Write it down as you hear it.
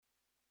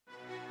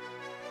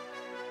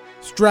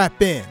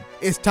Strap in.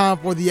 It's time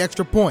for the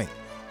Extra Point,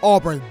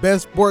 Auburn's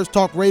best sports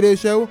talk radio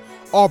show,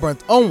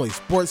 Auburn's only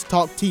sports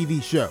talk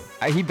TV show.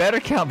 He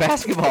better count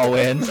basketball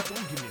wins. Don't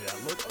give me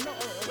that look. No,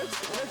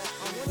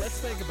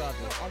 let's think about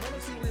this. I want to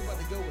see where you're about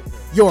to go with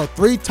this. Your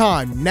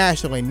 3-time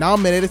nationally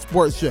nominated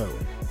sports show.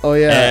 Oh,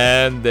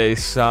 yeah. And they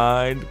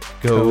signed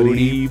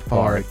Cody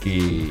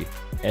Parkey.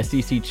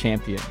 SEC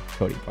champion,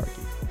 Cody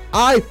Parkey.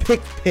 I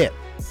picked Pitt,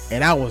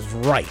 and I was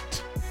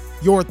right.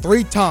 Your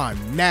 3-time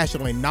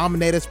nationally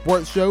nominated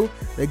sports show,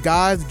 the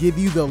guys give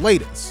you the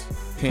latest.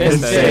 Penn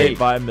State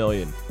by a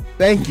million.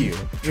 Thank you.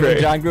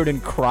 John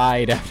Gruden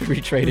cried after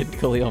he traded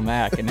Khalil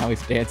Mack, and now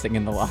he's dancing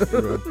in the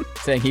locker room,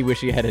 saying he wish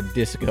he had a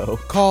disco.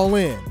 Call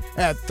in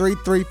at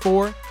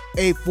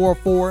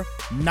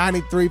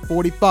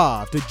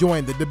 334-844-9345 to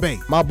join the debate.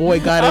 My boy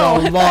got it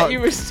on I lock. thought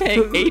you were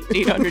saying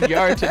 1,800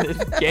 yards in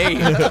this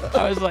game.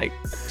 I was like,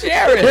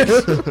 Jared.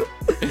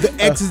 The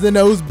X's and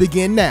O's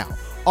begin now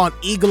on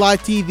Eagle Eye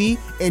TV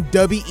and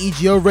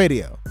WEGO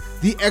Radio.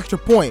 The Extra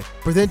Point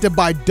presented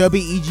by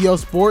WEGO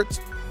Sports,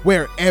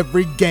 where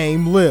every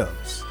game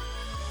lives.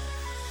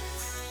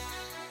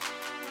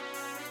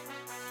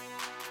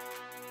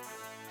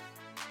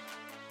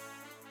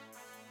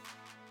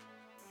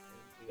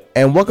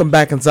 And welcome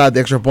back inside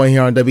the Extra Point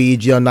here on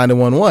WEGO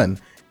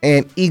 91.1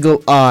 and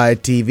Eagle Eye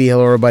TV.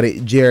 Hello, everybody.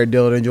 Jared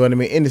Dillon joining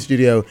me in the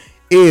studio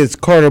is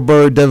Carter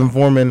Bird, Devin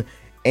Foreman,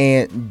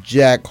 and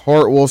Jack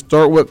Hart. We'll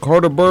start with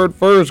Carter Bird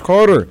first.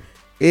 Carter,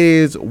 it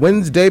is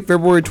Wednesday,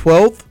 February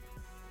 12th.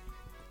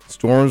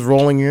 Storms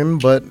rolling in,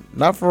 but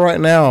not for right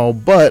now.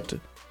 But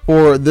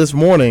for this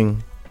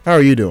morning, how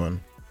are you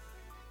doing?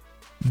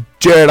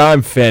 Jared,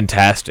 I'm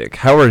fantastic.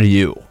 How are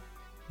you?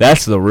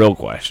 That's the real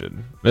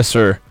question.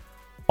 Mr.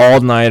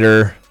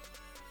 All-Nighter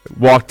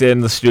walked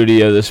in the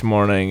studio this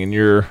morning and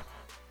you're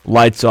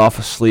lights off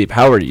asleep.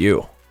 How are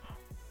you?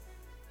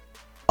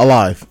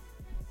 Alive.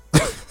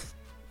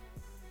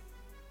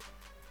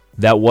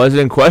 That was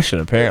in question,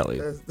 apparently.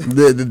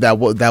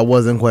 That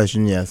was in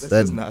question, yes.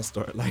 That does not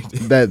start like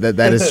that.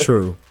 That is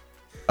true.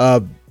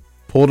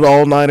 Pulled an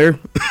all-nighter.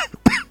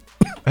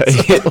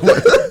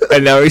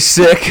 And now he's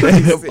sick.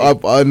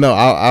 No,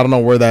 I don't know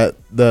where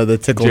the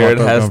tickle Jared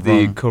come has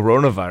the from.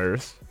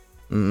 coronavirus.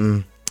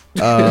 I'm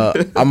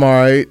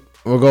all right.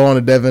 We'll go on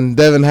to Devin.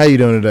 Devin, how you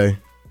doing today?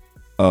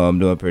 I'm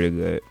doing pretty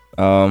good.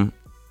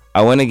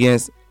 I went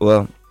against,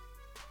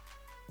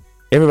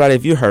 everybody,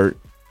 if you're hurt,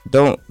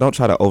 don't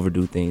try to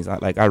overdo things.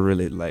 I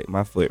really,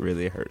 my foot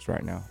really hurts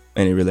right now,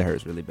 and it really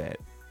hurts really bad.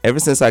 Ever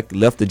since I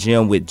left the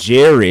gym with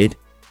Jared,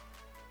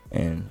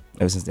 and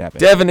ever since that happened.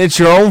 Devin, it's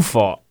your own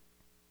fault.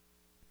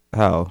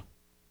 How?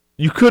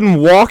 You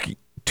couldn't walk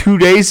 2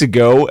 days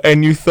ago,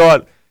 and you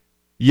thought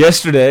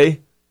yesterday,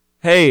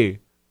 hey,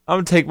 I'm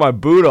going to take my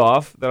boot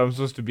off that I'm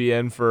supposed to be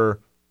in for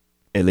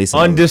at least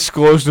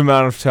undisclosed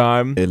amount of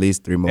time. At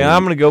least 3 more. And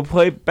I'm going to go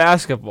play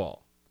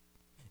basketball.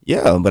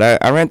 Yeah, but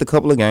I ran a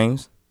couple of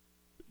games.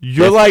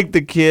 You're like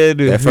the kid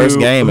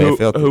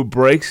who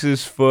breaks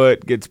his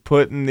foot, gets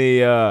put in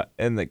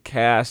the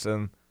cast,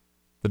 and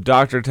the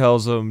doctor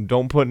tells him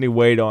don't put any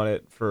weight on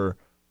it for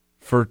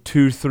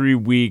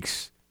 2-3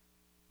 weeks,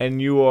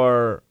 and you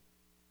are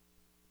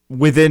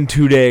within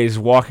 2 days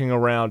walking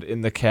around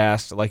in the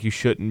cast like you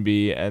shouldn't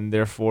be, and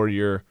therefore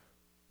your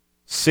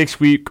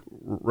 6-week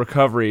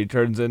recovery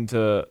turns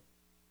into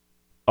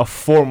a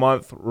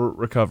 4-month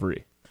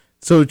recovery.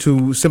 So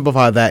to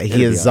simplify that,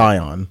 he is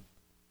Zion.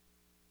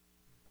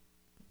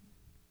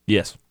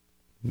 Yes.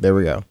 There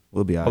we go.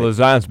 We'll be all right. Although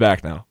Zion's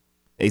back now.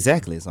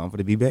 Exactly. It's on for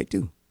the be back,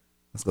 too.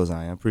 Let's go,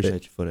 Zion.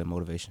 Appreciate you for that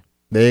motivation.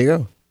 There you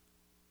go.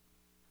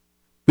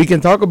 We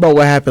can talk about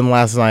what happened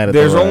last night.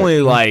 There's only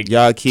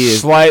y'all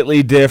kids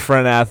slightly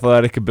different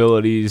athletic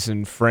abilities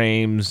and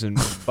frames and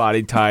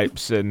body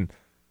types and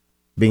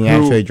being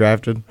actually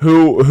drafted.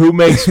 Who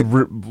makes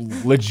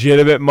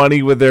legitimate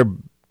money with their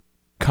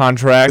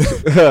contract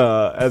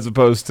as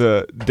opposed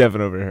to Devin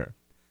over here.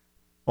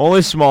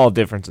 Only small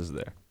differences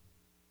there.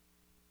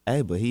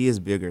 Hey, but he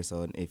is bigger,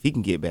 so if he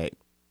can get back,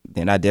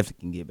 then I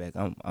definitely can get back.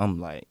 I'm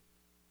like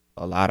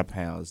a lot of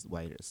pounds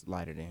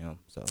lighter than him,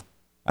 so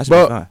I should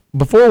be fine.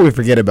 Before we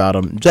forget about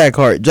him, Jack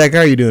Hart. Jack, how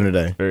are you doing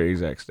today? Very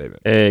exact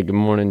statement. Hey, good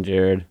morning,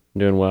 Jared. I'm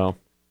doing well.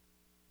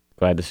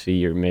 Glad to see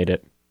you made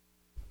it.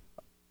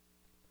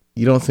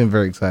 You don't seem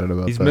very excited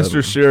about He's that.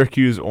 Mr.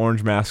 Syracuse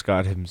orange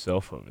mascot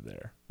himself over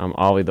there. I'm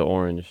Ollie the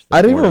Orange.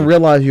 I didn't even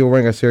realize you were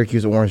wearing a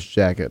Syracuse orange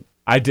jacket.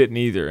 I didn't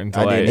either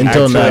until I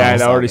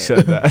had already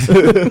said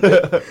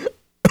that.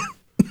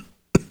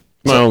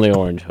 My only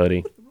orange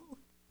hoodie.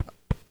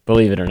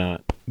 Believe it or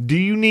not. Do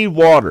you need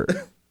water?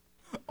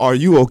 Are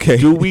you okay?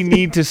 Do we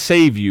need to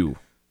save you?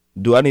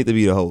 Do I need to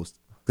be the host?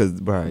 Because,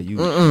 bro, you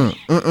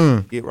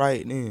get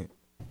right then.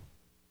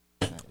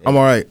 I'm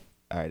all right.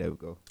 All right, there we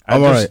go.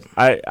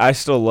 I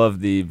still love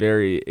the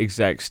very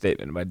exact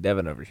statement by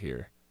Devin over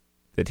here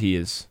that he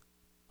is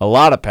a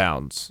lot of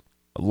pounds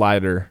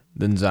lighter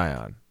than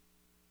Zion.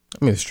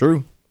 I mean, it's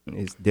true.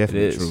 It's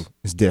definitely true.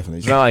 It's definitely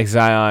It's true. not like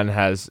Zion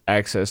has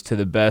access to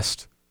the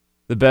best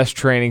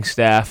training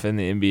staff in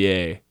the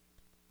NBA,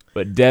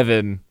 but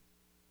Devin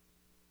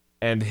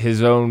and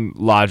his own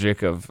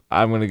logic of,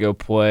 I'm going to go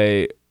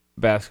play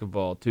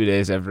basketball 2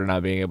 days after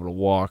not being able to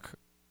walk.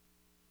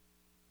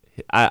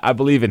 I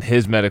believe in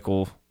his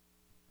medical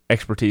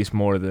expertise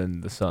more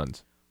than the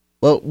Suns.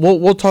 Well,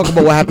 we'll talk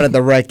about what happened at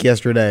the rec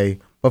yesterday.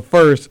 But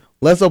first,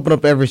 let's open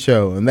up every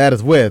show, and that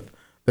is with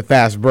the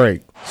Fast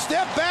Break.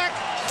 Step back.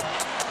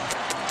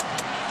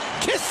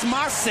 Kiss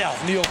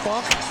myself, Neil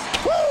Funk.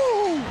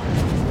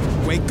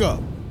 Woo! Wake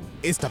up.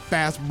 It's the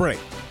Fast Break.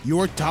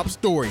 Your top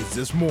stories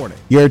this morning.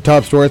 Your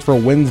top stories for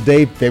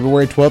Wednesday,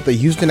 February 12th. The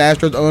Houston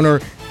Astros owner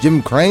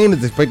Jim Crane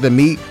is expected to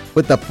meet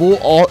with the full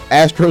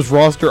Astros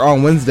roster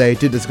on Wednesday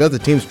to discuss the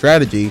team's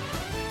strategy.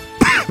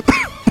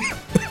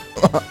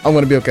 I'm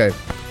going to be okay.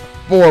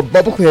 For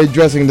publicly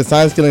addressing the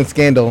sign-stealing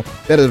scandal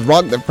that has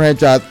rocked the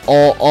franchise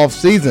all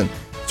offseason.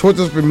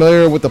 Sources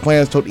familiar with the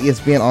plans told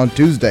ESPN on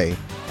Tuesday.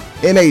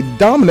 In a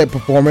dominant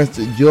performance,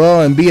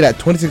 Joel Embiid had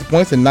 26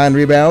 points and 9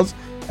 rebounds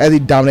as he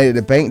dominated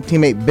the paint.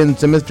 Teammate Ben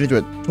Simmons finished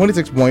with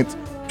 26 points,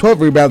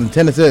 12 rebounds, and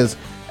 10 assists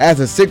as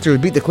the Sixers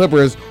beat the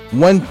Clippers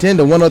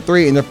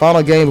 110-103 in their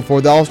final game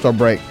before the All-Star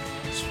break.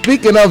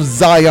 Speaking of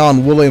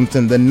Zion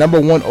Williamson, the number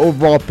 1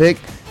 overall pick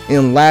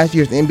in last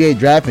year's NBA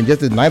draft in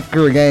just his 9th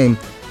career game,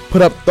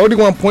 put up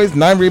 31 points,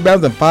 9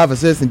 rebounds, and 5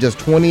 assists in just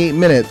 28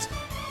 minutes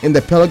in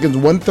the Pelicans'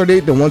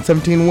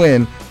 138-117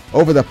 win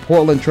over the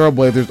Portland Trail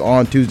Blazers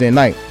on Tuesday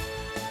night.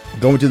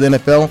 Going to the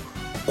NFL,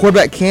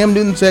 quarterback Cam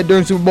Newton said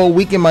during Super Bowl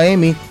week in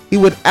Miami he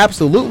would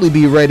absolutely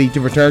be ready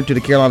to return to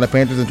the Carolina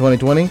Panthers in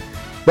 2020,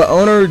 but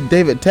owner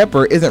David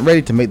Tepper isn't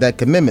ready to make that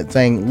commitment,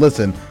 saying,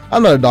 "Listen,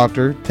 I'm not a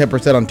doctor," Tepper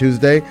said on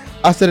Tuesday.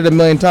 "I said it a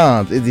million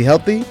times. Is he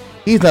healthy?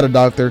 He's not a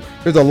doctor.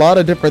 There's a lot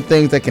of different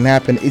things that can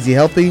happen. Is he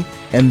healthy?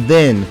 And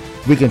then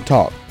we can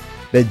talk."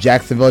 The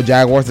Jacksonville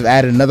Jaguars have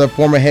added another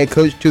former head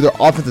coach to their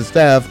offensive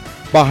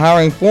staff by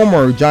hiring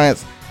former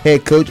Giants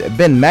head coach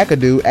Ben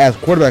McAdoo as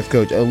quarterbacks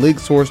coach, a league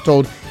source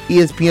told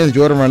ESPN's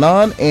Jordan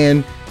Renan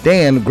and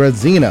Dan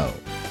Grazzino.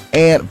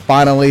 And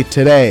finally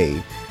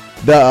today,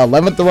 the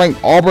 11th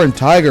ranked Auburn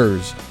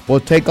Tigers will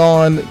take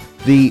on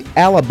the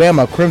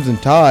Alabama Crimson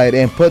Tide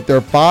and put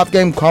their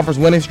 5-game conference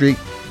winning streak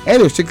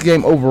and their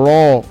 6-game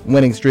overall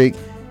winning streak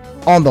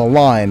on the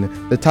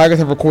line. The Tigers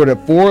have recorded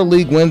 4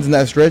 league wins in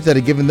that stretch that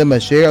have given them a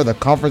share of the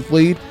conference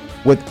lead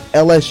with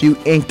LSU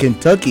and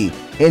Kentucky.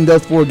 In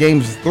those 4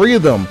 games, 3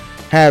 of them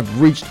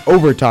have reached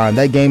overtime.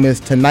 That game is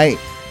tonight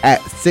at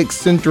 6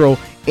 Central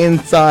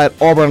inside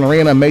Auburn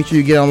Arena. Make sure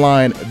you get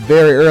online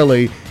very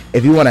early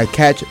if you want to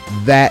catch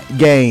that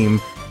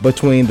game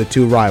between the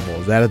two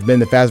rivals. That has been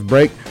the Fast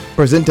Break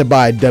presented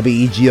by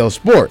WEGL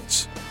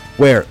Sports,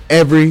 where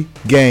every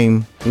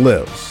game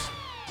lives.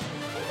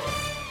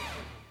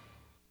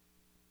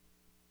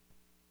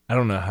 I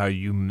don't know how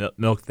you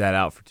milked that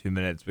out for 2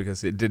 minutes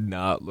because it did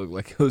not look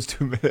like it was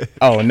 2 minutes.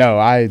 Oh, no.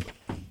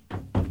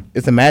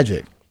 It's a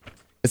magic.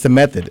 It's a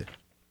method.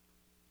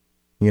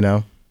 You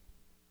know?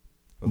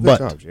 Good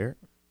job, Jared.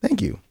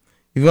 Thank you.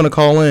 If you want to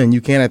call in, you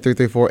can at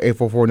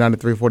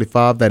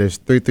 334-844-9345. That is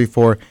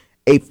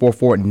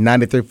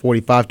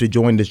 334-844-9345 to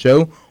join the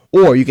show.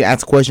 Or you can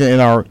ask a question in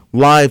our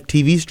live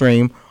TV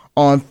stream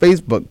on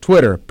Facebook,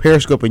 Twitter,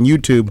 Periscope, and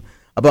YouTube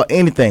about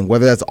anything,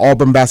 whether that's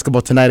Auburn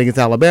basketball tonight against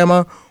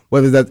Alabama,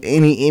 whether that's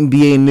any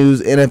NBA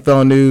news,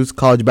 NFL news,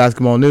 college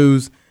basketball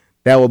news.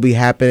 That will be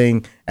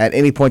happening at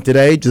any point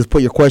today. Just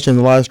put your question in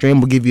the live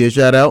stream. We'll give you a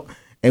shout out,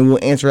 and we'll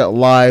answer it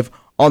live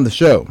on the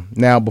show.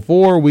 Now,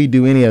 before we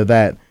do any of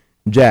that,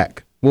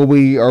 Jack, what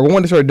we are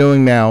going to start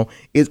doing now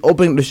is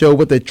opening the show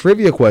with a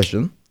trivia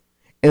question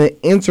and then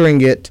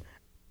answering it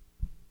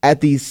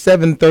at the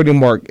 7:30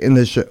 mark in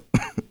the show.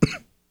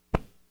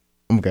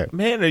 Okay.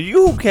 Man, are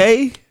you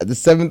okay? At the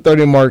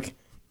 7:30 mark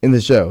in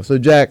the show. So,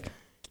 Jack,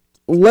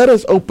 let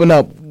us open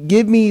up.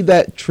 Give me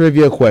that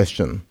trivia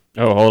question.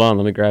 Oh, hold on.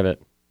 Let me grab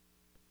it.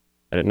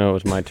 I didn't know it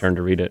was my turn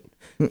to read it.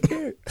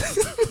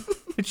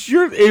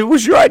 It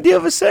was your idea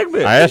of a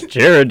segment. I asked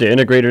Jared to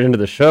integrate it into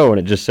the show, and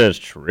it just says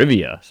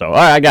trivia. So, all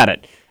right, I got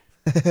it.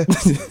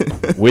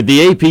 With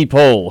the AP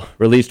poll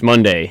released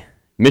Monday,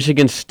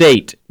 Michigan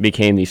State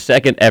became the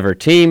second ever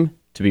team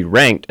to be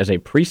ranked as a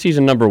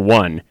preseason number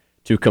 1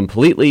 to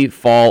completely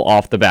fall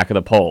off the back of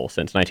the poll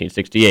since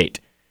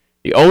 1968.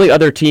 The only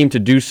other team to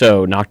do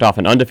so knocked off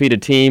an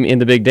undefeated team in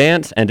the Big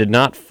Dance and did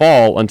not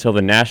fall until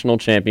the national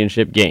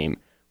championship game.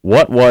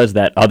 What was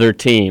that other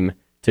team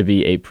to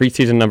be a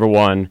preseason number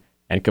 1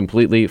 and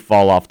completely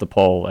fall off the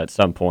poll at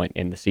some point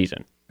in the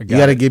season? You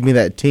got to give me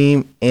that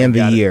team and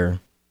the year.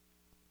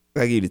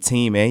 I give you the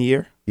team and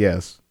year?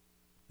 Yes.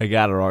 I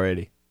got it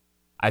already.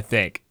 I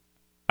think.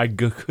 I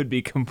could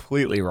be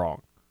completely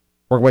wrong.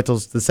 Wait till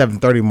the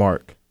 7:30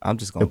 mark. I'm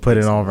just going to put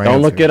it on right.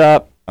 Don't look it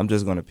up. I'm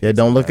just going to Yeah,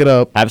 don't look it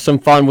up. Have some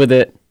fun with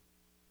it.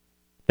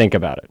 Think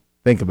about it.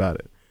 Think about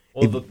it.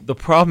 Well, the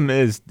problem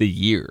is the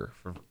year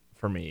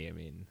for me. I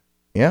mean,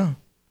 yeah.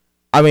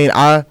 I mean,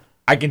 I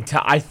can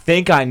tell. I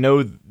think I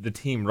know the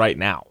team right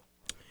now.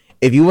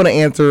 If you want to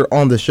answer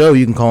on the show,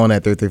 you can call in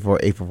at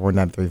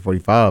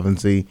 334-844-9345 and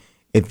see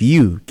if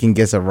you can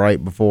guess it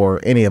right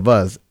before any of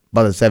us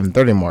by the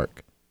 7:30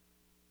 mark.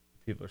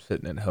 People are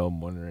sitting at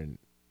home wondering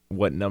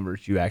what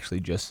numbers you actually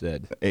just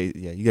said. Hey,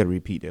 yeah, you got to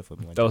repeat that for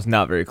me. That was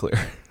not very clear.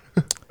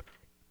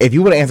 If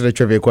you want to answer the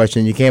trivia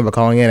question, you can by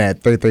calling in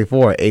at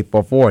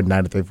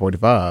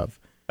 334-844-9345.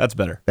 That's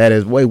better. That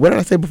is, wait, what did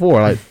I say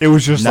before? Like, it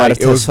was just like,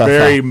 it was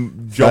very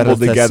jumbled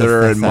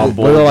together and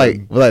mumbled.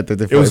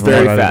 It was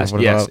very fast,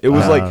 yes. It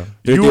was like,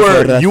 you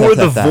were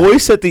the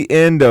voice at the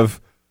end of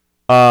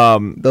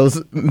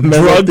those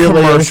drug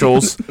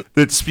commercials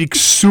that speak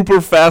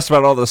super fast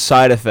about all the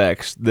side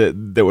effects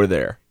that were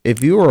there.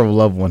 If you or a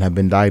loved one have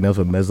been diagnosed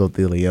with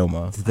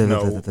mesothelioma,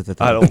 no,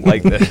 I don't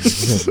like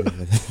this.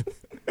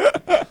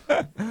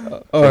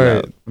 All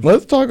right,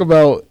 let's talk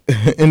about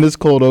in this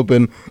cold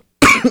open.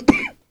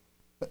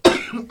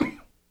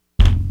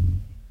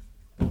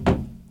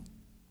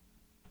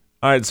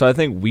 All right, so I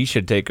think we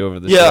should take over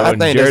the show. I think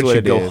Jared that's what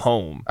should it go is.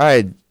 home. All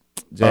right,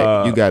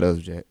 Jack, you got us,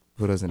 Jack.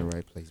 Put us in the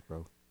right place,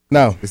 bro.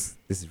 No, this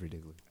is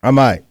ridiculous. I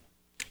might.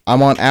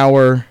 I'm on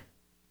hour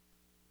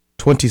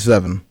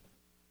 27.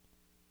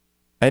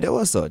 Hey, that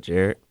what's up,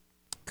 Jared?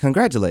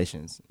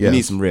 Congratulations. Yes. You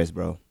need some rest,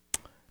 bro.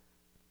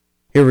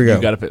 Here we go.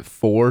 You got up at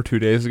 4 2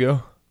 days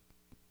ago?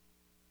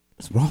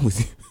 What's wrong with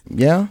you?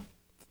 Yeah?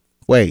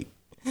 Wait.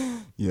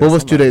 Yeah, what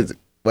was 2 days?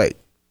 Wait.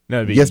 No,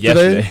 it'd be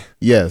yesterday?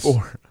 Yes.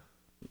 4.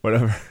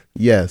 Whatever.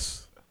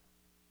 Yes.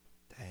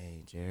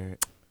 Dang,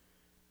 Jared.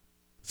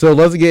 So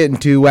let's get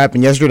into what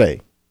happened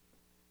yesterday.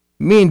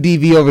 Me and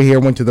DV over here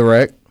went to the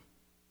rec.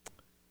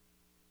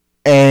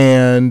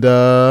 And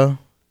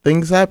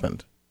things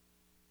happened.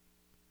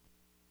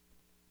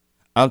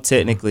 I'm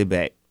technically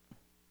back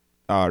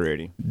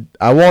already.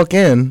 I walk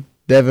in,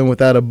 Devin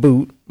without a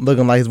boot,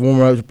 looking like he's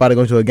warming up, about to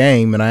go to a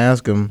game, and I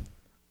ask him,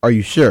 "Are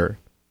you sure?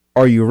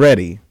 Are you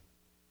ready?"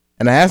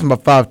 And I asked him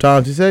about 5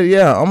 times. He said,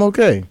 "Yeah, I'm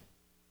okay."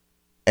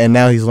 And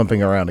now he's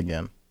limping around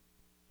again.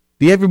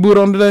 Do you have your boot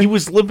on today? He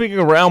was limping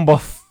around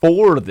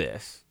before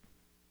this.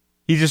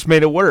 He just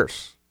made it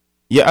worse.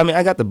 Yeah, I mean,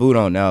 I got the boot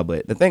on now,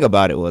 but the thing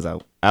about it was I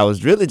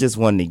was really just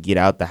wanting to get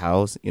out the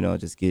house,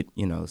 just get,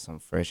 some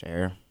fresh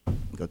air,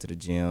 go to the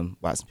gym,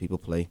 watch some people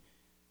play.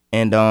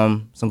 And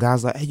some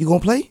guys like, "Hey, you gonna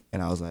play?"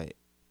 And I was like,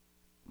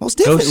 "Most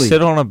definitely." Go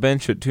sit on a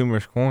bench at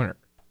Toomer's Corner.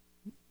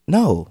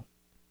 No,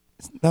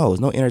 it's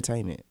no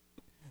entertainment.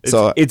 It's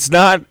not. It's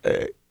not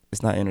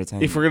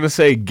entertainment. If we're gonna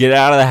say get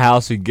out of the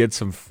house and get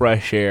some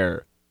fresh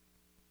air,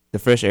 the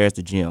fresh air is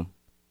the gym.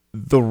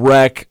 The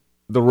rec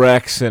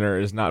center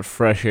is not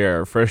fresh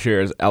air. Fresh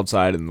air is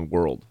outside in the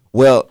world.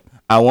 Well,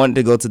 I wanted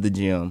to go to the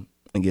gym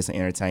and get some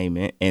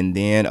entertainment, and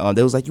then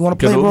they was like, "You want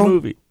to play, bro?"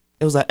 Movie.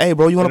 It was like, "Hey,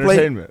 bro, you want to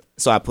play?"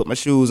 So I put my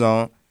shoes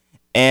on,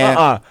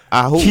 and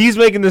I hoop. He's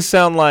making this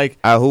sound like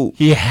I hoop.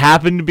 He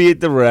happened to be at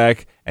the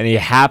rec, and he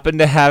happened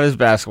to have his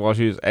basketball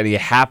shoes, and he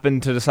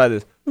happened to decide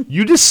this.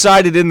 You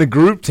decided in the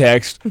group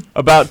text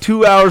about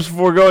 2 hours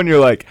before going, you're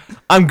like,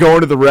 "I'm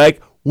going to the rec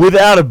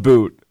without a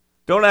boot."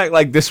 Don't act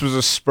like this was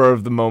a spur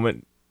of the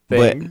moment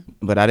thing.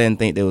 But I didn't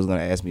think they was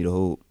gonna ask me to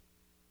hoop.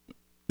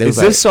 Is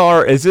this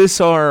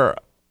our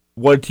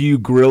what do you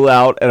grill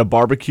out at a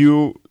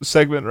barbecue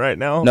segment right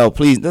now? No,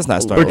 please, let's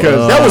not start.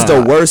 Because that was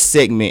the worst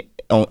segment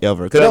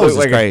ever. Because that was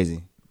just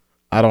crazy.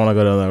 I don't want to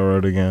go down that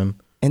road again.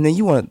 And then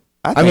you want.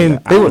 I mean,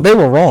 they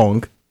were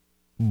wrong,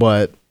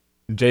 but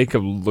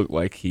Jacob looked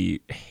like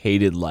he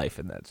hated life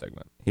in that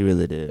segment. He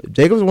really did.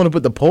 Jacob's the one to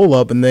put the poll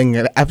up and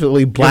then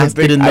absolutely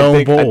blasted in the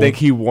own poll. I think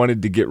he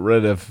wanted to get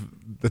rid of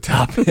the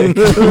topic. And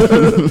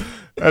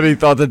he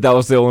thought that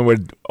was the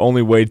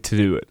only way to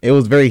do it. It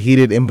was very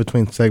heated in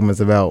between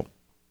segments about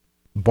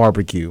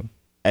barbecue.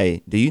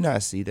 Hey, do you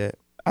not see that?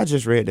 I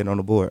just read that on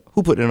the board.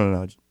 Who put it on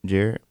there,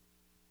 Jared?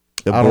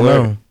 I don't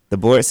know. The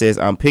board says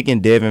I'm picking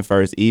Devin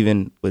first,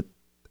 even with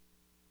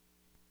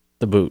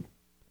the boot.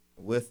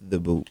 With the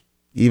boot.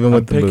 Even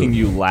with the boot. I'm picking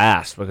you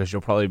last because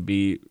you'll probably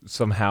be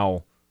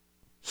somehow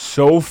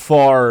so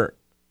far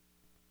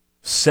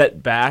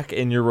set back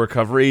in your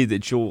recovery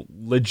that you'll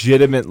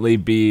legitimately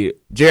be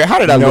Jared, how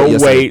did I look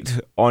yesterday? Weight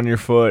on your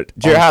foot.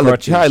 Jared,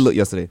 how I look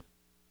yesterday?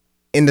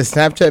 In the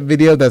Snapchat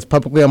video that's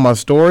publicly on my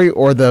story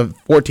or the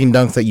 14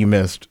 dunks that you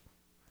missed?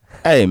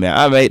 Hey, man,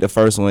 I made the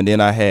first one. Then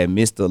I had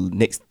missed the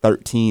next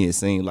 13, it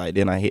seemed like.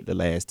 Then I hit the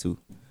last 2.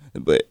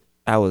 But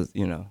I was,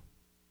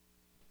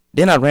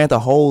 Then I ran the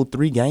whole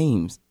 3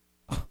 games.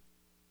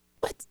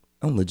 What?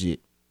 I'm legit.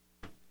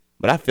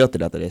 But I felt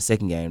it after that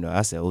second game, though.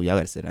 I said, "Oh, y'all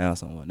got to sit down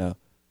somewhere now."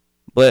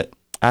 But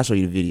I'll show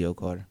you the video,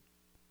 Carter.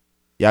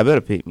 Y'all better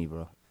pick me,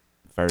 bro.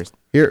 First.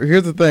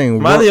 Here's the thing.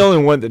 Am I the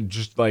only one that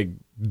just,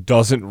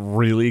 doesn't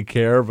really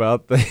care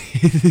about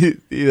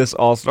this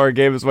All-Star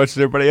game as much as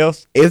everybody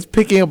else? It's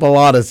picking up a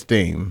lot of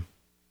steam.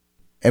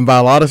 And by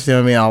a lot of steam,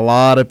 I mean a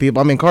lot of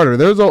people. I mean, Carter,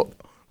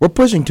 we're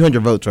pushing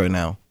 200 votes right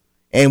now.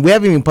 And we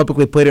haven't even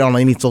publicly put it on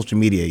any social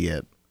media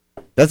yet.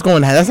 That's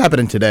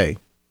happening today.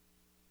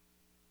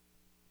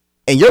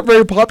 And you're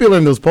very popular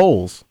in those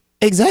polls.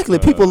 Exactly.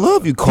 People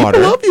love you, Carter.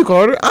 People love you,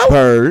 Carter.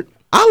 Bird.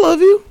 I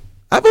love you.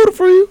 I voted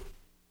for you.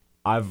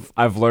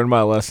 I've learned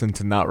my lesson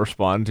to not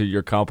respond to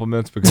your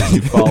compliments because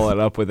you follow it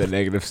up with a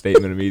negative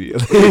statement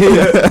immediately.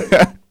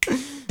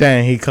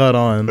 Dang, he caught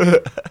on.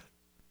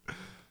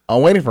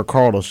 I'm waiting for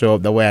Carl to show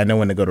up. That way I know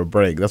when to go to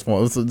break. This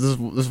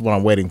is what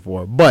I'm waiting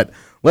for. But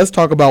let's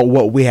talk about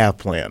what we have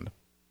planned.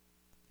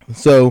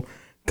 So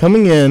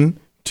coming in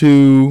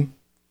to...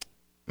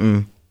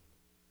 Coming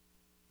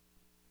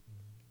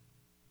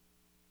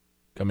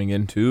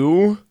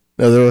into...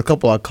 Now, there were a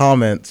couple of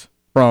comments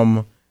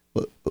from...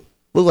 Look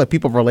like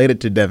people related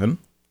to Devin.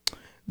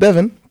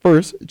 Devin,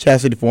 first,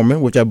 Chastity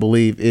Foreman, which I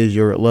believe is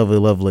your lovely,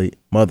 lovely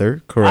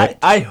mother, correct?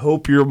 I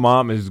hope your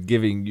mom is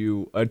giving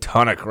you a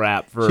ton of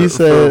crap for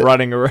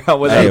running around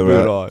with that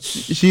boot on.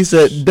 She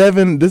said,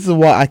 Devin, this is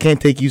why I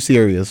can't take you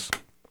serious.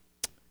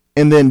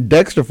 And then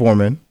Dexter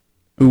Foreman,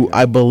 who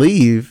I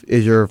believe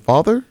is your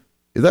father,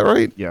 is that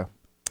right? Yeah.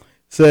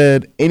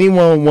 Said,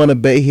 anyone want to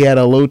bet he had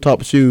a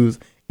low-top shoes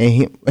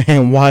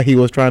and why he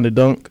was trying to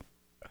dunk?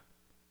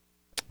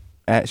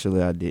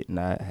 Actually, I did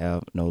not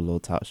have no low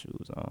top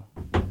shoes on.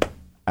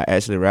 I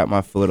actually wrapped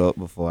my foot up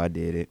before I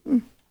did it,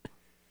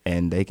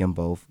 and they can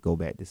both go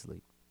back to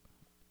sleep.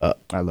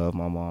 I love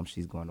my mom.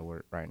 She's going to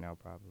work right now,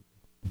 probably.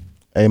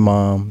 Hey,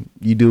 Mom,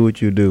 you do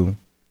what you do,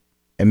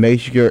 and make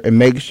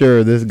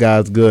sure this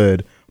guy's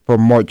good for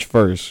March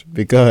 1st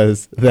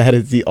because that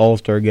is the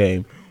All-Star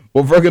game.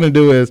 What we're gonna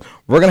do is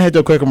we're gonna head to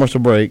a quick commercial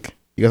break.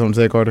 You got something to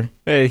say, Carter?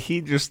 Hey,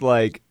 he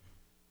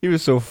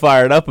was so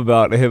fired up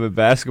about him in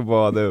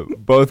basketball that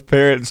both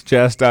parents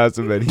chastised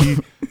him,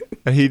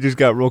 and he just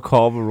got real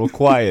calm and real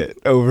quiet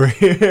over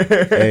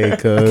here. Hey,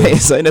 cuz. I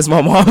can't say that's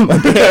my mom.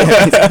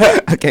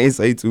 I can't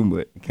say too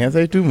much. Can't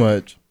say too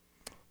much.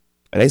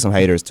 They some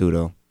haters too,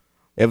 though.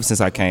 Ever since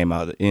I came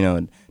out,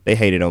 they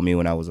hated on me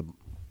when I was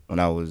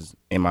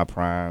in my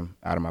prime,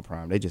 out of my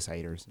prime. They just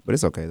haters, but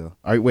it's okay though.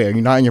 Are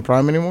you not in your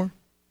prime anymore?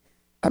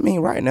 I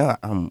mean, right now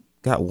I'm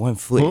got 1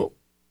 foot,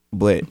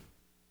 but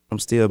I'm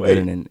still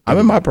better than. I'm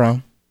in my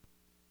prime.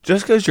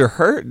 Just because you're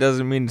hurt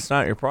doesn't mean it's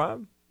not your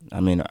prime. I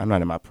mean, I'm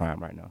not in my prime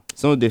right now. As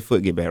soon as this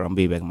foot get better, I'm gonna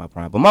be back in my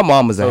prime. But my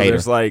mom was a hater.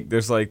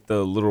 There's like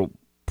the little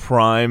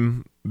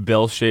prime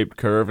bell-shaped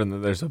curve, and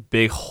then there's a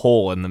big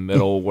hole in the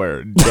middle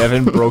where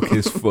Devin broke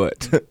his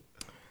foot.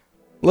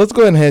 Let's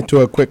go ahead and head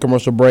to a quick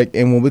commercial break,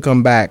 and when we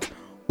come back,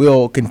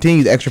 we'll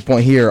continue the Extra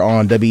Point here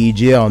on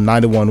WEGL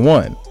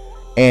 91.1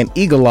 and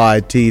Eagle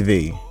Eye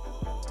TV.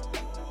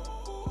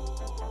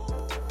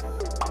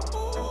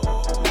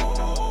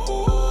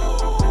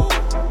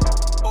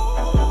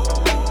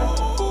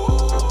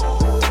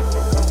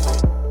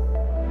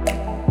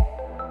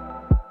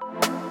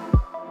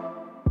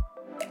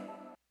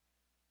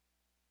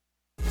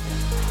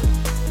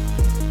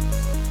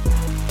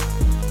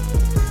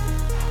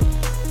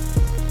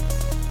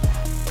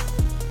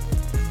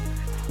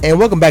 And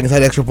welcome back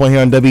inside Extra Point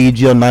here on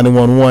WEGL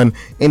 91.1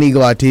 and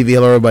Eagle Eye TV.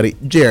 Hello, everybody.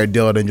 Jared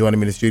Dillon joining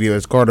me in the studio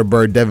is Carter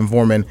Bird, Devin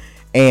Foreman,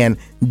 and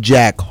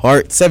Jack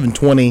Hart.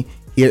 7:20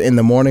 here in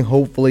the morning.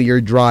 Hopefully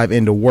your drive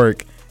into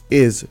work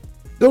is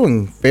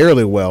going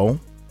fairly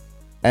well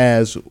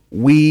as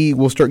we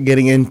will start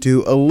getting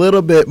into a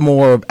little bit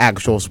more of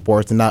actual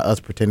sports and not us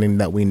pretending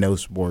that we know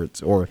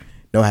sports or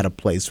know how to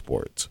play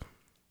sports.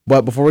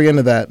 But before we get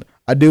into that,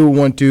 I do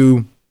want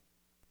to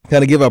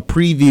kind of give a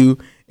preview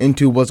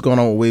into what's going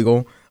on with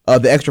Weagle.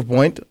 The Extra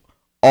Point,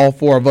 all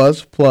four of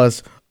us,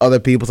 plus other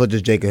people such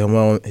as Jacob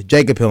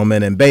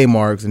Hillman and Bay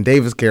Marks and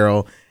Davis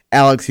Carroll,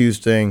 Alex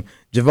Houston,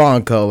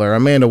 Javon Cutler,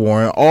 Amanda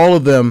Warren, all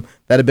of them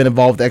that have been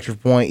involved with Extra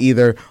Point,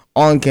 either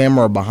on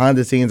camera or behind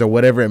the scenes or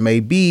whatever it may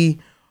be,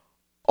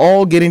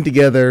 all getting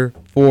together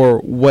for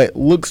what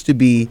looks to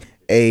be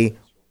a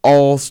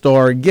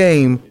all-star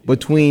game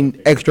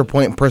between Extra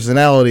Point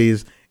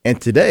personalities. And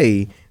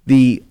today,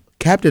 the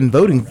captain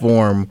voting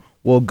form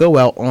will go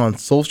out on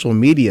social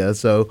media.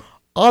 So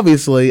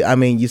obviously, I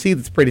mean, you see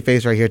this pretty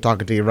face right here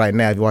talking to you right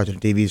now if you're watching a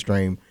TV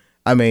stream.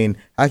 I mean,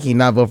 how can you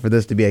not vote for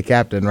this to be a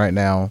captain right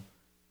now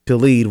to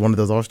lead one of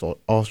those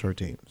all-star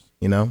teams,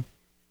 you know?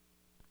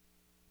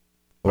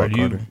 Are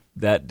you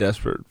that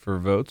desperate for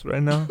votes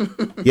right now?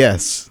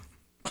 Yes.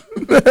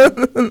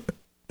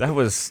 That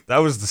was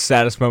the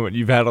saddest moment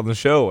you've had on the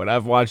show, and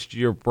I've watched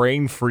your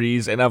brain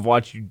freeze, and I've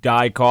watched you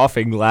die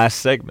coughing last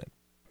segment.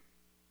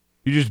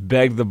 You just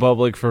begged the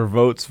public for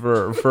votes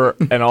for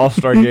an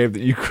all-star game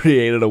that you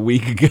created a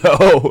week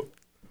ago.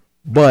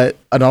 But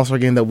an all-star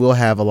game that we'll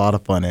have a lot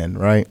of fun in,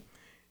 right?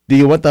 Do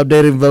you want the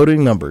updated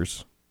voting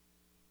numbers?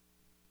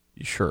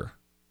 Sure.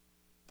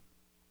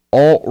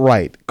 All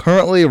right.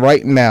 Currently,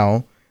 right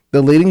now,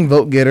 the leading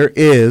vote getter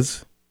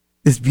is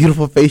this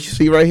beautiful face you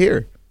see right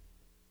here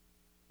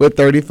with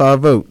 35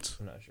 votes.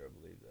 I'm not sure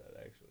I believe that,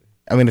 actually.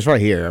 I mean, it's right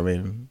here. I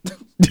mean,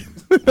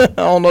 I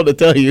don't know what to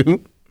tell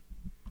you.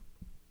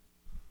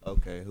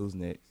 Okay, who's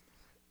next?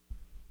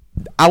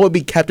 I would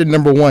be captain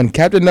number one.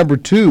 Captain number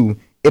two,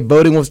 if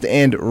voting was to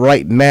end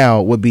right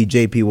now, would be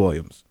J.P.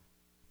 Williams.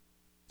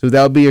 So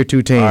that would be your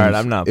two teams. All right,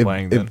 I'm not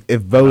playing then.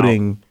 If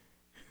voting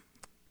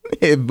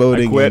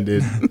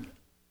ended.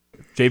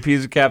 JP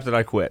is the captain,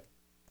 I quit.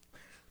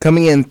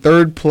 Coming in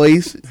third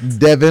place,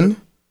 Devin.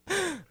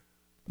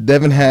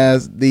 Devin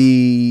has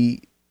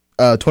the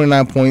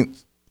 29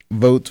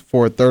 votes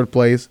for third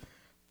place.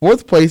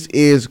 Fourth place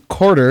is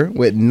Carter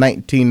with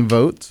 19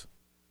 votes.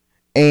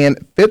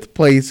 And 5th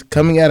place,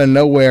 coming out of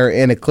nowhere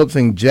and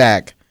eclipsing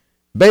Jack,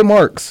 Bay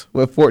Marks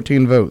with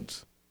 14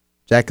 votes.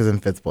 Jack is in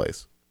 5th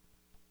place.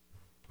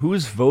 Who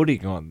is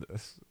voting on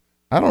this?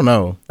 I don't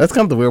know. That's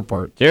kind of the weird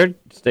part. Jared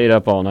stayed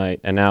up all night,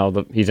 and now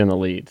he's in the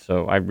lead.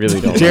 So I really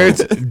don't.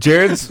 Jared's.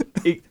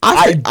 He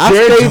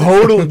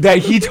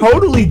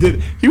totally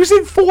did. He was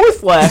in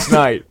 4th last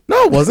night.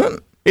 No, it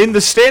wasn't. In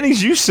the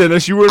standings you sent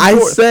us, you were in 4th. I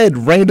said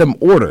random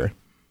order.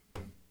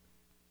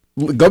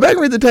 Go back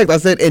and read the text. I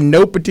said in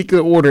no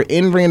particular order,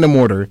 in random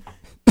order.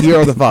 Here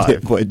are the 5.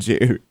 That boy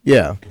Jared.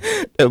 Yeah.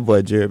 That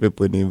boy Jared been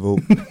putting in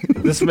vote.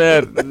 This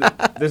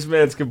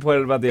man's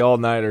complaining about the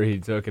all-nighter he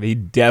took, and he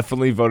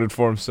definitely voted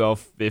for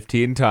himself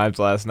 15 times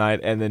last night,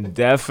 and then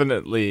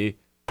definitely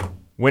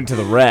went to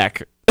the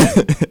rec.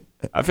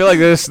 I feel like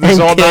this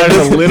all-nighter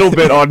is a little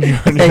bit on you.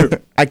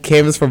 I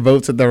canvassed for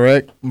votes at the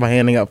rec by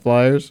handing out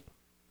flyers.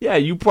 Yeah,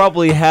 you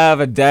probably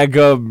have a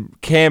daggum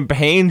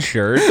campaign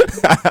shirt.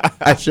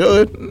 I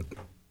should.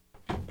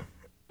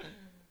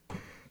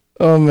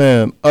 Oh,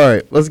 man. All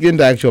right, let's get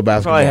into actual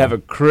basketball. Probably have a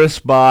Chris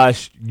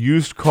Bosh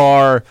used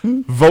car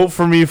vote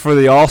for me for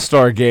the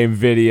All-Star Game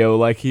video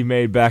like he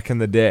made back in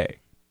the day.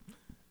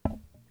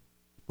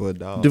 Well,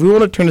 dog. Do we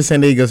want to turn to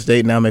San Diego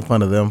State now and make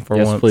fun of them for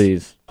once? Yes,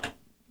 please.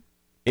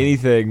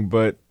 Anything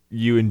but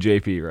you and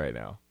JP right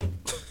now.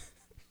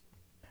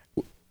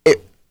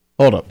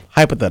 Hold up.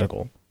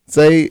 Hypothetical.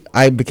 Say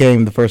I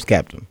became the first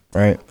captain,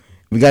 right?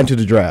 We got into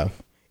the draft.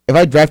 If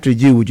I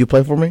drafted you, would you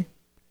play for me?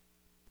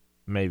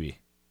 Maybe.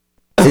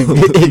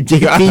 If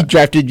JP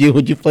drafted you,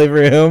 would you play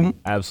for him?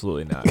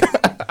 Absolutely not.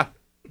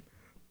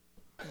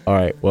 All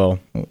right. Well,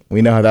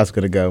 we know how that's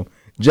going to go.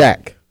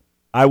 Jack.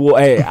 I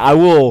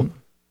will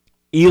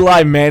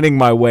Eli Manning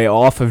my way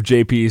off of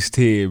JP's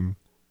team.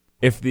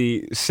 If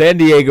the San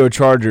Diego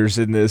Chargers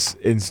in this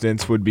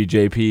instance would be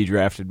JP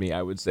drafted me,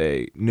 I would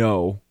say,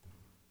 no,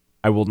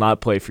 I will not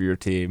play for your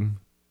team.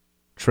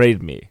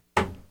 Trade me.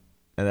 And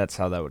that's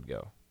how that would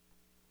go.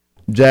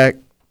 Jack,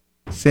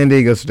 San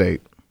Diego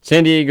State.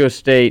 San Diego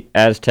State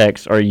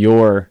Aztecs are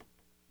your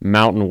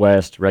Mountain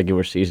West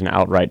regular season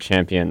outright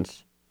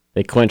champions.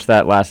 They clinched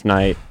that last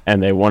night,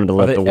 and they wanted to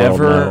let the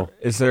world know.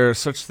 Is there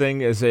such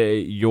thing as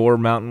your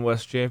Mountain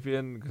West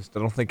champion? Because I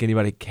don't think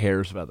anybody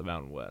cares about the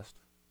Mountain West.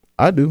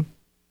 I do.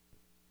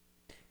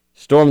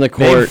 Storm the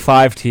court. Name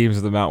 5 teams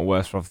of the Mountain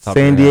West off the top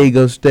San of your head.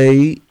 Diego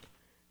State,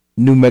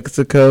 New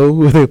Mexico,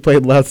 who they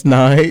played last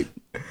night.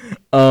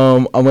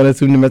 I'm going to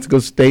assume New Mexico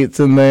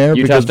State's in there.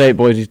 Utah State,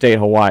 Boise State,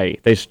 Hawaii.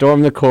 They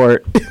stormed the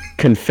court,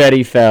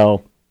 confetti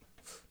fell,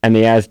 and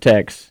the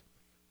Aztecs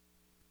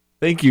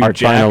Thank you, are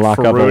trying to Jack, lock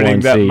for up a ruining 1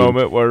 that seed.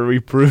 moment where we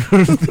proved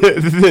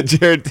that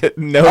Jared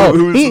didn't know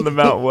who was in the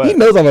Mountain West. He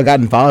knows I've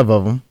gotten 5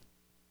 of them.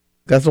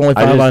 That's the only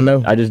 5 I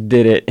know. I just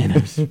did it in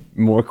a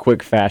more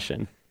quick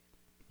fashion.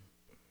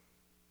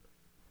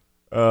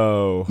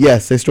 Oh.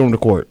 Yes, they stormed the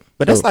court.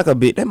 But that's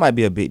that might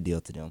be a big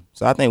deal to them.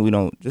 So I think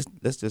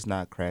let's just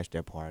not crash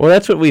their party. Well,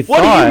 that's what we thought.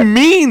 What do you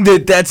mean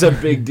that's a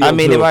big deal? I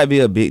mean, it might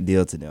be a big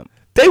deal to them.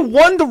 They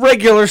won the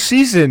regular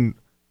season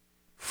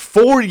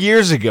 4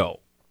 years ago.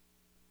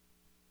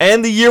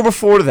 And the year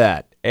before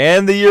that.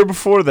 And the year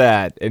before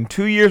that. And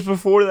 2 years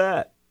before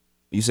that.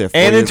 You said 4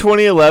 and years? in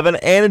 2011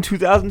 and in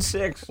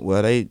 2006.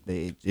 Well, it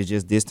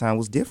just this time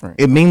was different.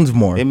 It means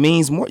more. It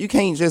means more. You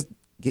can't just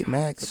get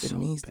mad because it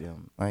means to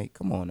them. Like,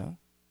 come on now.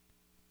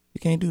 You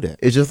can't do that.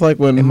 It's just like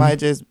when it might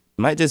just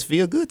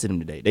feel good to them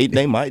today.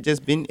 They might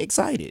just been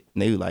excited.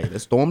 And they were like,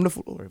 let's storm the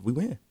floor if we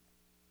win.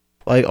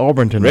 Like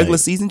Auburn tonight. Regular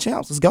season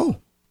champs, let's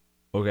go.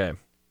 Okay.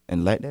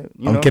 And like that.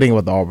 I'm kidding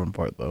about the Auburn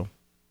part though.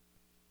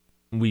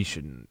 We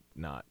should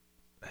not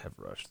have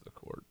rushed the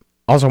court.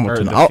 I was talking about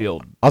tonight.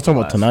 I was talking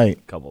about tonight.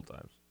 A couple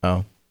times.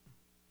 Oh.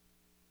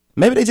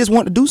 Maybe they just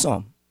want to do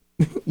something.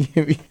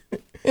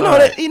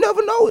 You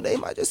never know. They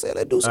might just say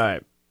let's do something. All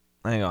right.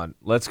 Hang on.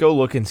 Let's go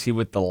look and see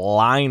what the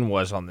line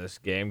was on this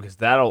game because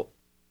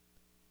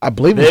I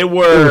believe they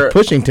were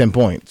pushing 10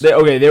 points.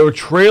 They were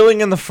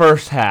trailing in the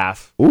first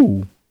half.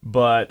 Ooh.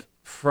 But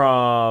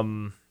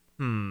from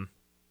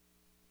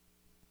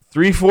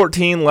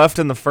 3:14 left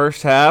in the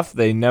first half,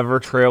 they never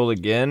trailed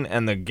again,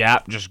 and the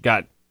gap just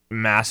got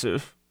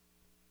massive.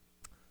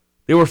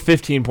 They were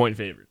 15-point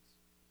favorites.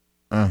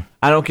 I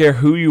don't care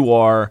who you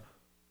are,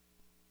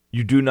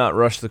 you do not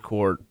rush the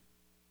court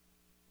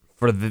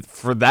for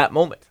that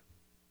moment.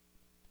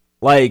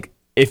 Like,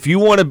 if you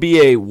want to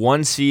be a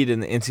 1 seed in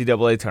the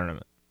NCAA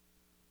tournament,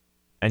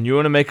 and you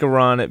want to make a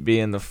run at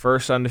being the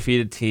first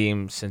undefeated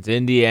team since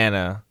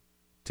Indiana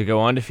to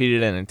go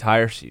undefeated an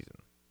entire season,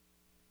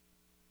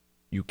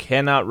 you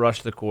cannot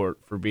rush the court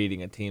for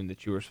beating a team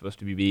that you were supposed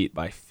to be beat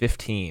by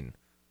 15,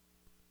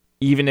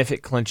 even if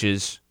it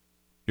clinches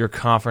your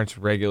conference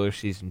regular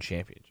season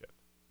championship.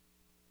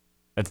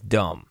 That's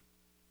dumb.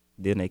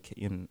 Then they,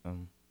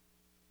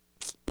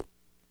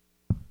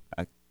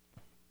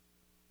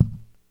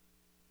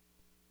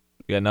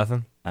 You got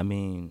nothing? I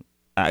mean,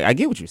 I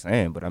get what you're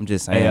saying, but I'm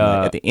just saying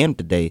like, at the end of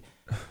the day,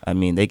 I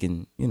mean, they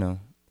can,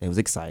 they was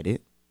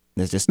excited.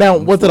 There's just now,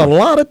 was it a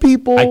lot of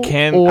people? I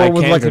can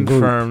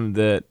confirm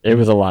that it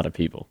was a lot of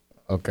people.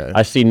 Okay.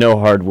 I see no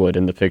hardwood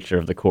in the picture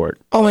of the court.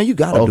 Oh man, you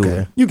gotta do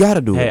it. You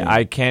gotta do it. Hey,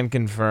 I can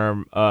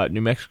confirm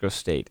New Mexico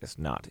State is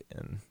not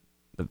in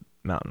the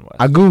Mountain West.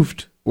 I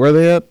goofed. Where are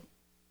they at?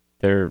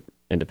 They're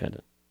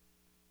independent.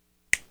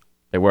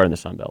 They were in the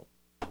Sun Belt.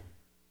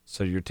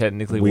 So you're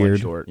technically Weird. one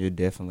short. You're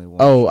definitely one.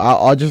 Oh,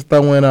 I'll just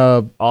throw in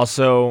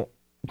Also,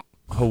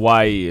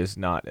 Hawaii is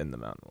not in the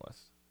Mountain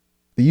West.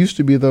 It used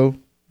to be though.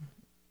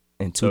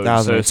 In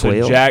 2012.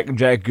 So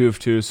Jack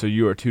goofed too, so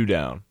you are 2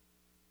 down.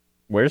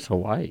 Where's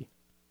Hawaii?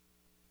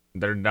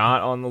 They're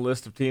not on the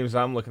list of teams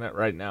I'm looking at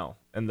right now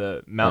in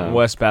the Mountain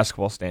West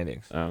basketball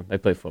standings. They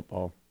play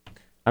football.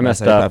 I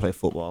messed messed up. I play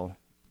football.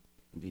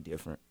 It'd be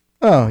different.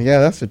 Oh yeah,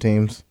 that's the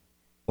teams.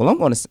 Well, I'm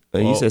going to.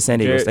 You said San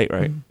Diego Jared, State,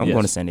 right? I'm yes.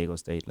 going to San Diego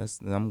State.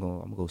 I'm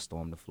going to go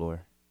storm the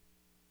floor.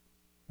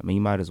 I mean,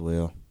 you might as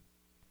well.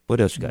 What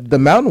else you got? The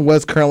Mountain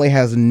West currently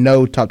has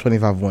no top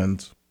 25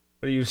 wins.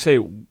 What do you say?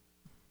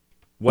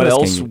 What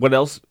else? What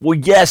else? Well,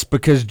 yes,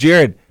 because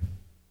Jared,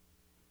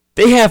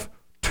 they have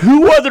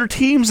 2 other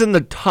teams in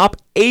the top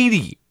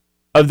 80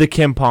 of the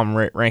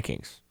KenPom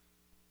rankings.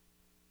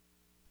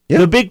 Yeah.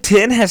 The Big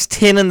Ten has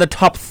 10 in the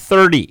top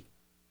 30.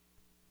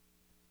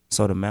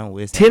 So the Mountain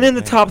West. 10 in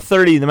the top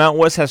 30. The Mountain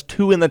West has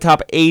 2 in the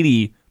top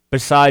 80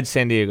 besides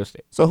San Diego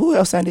State. So who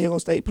else San Diego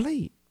State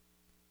played?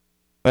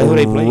 Like, who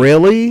they played?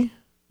 Really?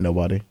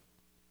 Nobody.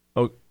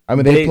 Oh, I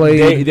mean, they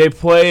played. They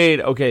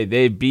played. Okay,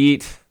 they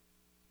beat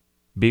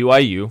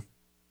BYU.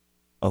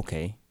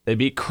 Okay. They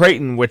beat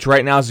Creighton, which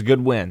right now is a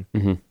good win.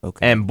 Mm-hmm.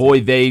 Okay. And boy,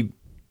 they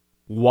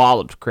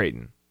walloped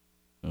Creighton.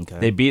 Okay.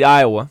 They beat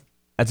Iowa.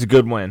 That's a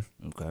good win.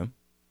 Okay.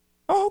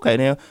 Oh, okay.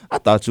 Now I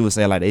thought you were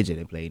saying like they just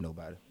didn't play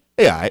nobody.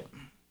 Yeah, all right.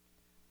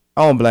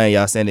 I don't blame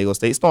y'all. San Diego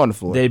State storm the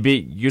floor. They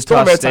beat Utah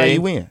Storm every time State.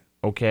 you win.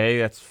 Okay,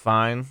 that's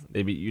fine.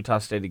 They beat Utah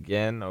State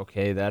again.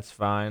 Okay, that's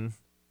fine.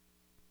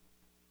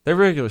 Their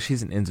regular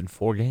season ends in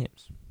 4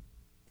 games.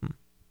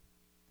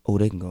 Oh,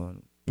 they can go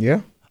on.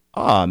 Yeah.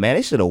 Oh man,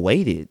 they should have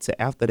waited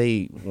to after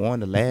they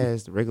won the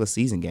last regular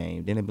season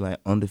game. Then they'd be like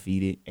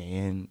undefeated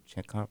and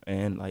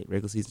like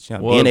regular season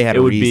champ. Well, then they had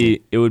a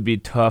reason. It would be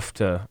tough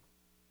to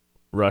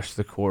rush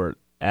the court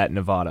at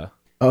Nevada.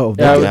 Oh,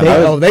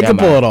 Yeah, they can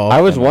pull it off.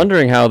 I was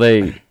wondering how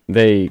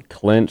they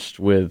clinched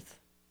with.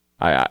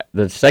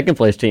 The second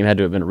place team had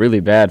to have been really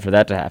bad for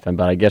that to happen,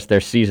 but I guess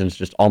their season's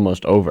just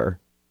almost over.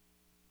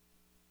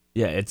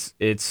 Yeah,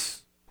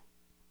 it's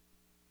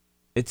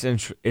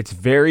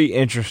very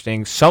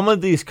interesting. Some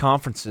of these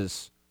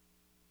conferences,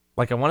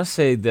 like I want to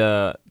say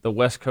the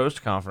West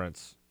Coast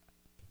Conference,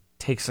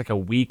 takes like a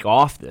week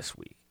off this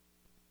week.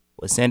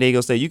 With San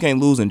Diego State, you can't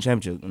lose in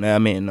championship. Now I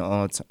mean in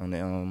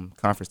the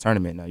conference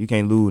tournament. Now you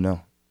can't lose.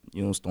 Now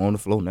you don't storm the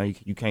floor. Now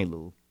you can't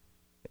lose.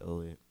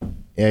 Oh yeah.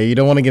 Yeah, you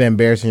don't want to get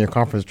embarrassed in your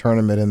conference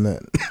tournament and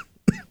then.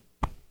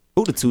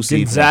 Who the 2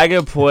 seeds?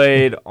 Gonzaga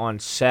played on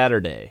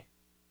Saturday,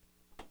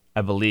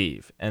 I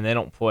believe, and they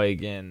don't play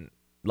again.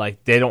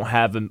 Like they don't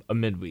have a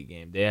midweek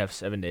game. They have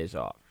 7 days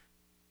off.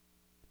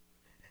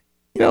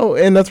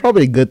 And that's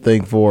probably a good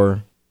thing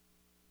for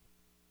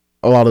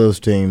a lot of those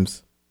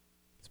teams,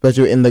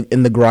 especially in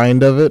the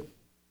grind of it.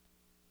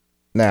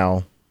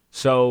 Now,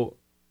 so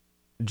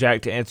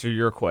Jack, to answer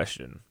your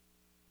question,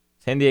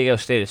 San Diego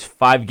State is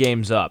 5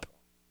 games up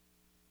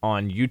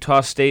on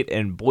Utah State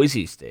and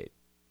Boise State.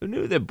 Who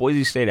knew that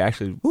Boise State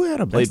actually played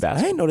basketball?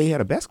 I didn't know they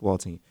had a basketball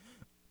team.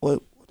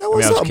 What? I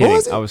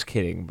was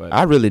kidding, but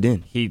I really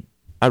didn't.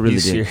 I really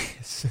didn't.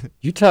 Serious.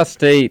 Utah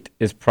State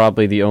is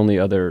probably the only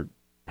other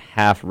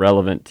half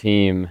relevant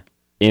team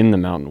in the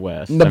Mountain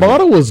West.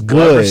 Nevada was Well,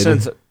 good. ever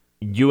since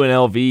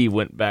UNLV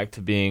went back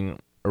to being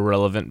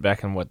irrelevant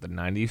back in the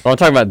 90s. Well, I'm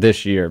talking about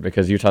this year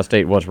because Utah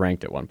State was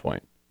ranked at one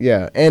point.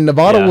 Yeah, and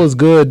Nevada Yeah. was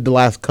good the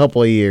last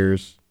couple of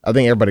years. I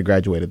think everybody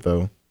graduated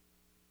though.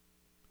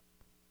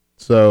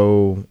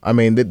 So I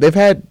mean, they've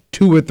had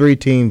 2 or 3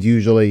 teams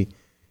usually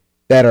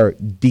that are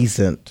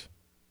decent,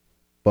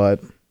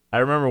 but I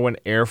remember when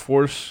Air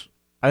Force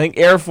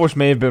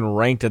may have been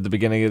ranked at the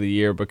beginning of the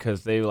year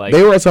because they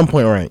were at some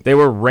point ranked. They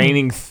were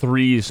raining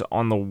threes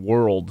on the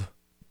world.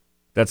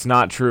 That's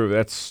not true.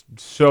 That's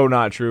so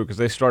not true because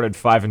they started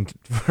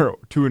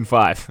 2 and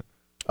 5.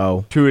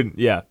 Oh, 2 and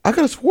yeah. I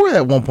could have swore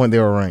at one point they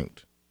were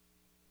ranked.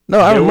 No,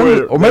 I They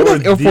remember. were- Or maybe they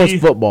that's Air were Force the-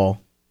 football.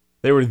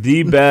 They were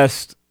the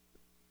best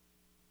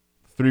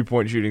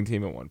 3-point shooting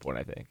team at one point.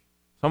 I think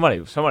somebody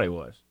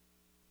was.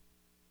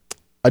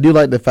 I do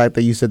like the fact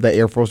that you said that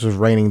Air Force was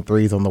raining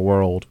threes on the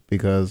world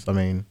because, I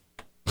mean,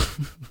 it's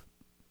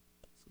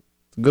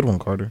a good one,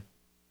 Carter.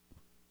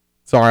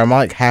 Sorry, I'm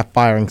like half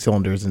firing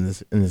cylinders in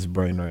this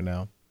brain right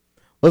now.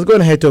 Let's go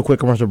ahead and head to a quick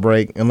commercial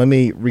break and let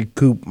me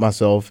recoup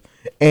myself.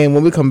 And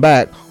when we come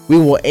back, we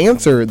will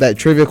answer that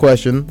trivia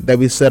question that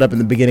we set up in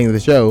the beginning of the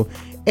show,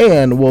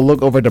 and we'll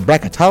look over to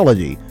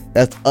Bracketology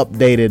that's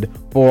updated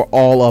for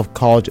all of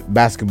college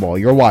basketball.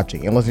 You're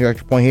watching and listening to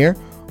Extra Point here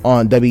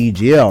on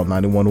WEGL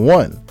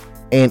 91.1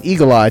 and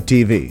Eagle Eye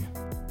TV.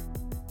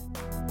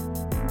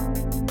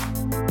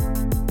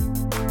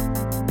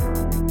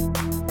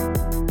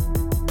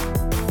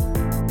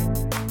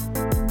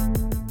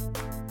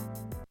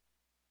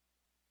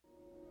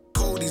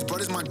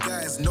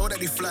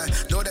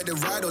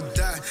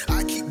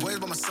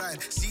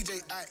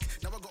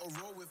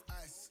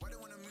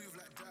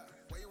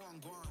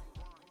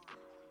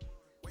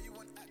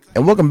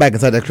 And welcome back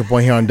inside the Extra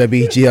Point here on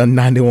WGL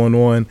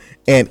 91.1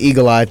 and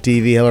Eagle Eye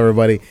TV. Hello,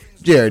 everybody.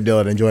 Jared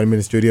Dillon and joining me in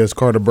the studios,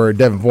 Carter Bird,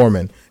 Devin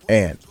Foreman,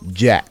 and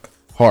Jack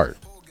Hart.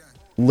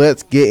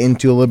 Let's get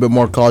into a little bit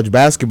more college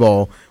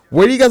basketball.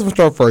 Where do you guys want to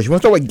start first? You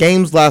want to start with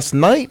games last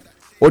night,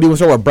 or do you want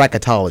to start with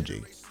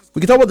bracketology? We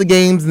can talk about the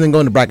games and then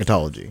go into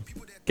bracketology.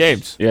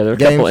 Games. Yeah, there are a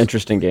couple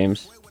interesting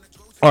games.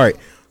 All right.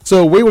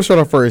 So where do we want to start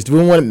off first? Do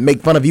we want to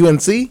make fun of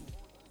UNC?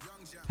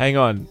 Hang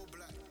on.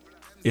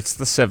 It's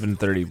the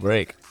 7:30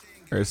 break.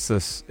 Or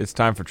it's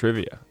time for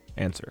trivia.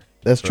 Answer.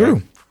 That's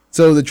true.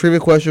 So the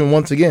trivia question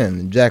once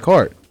again, Jack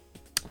Hart.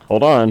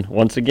 Hold on.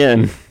 Once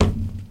again.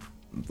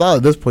 I thought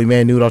at this point,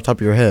 man, knew it off the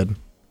top of your head.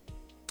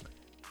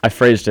 I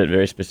phrased it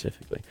very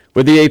specifically.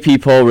 With the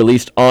AP poll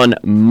released on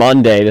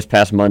Monday, this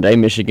past Monday,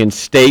 Michigan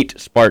State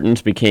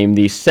Spartans became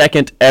the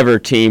second ever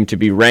team to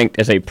be ranked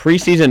as a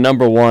preseason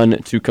number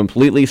 1 to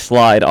completely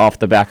slide off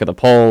the back of the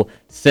poll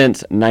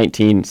since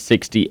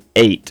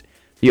 1968.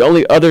 The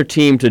only other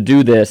team to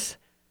do this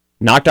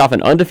knocked off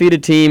an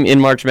undefeated team in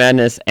March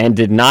Madness and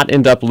did not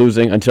end up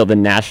losing until the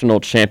national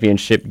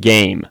championship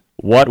game.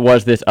 What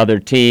was this other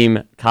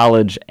team,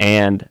 college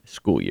and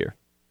school year?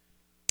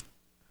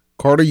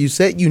 Carter, you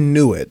said you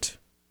knew it.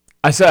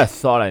 I said I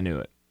thought I knew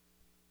it.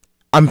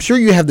 I'm sure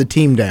you have the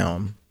team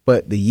down,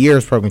 but the year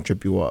is probably going to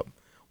trip you up.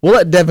 We'll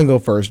let Devin go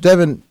first.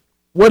 Devin,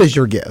 what is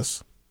your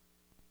guess?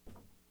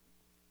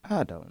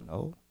 I don't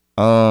know.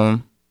 I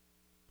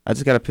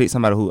just got to pick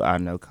somebody who I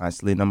know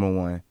constantly, number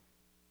 1.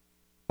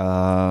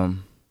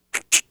 I'm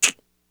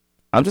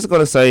just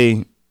gonna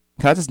say,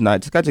 can I just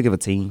give a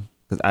team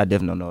because I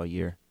definitely don't know a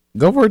year.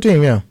 Go for a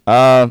team, yeah.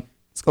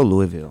 Let's go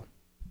Louisville.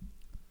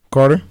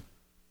 Carter,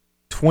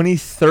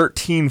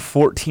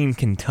 2013-14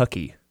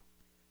 Kentucky.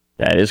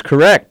 That is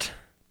correct.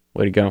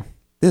 Way to go.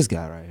 This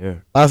guy right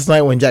here. Last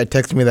night when Jack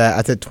texted me that,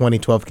 I said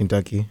 2012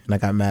 Kentucky, and I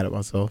got mad at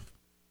myself.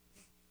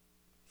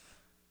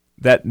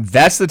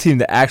 That's the team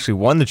that actually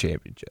won the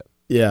championship.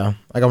 Yeah,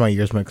 I got my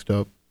years mixed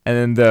up.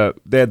 And then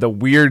they had the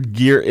weird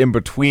year in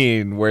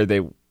between where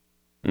they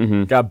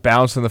got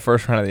bounced in the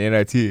first round of the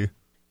NIT.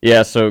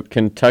 Yeah, so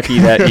Kentucky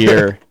that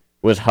year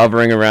was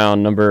hovering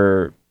around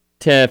number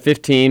 10,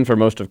 15 for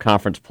most of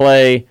conference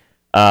play.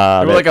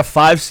 They were like a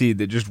 5 seed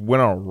that just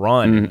went on a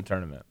run in the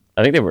tournament.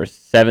 I think they were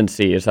 7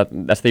 seeds.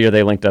 That's the year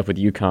they linked up with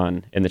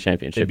UConn in the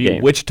championship game. They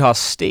beat Wichita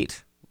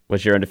State.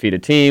 Was your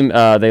undefeated team.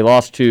 They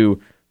lost to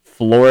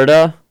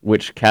Florida,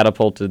 which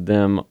catapulted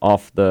them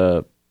off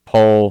the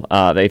poll.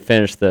 They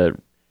finished the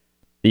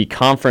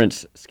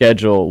conference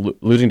schedule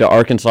losing to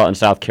Arkansas and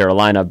South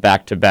Carolina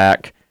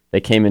back-to-back.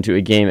 They came into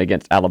a game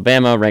against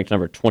Alabama, ranked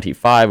number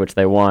 25, which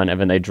they won, and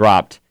then they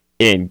dropped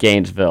in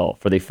Gainesville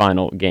for the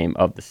final game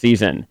of the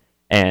season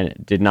and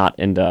did not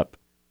end up.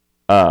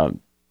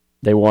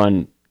 They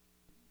went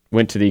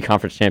to the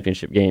conference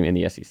championship game in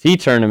the SEC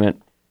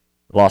tournament,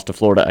 lost to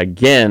Florida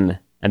again,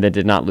 and then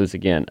did not lose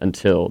again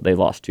until they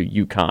lost to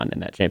UConn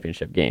in that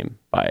championship game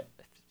by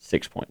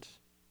 6 points.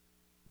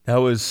 That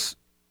was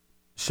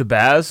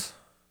Shabazz?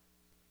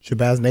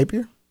 Shabazz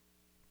Napier?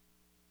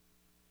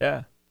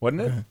 Yeah,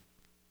 wasn't it?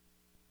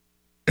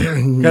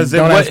 Because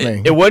it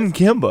wasn't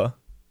Kimba.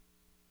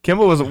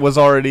 Kimba was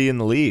already in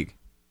the league.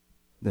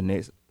 The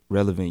next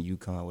relevant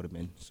UConn would have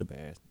been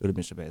Shabazz. It would have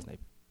been Shabazz Napier.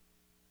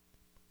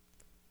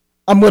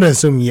 I'm going to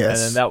assume yes.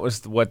 And then that was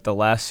the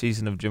last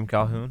season of Jim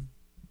Calhoun.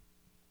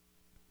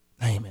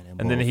 Hey, man,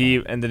 and then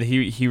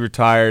he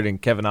retired,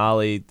 and Kevin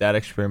Ollie, that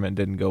experiment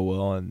didn't go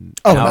well. And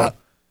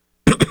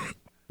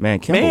man,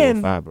 Kimba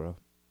was 5, bro.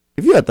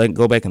 If you had to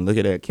go back and look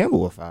at that, Kimba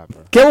was 5,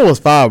 bro. Kimba was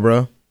 5,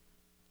 bro.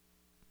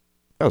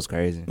 That was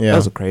crazy. Yeah. That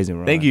was a crazy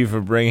run. Thank you for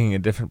bringing a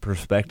different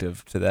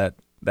perspective to that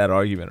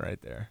argument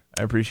right there.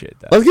 I appreciate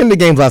that. Let's get into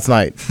games last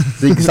night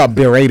so you can stop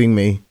berating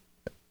me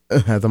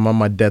as I'm on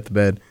my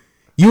deathbed.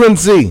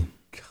 UNC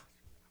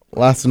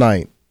last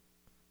night.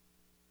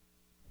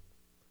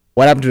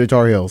 What happened to the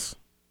Tar Heels?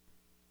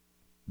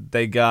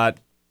 They got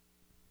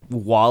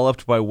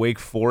walloped by Wake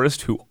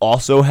Forest, who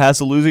also has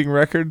a losing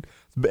record.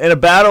 In a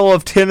battle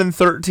of 10 and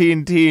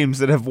 13 teams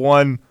that have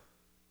won,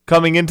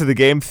 coming into the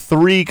game,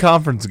 3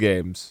 conference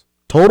games.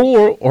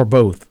 Total or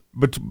both?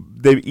 But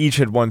they each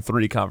had won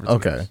 3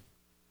 conference games. Okay.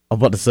 I'm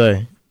about to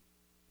say.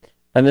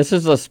 And this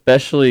is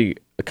especially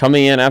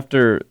coming in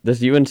after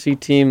this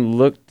UNC team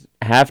looked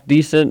half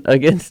decent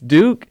against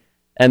Duke,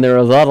 and there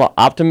was a lot of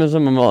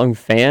optimism among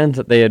fans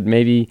that they had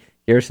maybe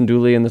Garrison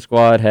Dooley and the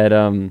squad had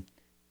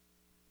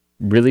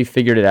really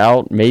figured it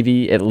out,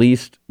 maybe at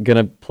least going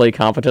to play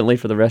competently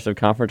for the rest of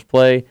conference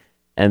play,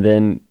 and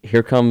then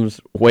here comes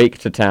Wake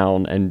to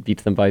town and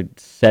beats them by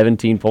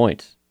 17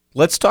 points.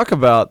 Let's talk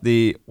about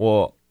the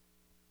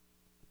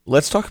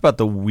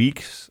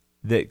weeks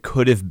that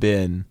could have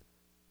been.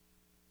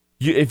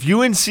 If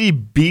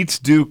UNC beats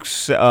Duke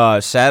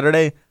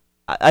Saturday,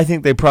 I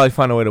think they probably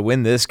find a way to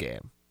win this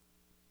game.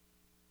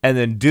 And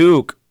then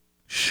Duke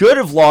should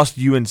have lost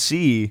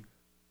UNC,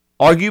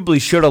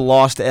 arguably should have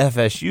lost to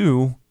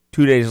FSU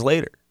 2 days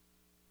later.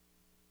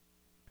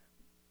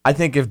 I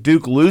think if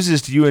Duke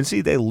loses to UNC,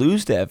 they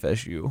lose to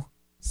FSU.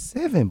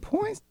 7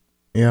 points?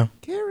 Yeah.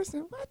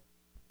 Garrison, what?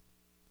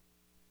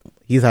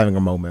 He's having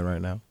a moment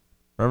right now.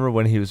 Remember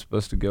when he was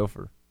supposed to go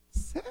for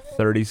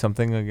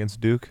 30-something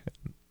against Duke?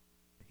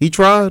 He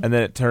tried. And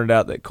then it turned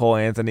out that Cole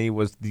Anthony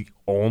was the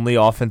only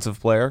offensive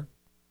player.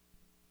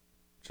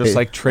 Just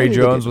like Trey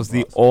Jones was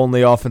the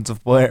only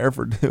offensive player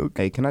for Duke.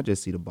 Hey, can I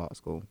just see the box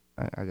score?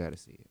 I got to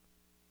see it.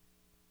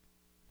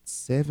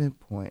 7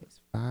 points,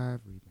 5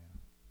 rebounds.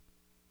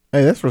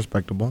 Hey, that's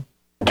respectable.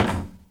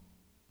 That's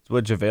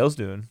what JaVale's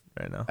doing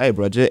right now. Hey,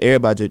 bro,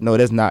 no,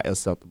 that's not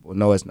acceptable.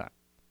 No, it's not.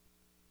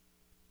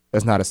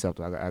 That's not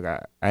acceptable.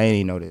 I ain't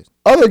even know this.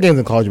 Other games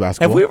in college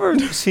basketball. Have we ever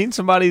seen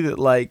somebody that,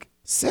 like,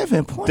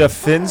 7 points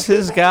defends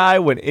his guy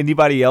when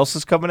anybody else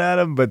is coming at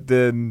him, but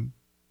then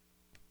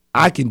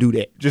I can do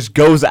that. Just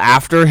goes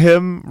after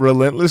him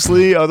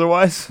relentlessly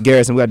otherwise?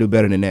 Garrison, we got to do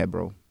better than that,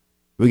 bro.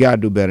 We got to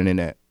do better than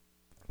that.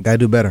 Got to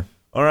do better.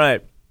 All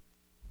right.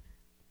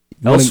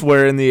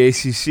 Elsewhere in the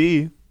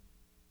ACC,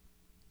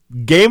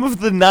 game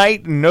of the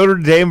night, Notre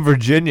Dame,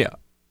 Virginia.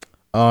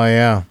 Oh,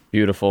 yeah.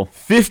 Beautiful.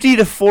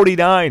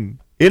 50-49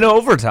 in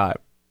overtime.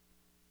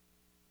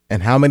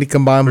 And how many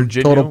combined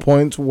total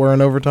points were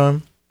in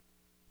overtime?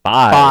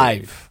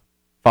 5.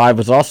 5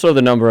 was also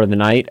the number of the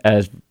night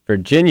as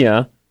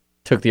Virginia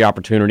took the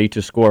opportunity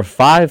to score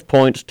 5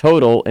 points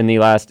total in the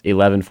last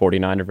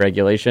 11:49 of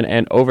regulation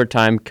and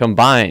overtime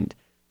combined.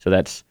 So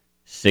that's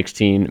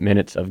 16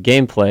 minutes of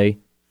gameplay,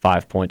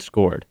 5 points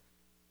scored.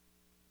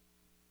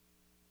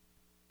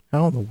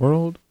 How in the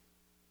world?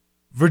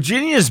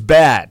 Virginia's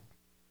bad.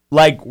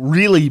 Like,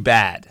 really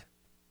bad.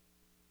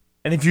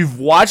 And if you've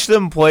watched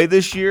them play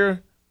this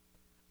year,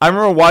 I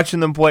remember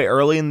watching them play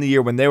early in the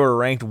year when they were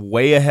ranked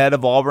way ahead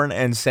of Auburn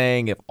and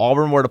saying if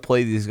Auburn were to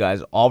play these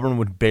guys, Auburn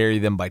would bury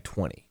them by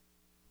 20.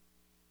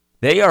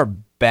 They are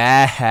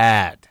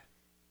bad.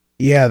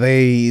 Yeah,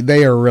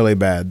 they are really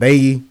bad.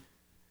 They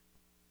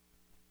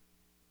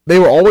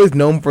were always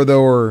known for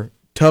their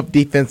tough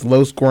defense,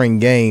 low-scoring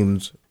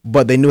games,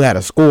 but they knew how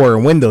to score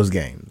and win those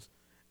games.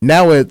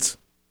 Now it's,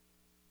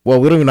 well,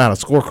 we don't even know how to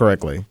score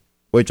correctly,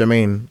 which, I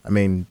mean,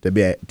 to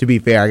be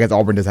fair, I guess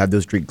Auburn does have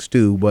those streaks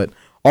too, but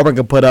Auburn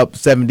can put up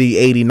 70,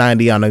 80,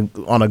 90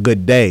 on a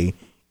good day,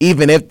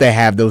 even if they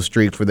have those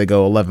streaks where they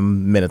go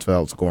 11 minutes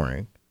without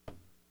scoring.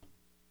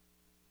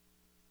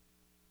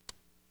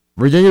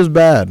 Virginia's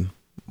bad,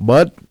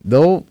 but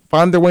they'll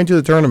find their way into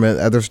the tournament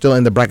as they're still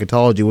in the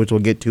bracketology, which we'll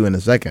get to in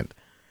a second.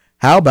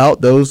 How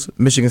about those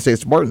Michigan State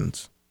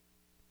Spartans?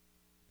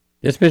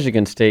 This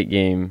Michigan State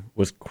game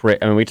was crazy.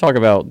 I mean, we talk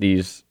about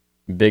these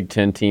Big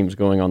Ten teams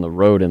going on the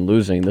road and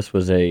losing. This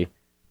was a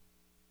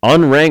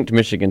unranked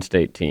Michigan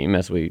State team,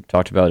 as we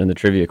talked about in the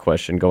trivia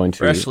question, going to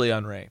freshly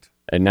unranked,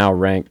 a now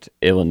ranked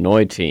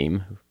Illinois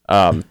team,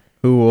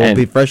 who will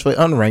be freshly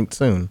unranked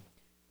soon.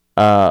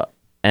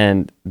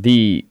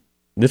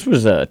 This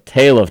was a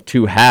tale of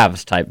two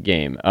halves type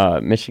game.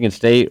 Michigan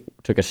State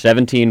took a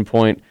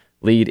 17-point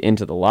lead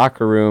into the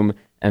locker room,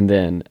 and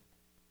then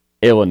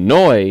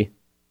Illinois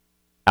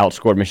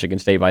outscored Michigan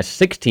State by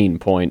 16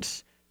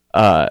 points,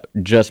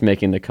 just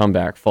making the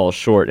comeback fall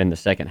short in the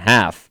second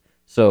half.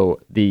 So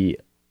the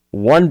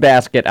one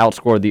basket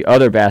outscored the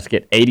other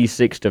basket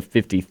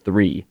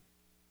 86-53.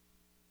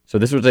 So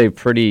this was a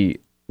pretty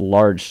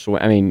large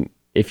swing. I mean,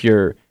 if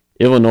you're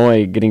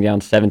Illinois getting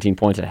down 17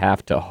 points at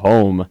half to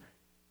home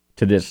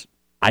to this,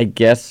 I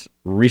guess,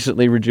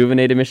 recently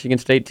rejuvenated Michigan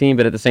State team,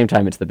 but at the same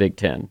time, it's the Big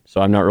Ten.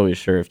 So I'm not really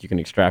sure if you can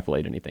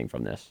extrapolate anything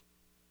from this.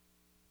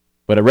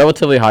 But a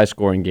relatively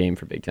high-scoring game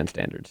for Big Ten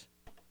standards.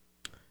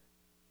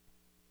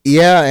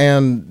 Yeah,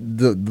 and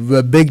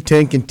the Big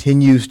Ten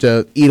continues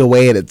to eat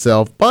away at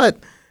itself. But,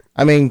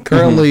 I mean,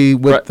 currently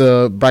with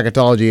the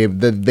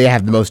bracketology, they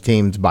have the most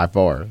teams by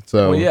far.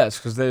 So, well, yes,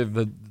 because they have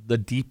the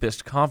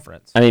deepest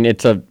conference. I mean,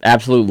 it's an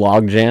absolute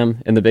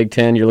logjam in the Big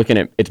Ten. You're looking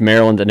at it's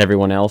Maryland and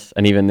everyone else,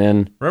 and even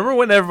then. Remember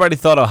when everybody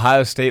thought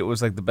Ohio State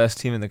was like the best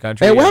team in the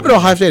country? Hey, what happened to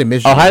Ohio State and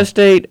Michigan? Ohio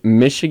State,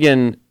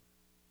 Michigan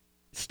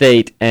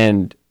State,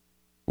 and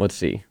let's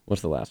see,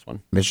 what's the last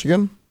one?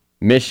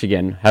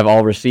 Michigan have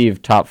all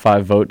received top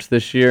 5 votes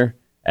this year,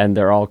 and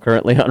they're all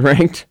currently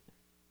unranked.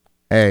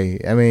 Hey,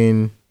 I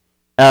mean,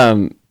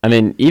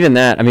 even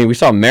that. I mean, we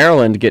saw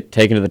Maryland get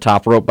taken to the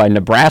top rope by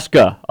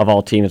Nebraska of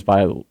all teams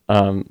by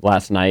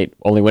last night,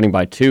 only winning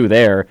by 2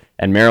 there,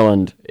 and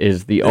Maryland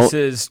is the only. This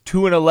is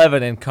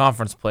 2-11 in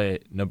conference play,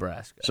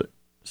 Nebraska.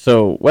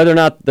 So whether or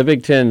not the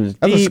Big Ten is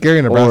deep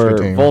or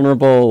team.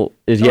 Vulnerable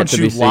is yet to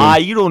be seen. Don't you lie?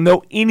 You don't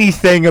know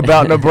anything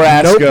about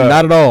Nebraska. Nope,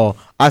 not at all.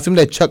 I assume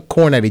they chuck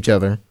corn at each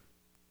other.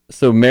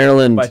 So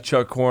Maryland by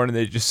chuck corn and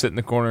they just sit in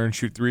the corner and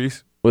shoot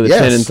threes with a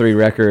 10-3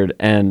 record,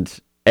 and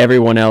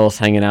everyone else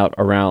hanging out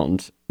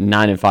around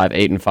 9-5,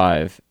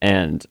 8-5,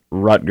 and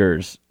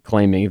Rutgers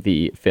claiming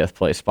the 5th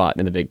place spot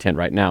in the Big Ten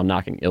right now,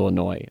 knocking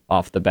Illinois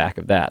off the back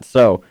of that.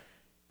 So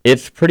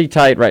it's pretty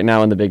tight right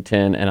now in the Big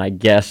Ten, and I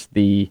guess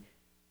the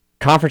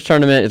conference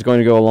tournament is going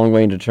to go a long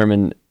way to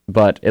determine,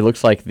 but it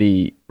looks like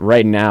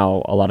right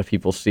now a lot of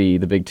people see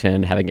the Big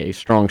Ten having a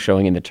strong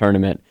showing in the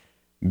tournament.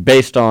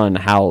 based on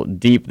how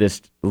deep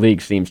this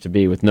league seems to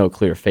be with no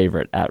clear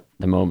favorite at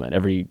the moment.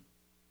 Every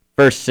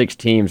first 6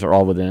 teams are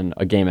all within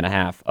a game and a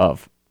half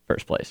of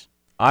first place.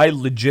 I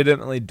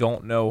legitimately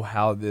don't know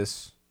how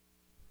this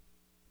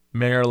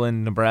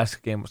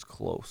Maryland-Nebraska game was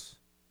close.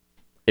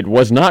 It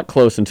was not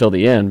close until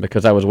the end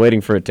because I was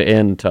waiting for it to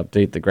end to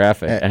update the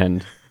graphic,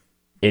 and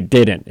it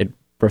didn't. It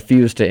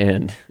refused to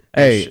end.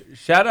 Hey,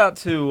 shout out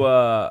to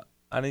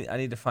I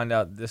need to find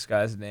out this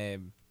guy's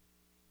name.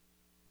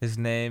 His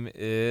name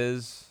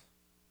is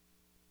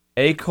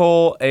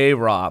Akol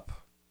Arop.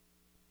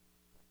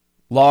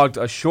 Logged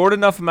a short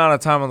enough amount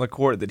of time on the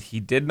court that he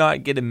did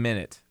not get a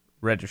minute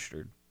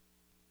registered.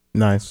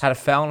 nice. Had a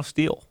foul and a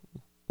steal.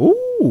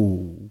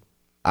 Ooh,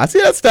 I see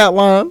that stat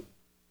line.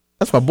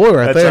 That's my boy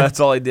right there. That's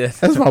all he did.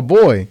 That's my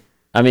boy.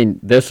 I mean,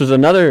 this was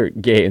another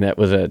game that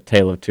was a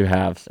tale of two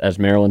halves, as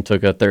Maryland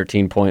took a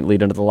 13-point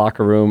lead into the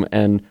locker room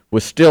and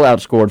was still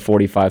outscored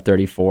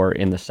 45-34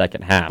 in the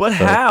second half. But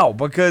so how?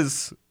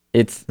 Because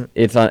it's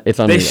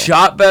unreal. They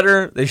shot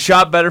better. They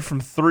shot better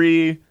from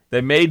 3.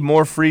 They made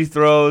more free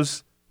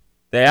throws.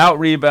 They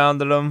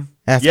out-rebounded them.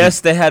 Yes,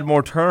 they had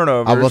more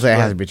turnovers. I will say it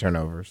has to be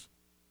turnovers.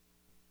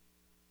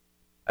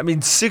 I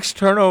mean,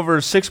 6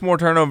 more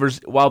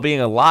turnovers while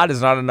being a lot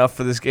is not enough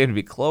for this game to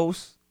be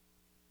close.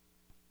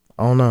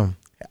 I don't know.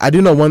 I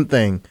do know one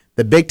thing.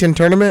 The Big Ten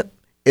tournament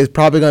is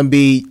probably going to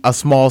be a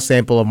small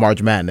sample of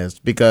March Madness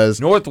because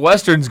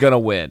Northwestern's going to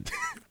win.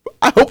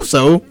 I hope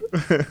so.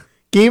 Can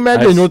you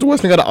imagine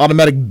Northwestern got an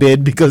automatic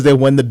bid because they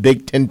won the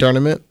Big Ten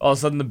tournament? All of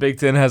a sudden, the Big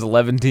Ten has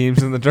 11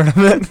 teams in the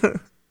tournament.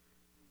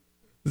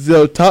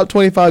 So, top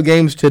 25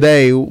 games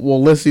today.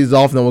 We'll list these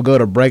off and then we'll go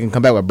to break and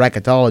come back with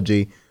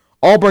Bracketology.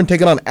 Auburn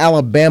taking on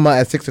Alabama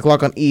at 6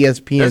 o'clock on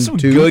ESPN2. There's some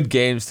good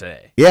games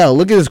today. Yeah,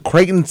 look at this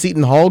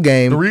Creighton-Seton Hall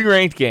game. 3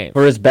 ranked games.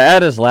 For as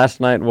bad as last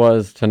night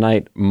was,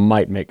 tonight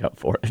might make up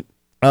for it.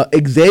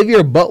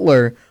 Xavier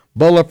Butler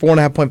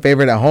 4.5-point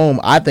favorite at home.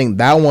 I think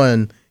that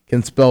one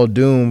can spell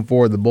doom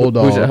for the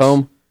Bulldogs. Who's at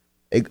home?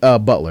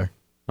 Butler.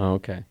 Oh,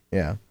 okay.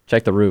 Yeah.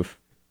 Check the roof.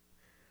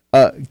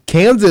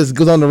 Kansas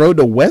goes on the road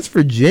to West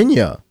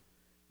Virginia.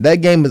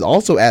 That game is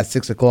also at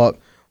 6 o'clock.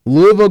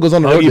 Louisville goes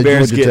on the road to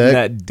Bears Georgia getting Tech.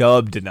 that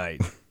dub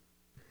tonight.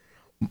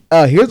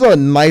 Here's a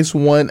nice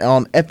one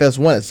on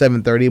FS1 at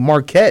 7:30.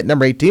 Marquette,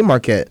 number 18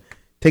 Marquette,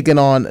 taking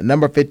on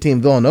number 15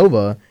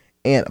 Villanova.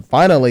 And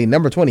finally,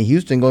 number 20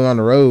 Houston going on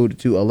the road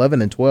to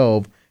 11 and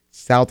 12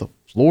 South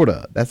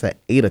Florida. That's at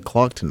 8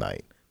 o'clock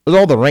tonight. Those are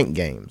all the ranked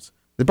games.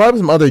 There's probably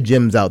some other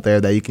gyms out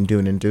there that you can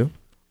tune into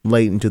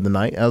late into the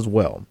night as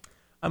well.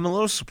 I'm a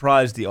little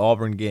surprised the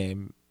Auburn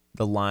game,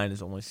 the line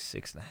is only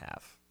 6.5.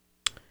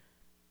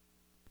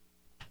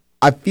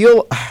 I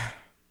feel,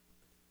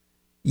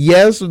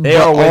 yes, they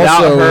are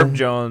without Herb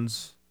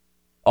Jones.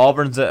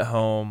 Auburn's at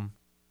home.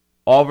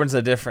 Auburn's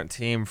a different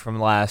team from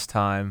last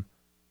time.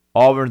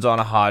 Auburn's on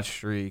a hot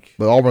streak.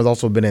 But Auburn's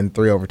also been in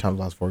 3 overtimes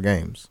last 4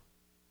 games.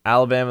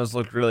 Alabama's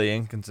looked really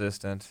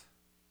inconsistent.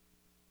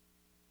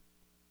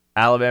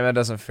 Alabama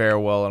doesn't fare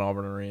well in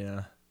Auburn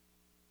Arena.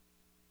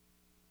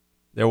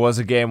 There was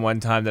a game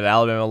one time that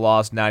Alabama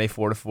lost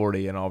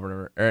 94-40 in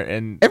Auburn.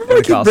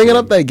 Everybody keeps bringing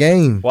up that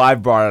game. Well,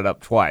 I've brought it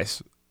up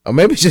twice. Oh,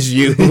 maybe it's just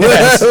you.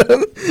 Yes.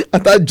 I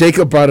thought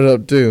Jacob brought it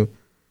up too.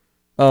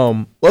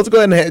 Let's go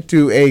ahead and head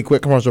to a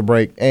quick commercial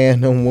break.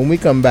 And when we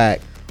come back,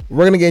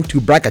 we're going to get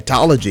into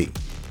bracketology.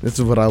 This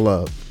is what I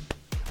love.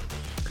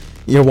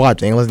 You're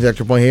watching Listen to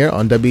Extra Point here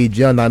on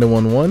WGL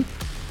 91.1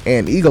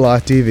 and Eagle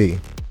Eye TV.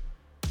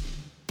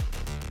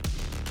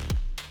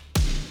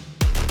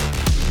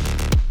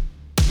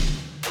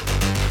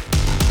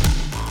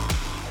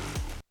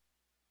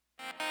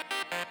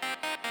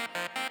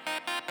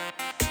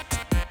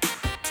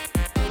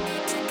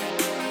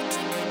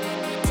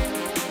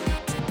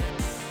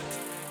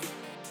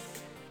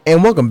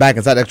 And welcome back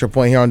inside Extra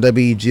Point here on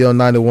WGL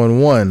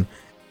 91.1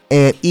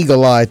 and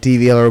Eagle Eye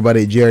TV. Hello,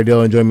 everybody. Jared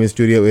Dillon. Joining me in the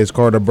studio is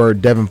Carter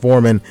Bird, Devin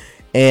Foreman,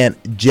 and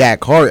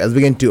Jack Hart as we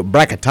get into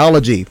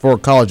bracketology for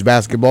college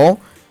basketball.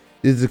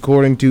 This is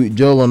according to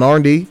Joe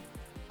Lenardi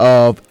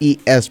of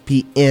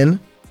ESPN.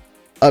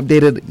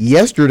 Updated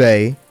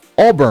yesterday,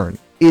 Auburn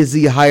is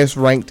the highest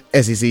ranked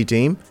SEC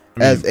team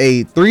as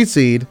a 3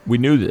 seed. We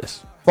knew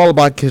this. Followed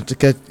by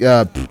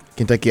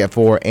Kentucky at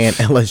 4 and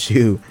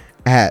LSU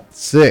at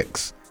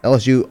 6.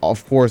 LSU,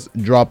 of course,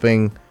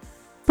 dropping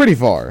pretty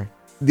far.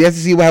 The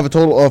SEC will have a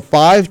total of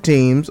 5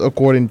 teams,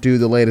 according to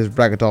the latest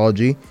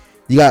bracketology.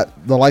 You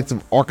got the likes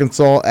of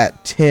Arkansas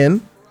at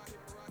 10.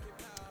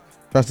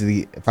 Try to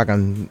see if I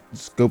can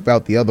scope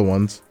out the other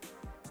ones.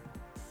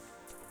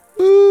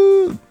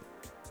 Ooh.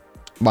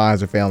 My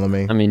eyes are failing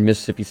me. I mean,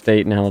 Mississippi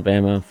State and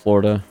Alabama,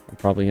 Florida are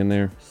probably in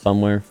there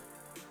somewhere.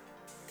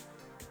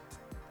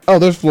 Oh,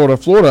 there's Florida.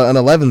 Florida, an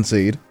 11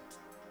 seed.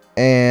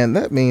 And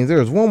that means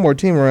there's one more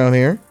team around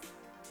here.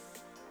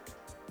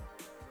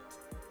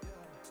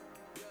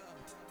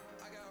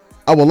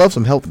 I would love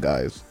some help,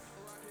 guys.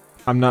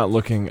 I'm not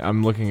looking.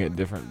 I'm looking at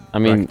different. I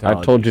mean,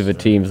 I've told you the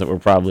teams that were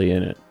probably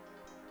in it.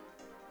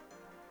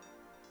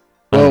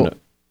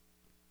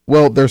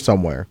 Well, they're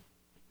somewhere.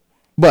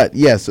 But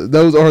yes,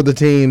 those are the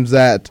teams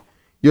that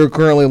you're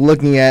currently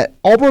looking at.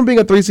 Auburn being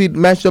a 3 seed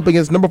matched up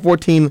against number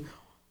 14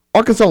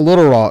 Arkansas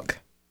Little Rock.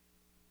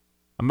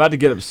 I'm about to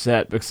get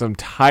upset because I'm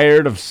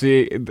tired of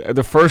seeing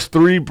the first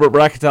 3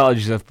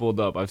 bracketologies I've pulled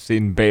up. I've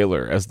seen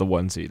Baylor as the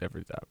 1 seed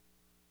every time.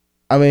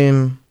 I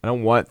mean, I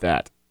don't want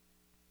that.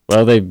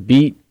 Well, they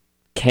beat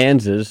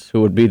Kansas,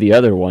 who would be the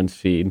other 1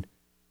 seed,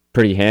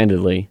 pretty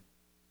handedly,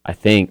 I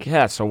think.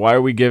 Yeah, so why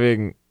are we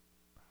giving...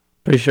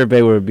 Pretty sure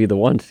Baylor would be the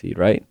 1 seed,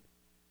 right?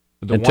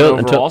 The one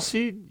overall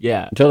seed?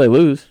 Yeah. Until they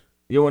lose.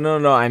 Yeah, well,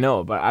 no, I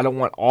know, but I don't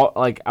want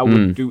I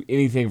wouldn't do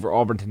anything for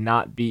Auburn to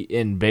not be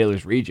in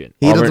Baylor's region.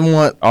 He doesn't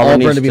want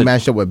Auburn to be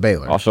matched up with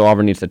Baylor. Also,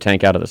 Auburn needs to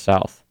tank out of the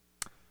South.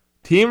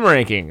 Team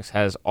rankings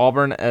has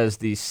Auburn as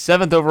the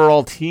 7th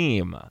overall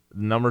team,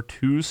 number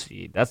 2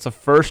 seed. That's the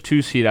first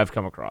 2 seed I've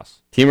come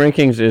across. Team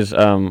rankings is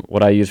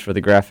what I use for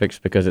the graphics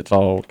because it's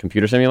all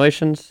computer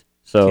simulations.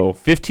 So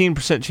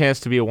 15% chance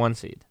to be a 1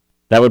 seed.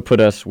 That would put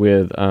us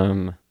with,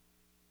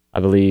 I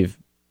believe,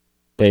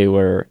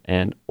 Baylor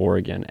and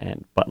Oregon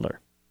and Butler.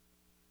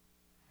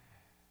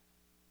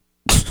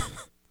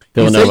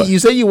 You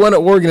said you wanted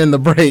Oregon in the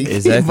break.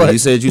 Exactly.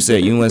 You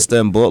said you wouldn't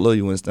study Butler.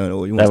 You wouldn't study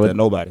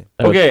nobody.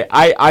 Okay,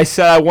 I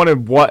said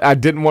I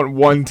didn't want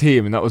 1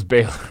 team, and that was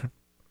Baylor.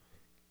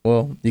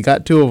 Well, you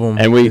got 2 of them,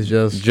 and we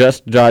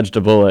just dodged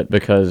a bullet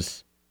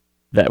because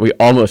that we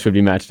almost would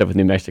be matched up with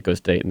New Mexico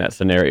State in that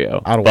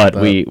scenario. But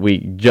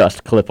we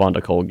just clip onto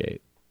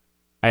Colgate.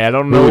 I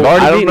don't know. We've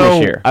already beaten this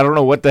year. I don't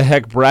know what the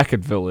heck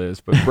Bracketville is,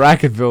 but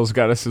Bracketville's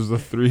got us as the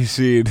 3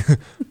 seed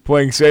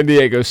playing San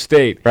Diego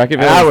State.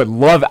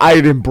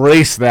 I'd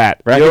embrace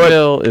that.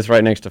 Bracketville is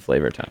right next to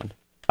Flavortown.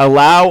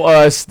 Allow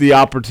us the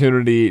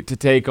opportunity to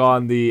take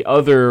on the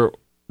other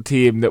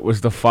team that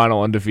was the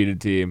final undefeated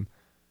team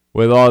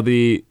with all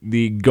the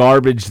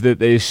garbage that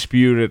they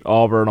spewed at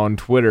Auburn on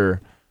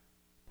Twitter.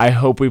 I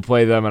hope we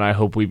play them, and I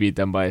hope we beat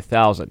them by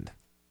 1,000.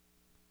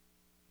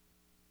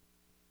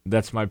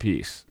 That's my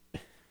piece.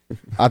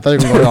 I thought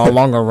you were going on a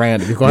longer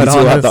rant. I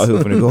thought he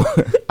was going to go.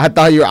 I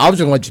was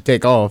going to let you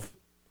take off.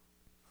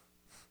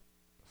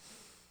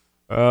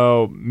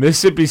 Oh,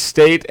 Mississippi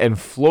State and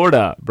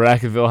Florida.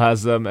 Bracketville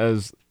has them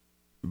as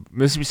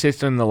Mississippi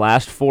State's in the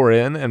last 4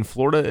 in, and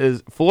Florida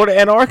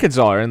and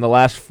Arkansas are in the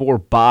last 4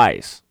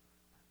 byes.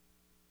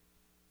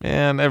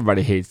 Man,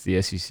 everybody hates the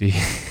SEC.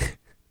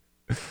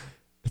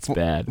 It's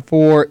bad.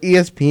 For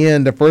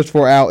ESPN, the first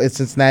 4 out is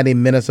Cincinnati,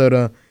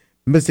 Minnesota,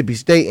 Mississippi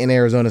State, and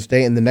Arizona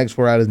State, and the next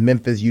 4 out is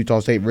Memphis, Utah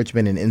State,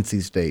 Richmond, and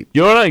NC State.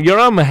 You know what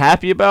I'm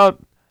happy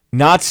about?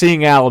 Not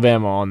seeing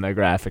Alabama on the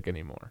graphic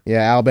anymore.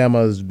 Yeah,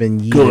 Alabama's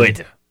been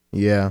good.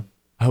 Yeah.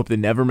 I hope they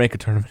never make a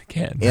tournament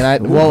again.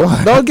 And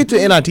they'll get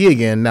to NIT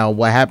again. Now,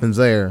 what happens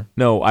there?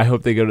 No, I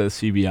hope they go to the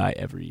CBI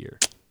every year.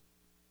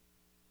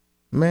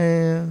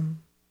 Man,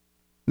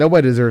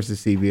 nobody deserves the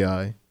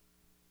CBI.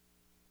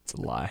 It's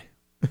a lie.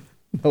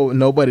 No,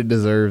 nobody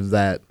deserves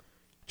that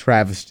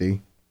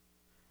travesty.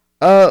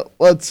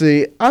 Let's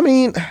see. I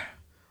mean,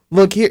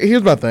 look,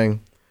 here's my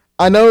thing.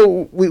 I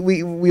know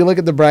we look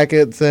at the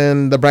brackets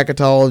and the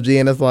bracketology,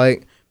 and it's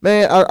like,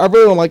 man, I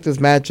really don't like this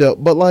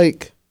matchup. But,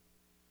 like,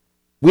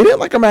 we didn't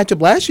like our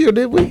matchup last year,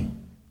 did we?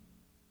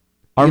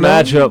 Our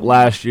matchup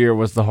last year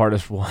was the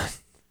hardest one.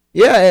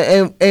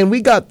 Yeah, and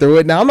we got through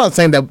it. Now, I'm not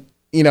saying that,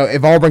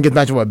 if Auburn gets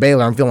matched up with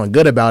Baylor, I'm feeling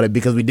good about it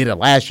because we did it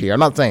last year. I'm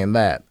not saying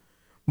that.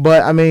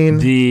 But, I mean...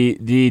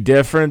 The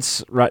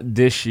difference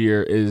this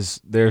year is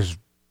there's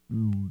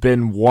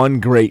been one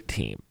great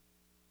team,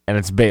 and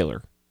it's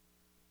Baylor.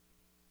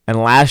 And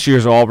last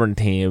year's Auburn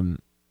team,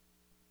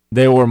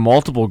 there were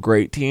multiple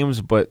great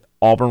teams, but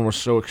Auburn was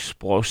so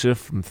explosive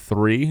from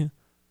 3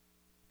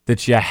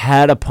 that you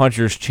had a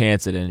puncher's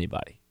chance at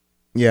anybody.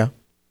 Yeah.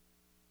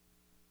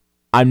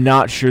 I'm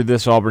not sure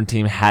this Auburn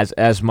team has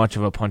as much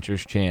of a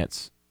puncher's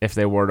chance if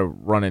they were to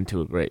run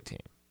into a great team.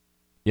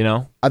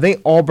 I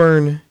think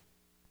Auburn,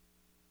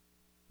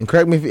 and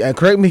correct me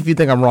if you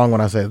think I'm wrong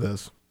when I say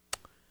this,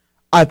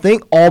 I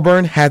think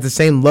Auburn has the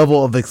same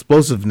level of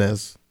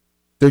explosiveness.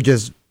 They're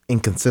just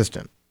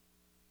inconsistent.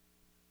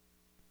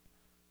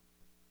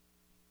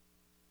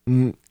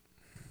 I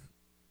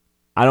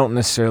don't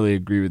necessarily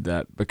agree with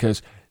that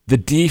because the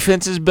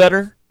defense is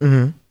better.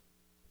 Mm-hmm.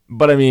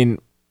 But, I mean,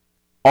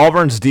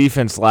 Auburn's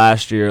defense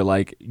last year,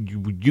 like,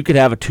 you could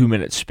have a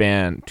 2-minute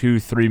span,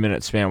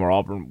 3-minute span where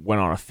Auburn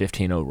went on a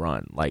 15-0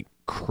 run, like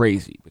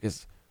crazy,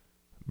 because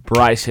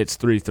Bryce hits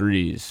 3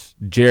 threes,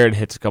 Jared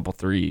hits a couple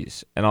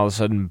threes, and all of a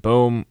sudden,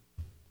 boom,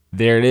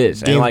 there it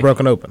is. Game's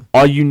broken open.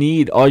 All you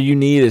need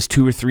is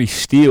 2 or 3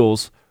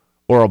 steals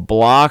or a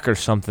block or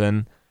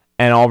something,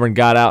 and Auburn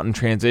got out in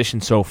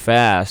transition so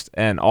fast.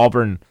 And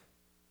Auburn,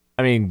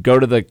 I mean, go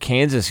to the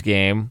Kansas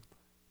game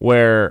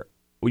where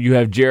you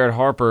have Jared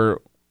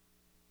Harper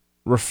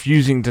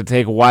refusing to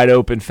take wide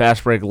open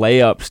fast break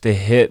layups to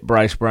hit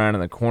Bryce Brown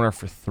in the corner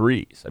for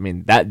threes. I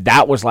mean,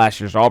 that was last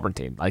year's Auburn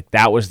team. Like,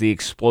 that was the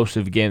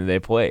explosive game that they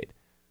played.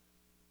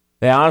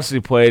 They honestly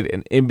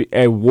played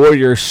a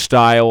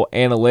Warriors-style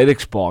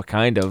analytics ball,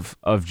 kind of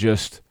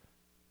just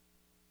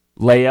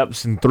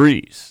layups and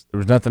threes. There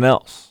was nothing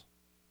else.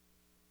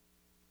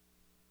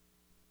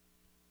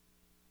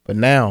 But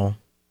now,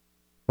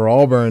 for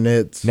Auburn,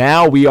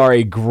 now we are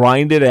a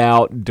grinded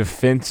out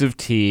defensive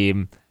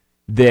team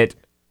that,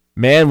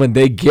 man, when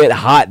they get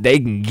hot, they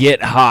can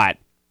get hot.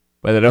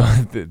 But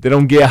they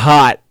don't get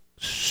hot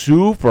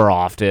super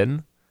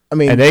often. I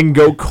mean, and they can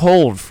go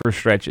cold for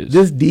stretches.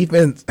 This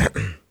defense,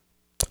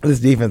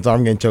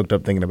 I'm getting choked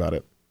up thinking about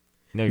it.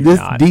 No, you're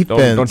not.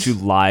 Defense, don't you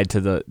lie to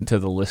the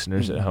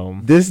listeners at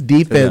home. This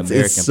defense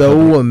is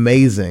so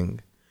amazing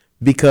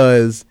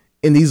because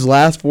in these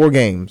last 4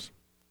 games,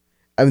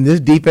 I mean, this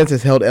defense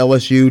has held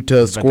LSU to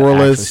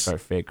scoreless. To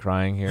start fake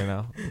crying here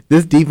now.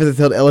 This defense has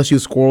held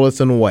LSU scoreless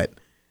in what?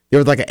 There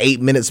was like an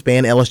 8-minute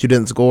span LSU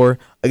didn't score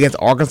against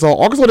Arkansas.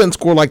 Arkansas didn't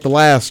score like the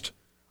last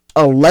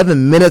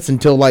 11 minutes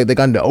until like they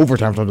got into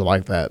overtime, something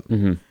like that.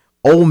 Mm-hmm.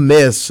 Ole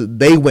Miss,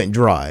 they went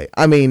dry.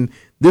 I mean,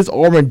 this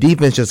Auburn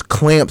defense just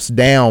clamps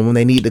down when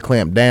they need to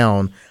clamp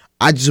down.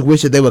 I just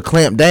wish that they would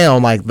clamp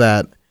down like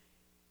that,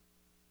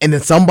 and then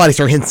somebody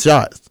start hitting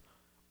shots,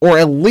 or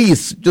at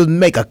least just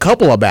make a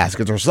couple of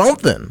baskets or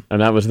something.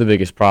 And that was the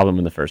biggest problem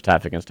in the first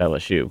half against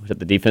LSU, that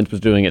the defense was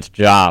doing its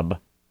job,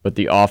 but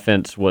the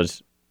offense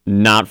was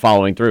not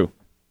following through.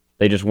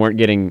 They just weren't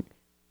getting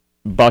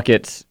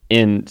buckets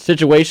in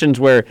situations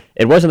where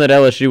it wasn't that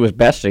LSU was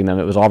besting them,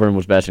 it was Auburn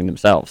was besting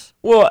themselves.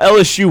 Well,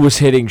 LSU was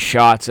hitting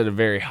shots at a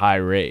very high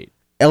rate.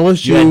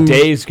 You had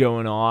days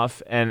going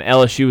off, and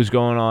LSU was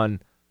going on.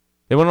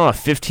 They went on a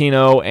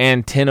 15-0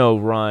 and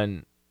 10-0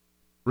 run,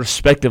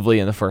 respectively,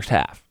 in the first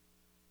half.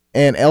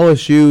 And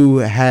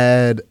LSU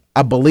had,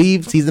 I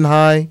believe, season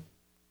high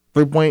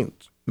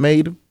 3-point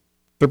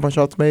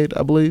shots made,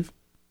 I believe.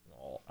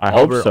 I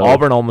hope so.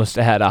 Auburn almost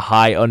had a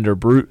high under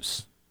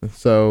Bruce.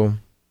 So,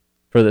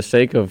 for the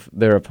sake of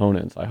their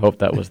opponents, I hope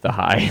that was the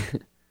high.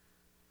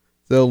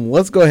 So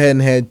let's go ahead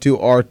and head to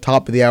our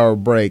top of the hour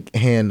break.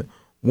 And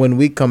when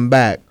we come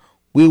back,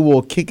 we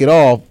will kick it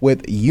off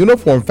with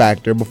uniform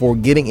factor before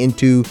getting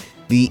into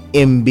the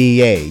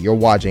NBA. You're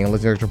watching and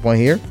listening to Extra Point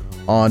here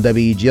on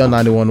WEGL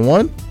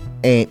 91.1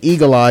 and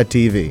Eagle Eye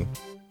TV.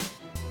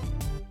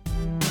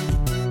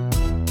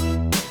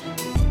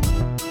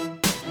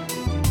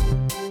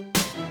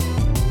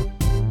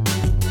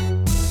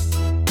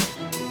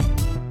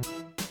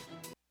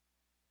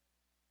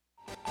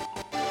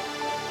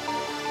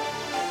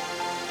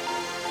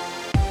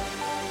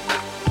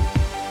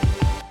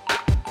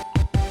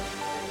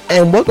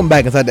 And welcome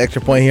back inside the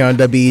Extra Point here on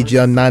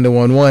WEGL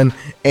 91.1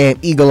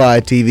 and Eagle Eye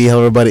TV.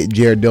 Hello, everybody.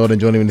 Jared Dillon.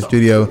 Joining me in the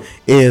studio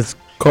is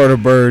Carter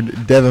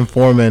Bird, Devin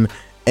Foreman,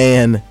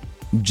 and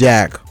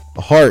Jack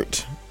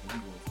Hart.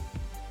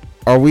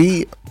 Are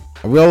we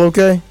all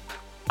okay?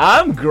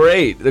 I'm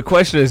great. The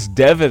question is,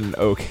 Devin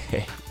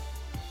okay?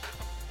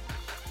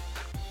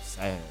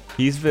 Sad.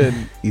 He's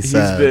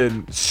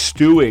been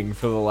stewing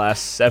for the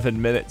last 7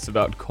 minutes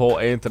about Cole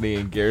Anthony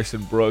and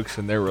Garrison Brooks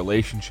and their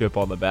relationship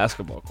on the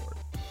basketball court.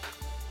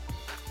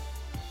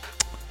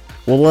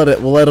 We'll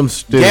let him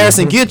stew.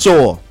 Garrison, get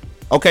yours.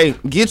 Okay,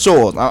 get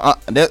yours.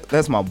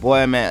 That's my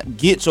boy, man.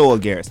 Get yours,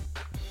 Garrison.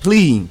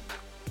 Please.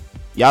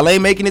 Y'all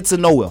ain't making it to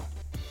nowhere.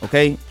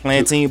 Okay?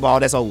 Playing team ball,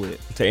 that's over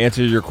with. To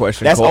answer your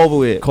question, that's over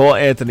with. Cole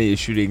Anthony is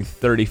shooting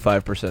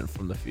 35%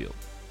 from the field.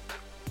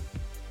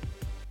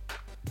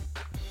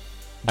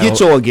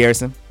 Get yours,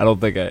 Garrison. I don't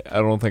think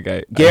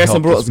I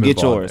Garrison Brooks,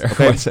 get yours.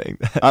 Okay? Saying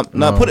that.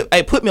 No.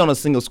 Put me on a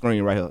single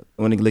screen right here.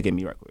 I want to look at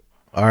me right quick.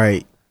 All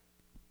right.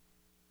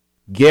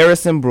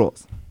 Garrison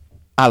Brooks,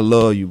 I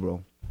love you,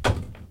 bro.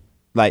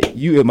 Like,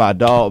 you are my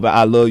dog, but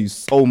I love you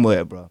so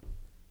much, bro.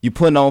 You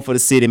putting on for the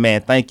city,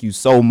 man. Thank you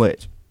so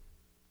much.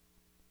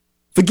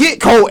 Forget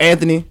Cole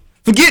Anthony.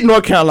 Forget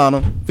North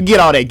Carolina. Forget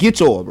all that.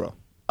 Get yours, bro.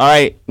 All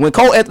right? When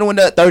Cole Anthony went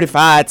up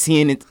 35,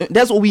 10,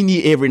 that's what we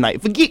need every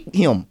night. Forget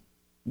him.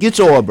 Get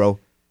yours, bro.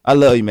 I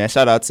love you, man.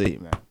 Shout out to you,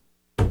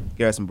 man.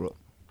 Garrison Brooks.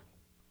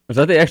 Was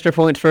that the Extra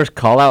Point's first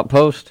call-out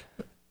post?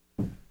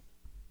 It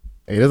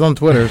is on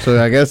Twitter,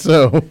 so I guess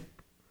so.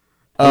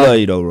 I love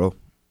you, though, bro.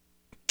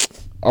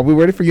 Are we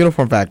ready for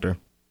uniform factor?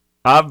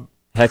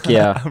 Heck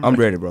yeah. I'm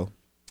ready, bro.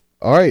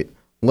 All right,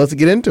 let's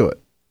get into it.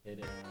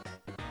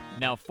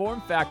 Now,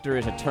 form factor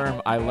is a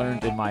term I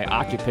learned in my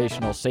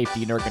occupational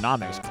safety and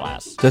ergonomics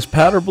class. Does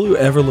powder blue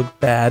ever look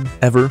bad?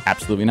 Ever?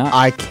 Absolutely not.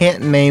 I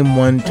can't name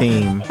one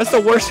team. That's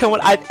the worst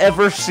helmet I've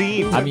ever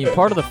seen. I mean,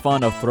 part of the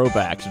fun of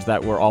throwbacks is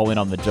that we're all in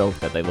on the joke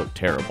that they look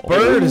terrible.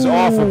 Bird is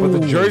awful, but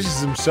the jerseys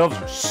themselves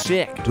are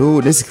sick.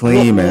 Dude, this is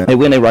clean, man. Hey,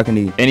 when they rocking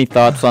these? Any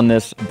thoughts on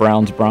this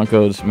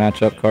Browns-Broncos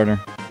matchup, Carter?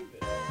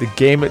 The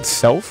game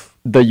itself?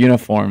 The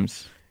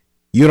uniforms.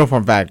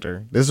 Uniform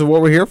factor. This is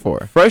what we're here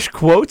for. Fresh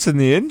quotes in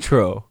the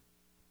intro.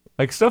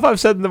 Like stuff I've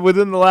said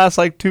within the last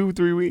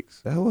 2-3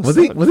 weeks. Was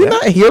he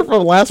not here for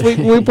last week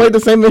when we played the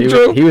same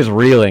intro? He was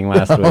reeling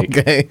last week.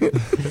 Okay.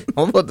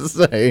 I'm about to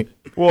say.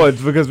 Well,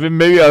 it's because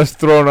maybe I was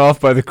thrown off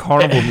by the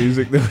carnival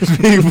music that was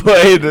being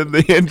played in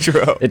the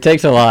intro. It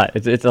takes a lot.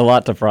 It's a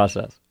lot to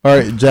process. All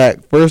right,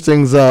 Jack. First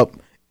things up,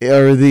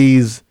 are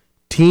these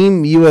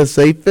Team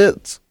USA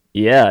fits?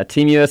 Yeah,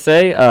 Team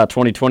USA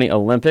 2020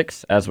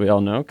 Olympics, as we all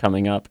know,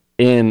 coming up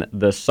in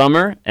the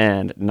summer,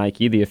 and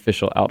Nike, the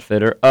official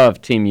outfitter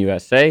of Team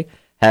USA,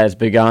 has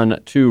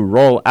begun to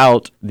roll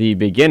out the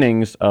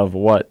beginnings of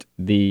what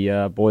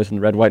the boys in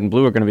red, white, and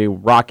blue are going to be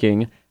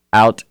rocking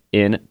out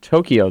in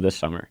Tokyo this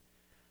summer.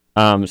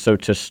 So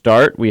to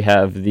start, we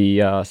have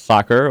the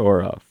soccer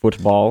or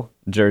football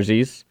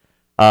jerseys.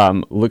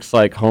 Looks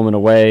like home and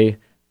away.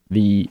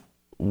 The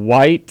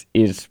white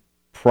is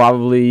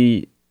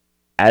probably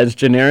as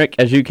generic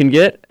as you can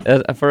get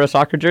for a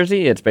soccer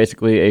jersey. It's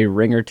basically a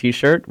ringer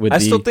T-shirt with. I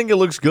still think it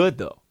looks good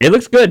though. It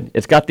looks good.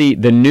 It's got the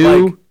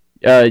new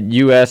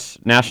U.S.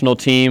 national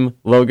team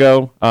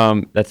logo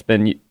that's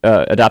been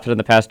adopted in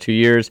the past 2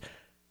 years,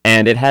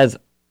 and it has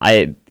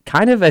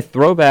kind of a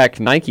throwback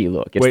Nike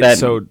look.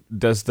 So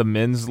does the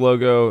men's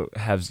logo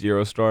have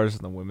 0 stars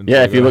and the women's?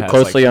 Yeah, if you look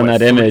closely on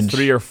that image,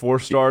 3 or 4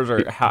 stars,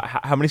 or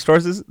how many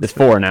stars is it? It's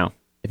 4 now.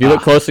 If you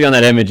look closely on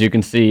that image, you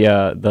can see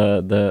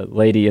the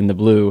lady in the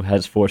blue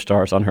has 4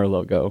 stars on her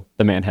logo.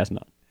 The man has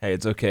none. Hey,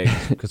 it's okay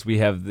because we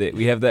have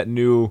the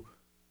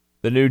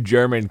new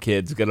German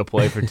kid's gonna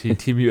play for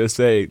Team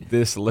USA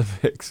this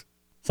Olympics.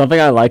 Something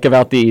I like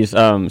about these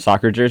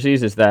soccer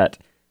jerseys is that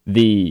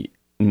the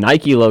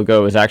Nike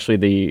logo is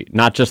actually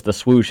not just the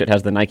swoosh, it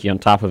has the Nike on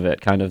top of it,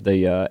 kind of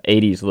the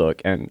 80s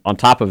look. And on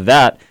top of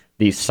that,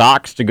 the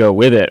socks to go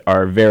with it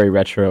are very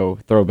retro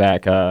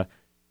throwback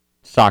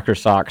soccer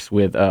socks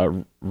with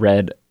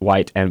red,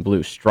 white, and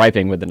blue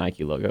striping with the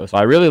Nike logo. So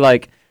I really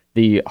like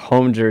the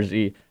home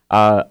jersey.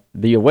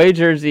 The away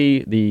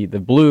jersey, the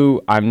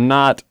blue, I'm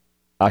not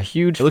a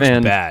huge fan. It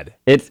looks bad.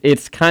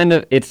 It's kind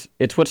of it's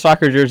what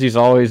soccer jerseys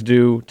always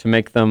do to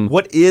make them.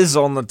 What is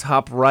on the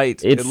top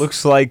right? It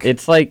looks like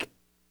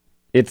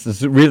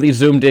it's really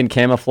zoomed in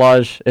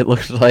camouflage. It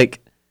looks like,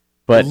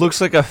 but it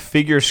looks like a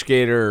figure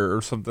skater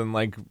or something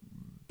like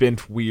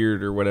bent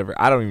weird or whatever.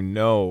 I don't even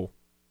know.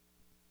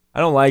 I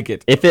don't like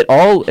it. If they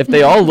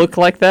all look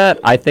like that,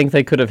 I think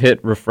they could have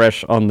hit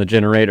refresh on the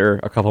generator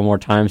a couple more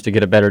times to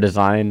get a better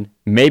design.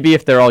 Maybe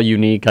if they're all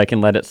unique, I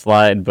can let it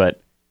slide,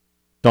 but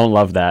don't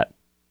love that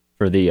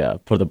for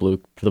the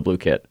blue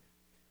kit.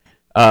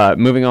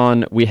 Moving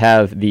on, we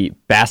have the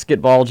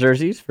basketball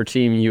jerseys for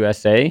Team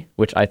USA,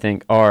 which I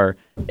think are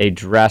a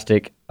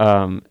drastic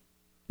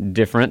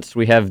difference.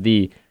 We have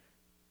the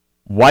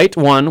white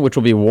one, which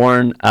will be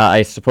worn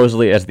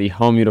supposedly as the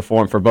home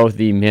uniform for both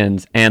the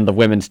men's and the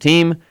women's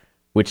team,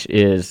 which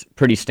is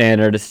pretty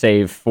standard,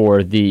 save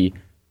for the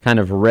kind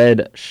of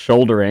red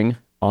shouldering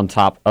on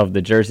top of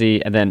the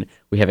jersey. And then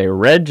we have a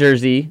red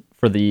jersey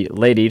for the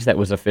ladies that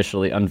was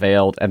officially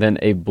unveiled, and then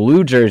a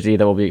blue jersey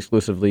that will be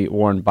exclusively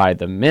worn by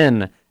the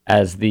men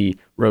as the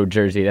road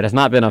jersey that has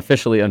not been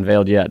officially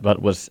unveiled yet, but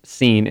was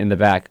seen in the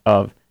back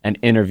of an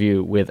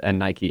interview with a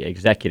Nike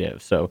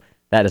executive. So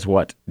that is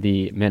what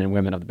the men and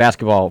women of the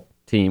basketball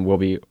team will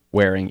be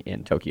wearing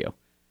in Tokyo.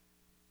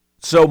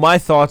 So my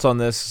thoughts on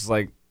this is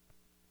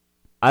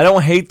I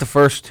don't hate the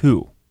first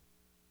two,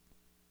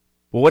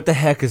 but what the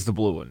heck is the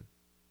blue one?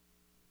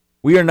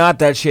 We are not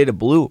that shade of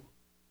blue.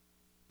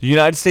 The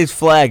United States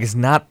flag is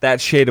not that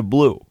shade of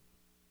blue.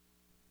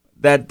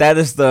 That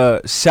is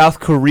the South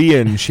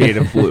Korean shade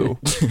of blue.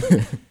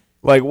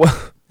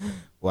 What?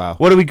 Wow.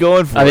 What are we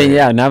going for? I mean,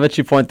 yeah. Now that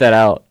you point that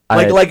out,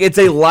 it's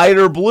a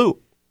lighter blue.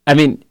 I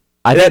mean,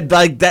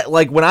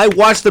 when I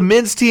watch the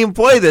men's team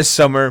play this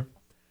summer,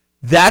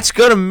 that's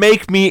gonna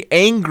make me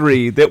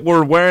angry that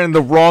we're wearing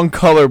the wrong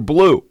color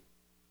blue.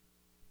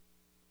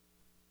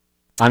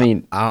 I I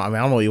don't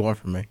know what you want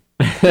from me.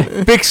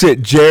 Fix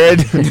it,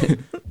 Jared.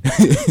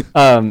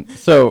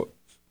 So,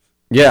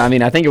 yeah,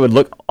 I think it would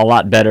look a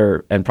lot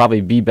better and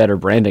probably be better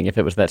branding if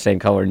it was that same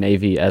color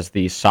navy as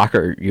the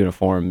soccer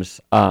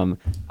uniforms.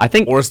 I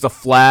think, or it's the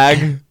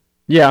flag.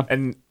 Yeah,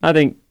 and I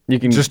think you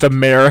can just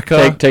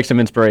America take some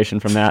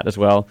inspiration from that as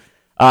well.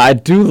 I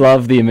do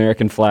love the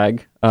American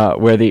flag,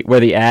 where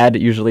the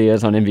ad usually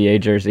is on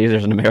NBA jerseys.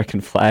 There's an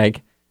American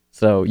flag.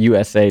 So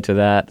USA to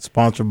that.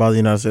 Sponsored by the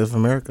United States of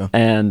America.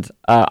 And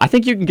I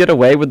think you can get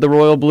away with the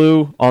royal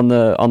blue on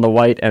the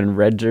white and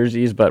red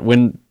jerseys, but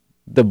when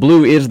the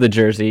blue is the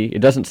jersey, it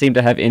doesn't seem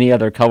to have any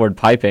other colored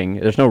piping.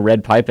 There's no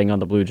red piping on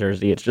the blue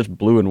jersey. It's just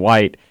blue and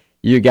white.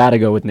 You got to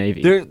go with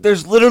navy.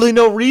 There's literally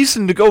no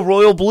reason to go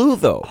royal blue,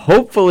 though.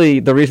 Hopefully,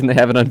 the reason they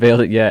haven't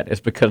unveiled it yet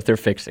is because they're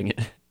fixing it.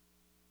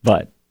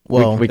 But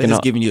we can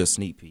just giving you a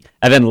sneak peek.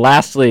 And then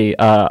lastly,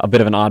 a bit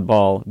of an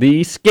oddball: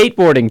 the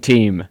skateboarding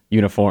team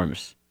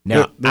uniforms.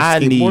 Now, I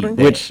need that.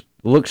 Which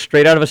looks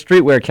straight out of a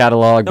streetwear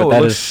catalog, but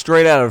that is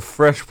straight out of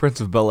Fresh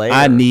Prince of Bel-Air.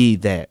 I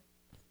need that.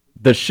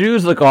 The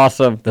shoes look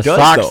awesome. The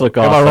socks look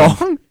awesome. Am I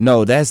wrong?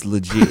 No, that's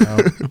legit.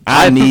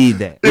 I need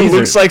that. It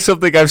looks like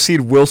something I've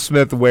seen Will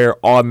Smith wear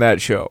on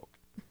that show.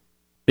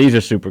 These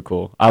are super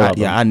cool. I love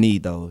them. Yeah, I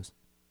need those.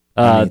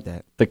 I need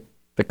that.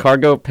 The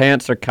cargo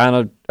pants are kind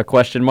of a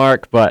question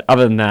mark, but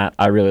other than that,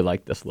 I really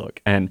like this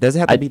look. And does it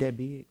have to be that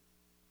big?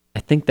 I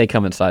think they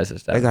come in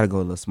sizes. They gotta go a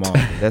little small.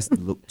 That's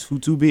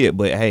too big.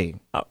 But hey,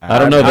 I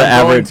don't know the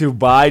I'm average. going to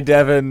buy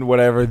Devin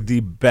whatever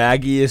the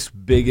baggiest,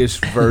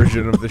 biggest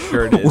version of the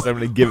shirt is. I'm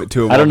going to give it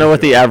to him. I don't know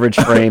what the average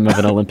frame of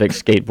an Olympic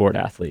skateboard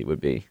athlete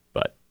would be,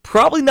 but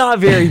probably not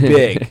very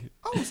big.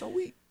 So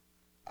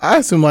I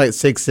assume like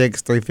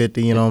 6'6",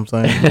 350. You know what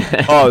I'm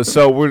saying? Oh,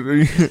 so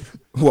we're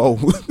whoa.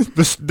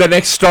 The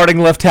next starting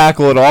left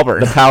tackle at Auburn.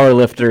 The power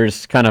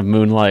lifters kind of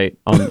moonlight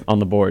on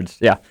the boards.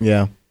 Yeah.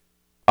 Yeah.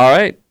 All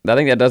right. I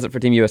think that does it for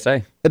Team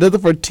USA. It does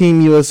it for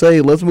Team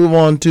USA. Let's move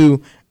on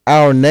to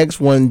our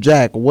next one.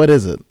 Jack, what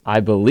is it?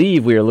 I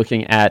believe we are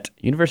looking at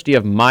University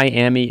of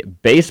Miami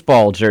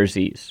baseball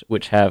jerseys,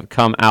 which have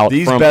come out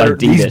from Adidas.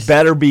 These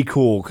better be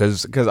cool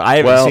because I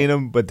haven't seen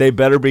them, but they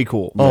better be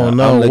cool. Oh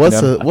no!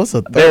 What's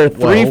a? They're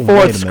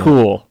 3/4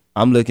 cool.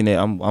 I'm looking at.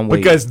 I'm waiting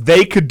because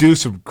they could do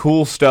some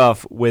cool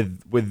stuff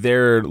with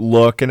their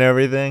look and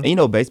everything. And you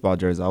know, baseball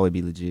jerseys always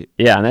be legit.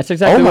 Yeah, and that's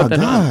exactly what they're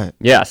doing.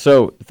 Yeah.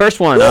 So the first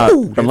one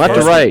from left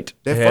to right.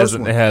 It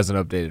hasn't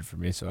updated for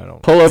me, so I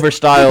don't. Pullover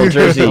style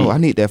jersey. Oh, I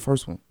need that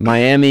first one.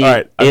 Miami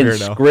in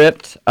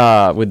script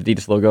with the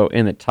Adidas logo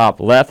in the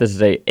top left. This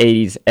is a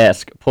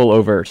 80s-esque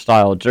pullover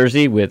style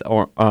jersey with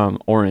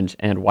orange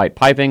and white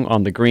piping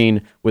on the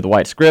green with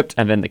white script,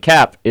 and then the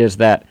cap is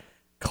that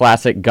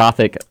classic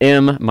Gothic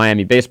M,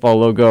 Miami baseball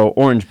logo,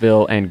 orange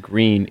bill, and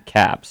green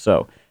cap.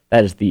 So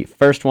that is the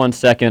first one.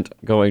 Second,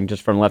 going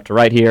just from left to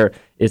right here,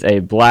 is a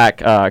black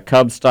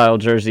Cubs-style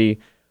jersey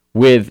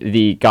with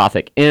the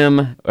Gothic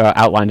M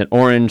outlined in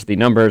orange. The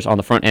numbers on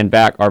the front and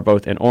back are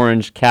both in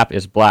orange. Cap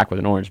is black with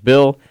an orange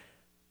bill.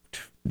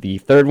 The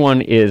third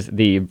one is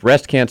the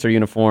breast cancer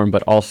uniform,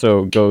 but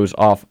also goes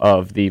off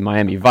of the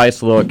Miami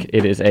Vice look.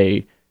 It is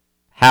a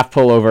half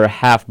pullover,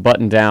 half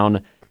button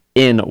down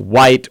in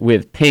white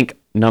with pink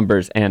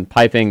numbers and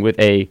piping with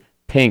a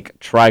pink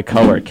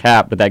tricolor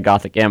cap with that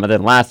Gothic M. And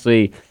then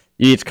lastly,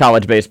 it's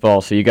college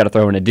baseball, so you got to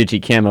throw in a digi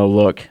camo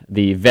look.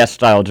 The vest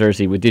style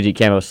jersey with digi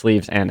camo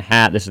sleeves and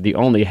hat. This is the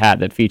only hat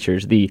that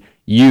features the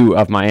U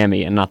of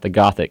Miami and not the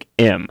Gothic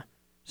M.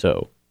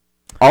 So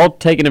all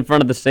taken in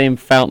front of the same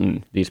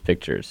fountain, these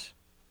pictures.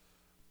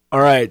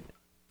 All right.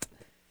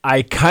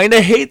 I kind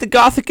of hate the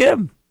Gothic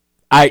M.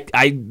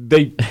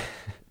 They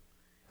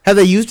have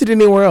they used it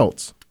anywhere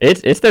else?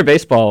 It's their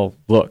baseball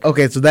look.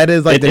 Okay, so that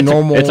is like the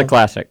normal. It's a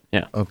classic.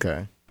 Yeah.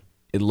 Okay.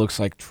 It looks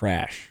like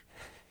trash.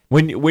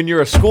 When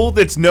you're a school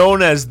that's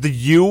known as the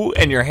U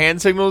and your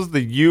hand signals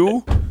the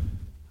U.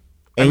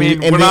 I mean,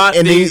 we're not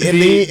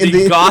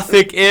the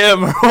Gothic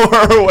M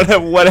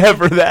or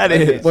whatever that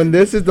is. When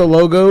this is the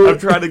logo, I'm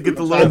trying to get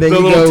the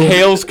little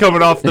tails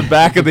coming off the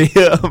back of the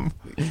M.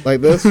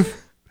 Like this.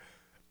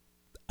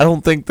 I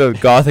don't think the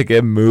Gothic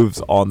M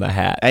moves on the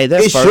hat. Hey,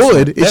 it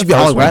should be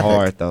holographic.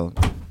 Hard though.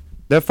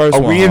 That first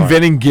Are one we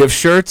inventing gift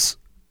shirts?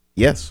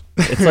 Yes.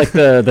 It's like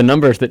the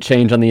numbers that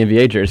change on the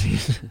NBA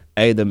jerseys.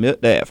 Hey,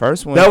 that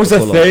first one. That was a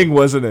thing,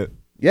 wasn't it?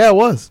 Yeah, it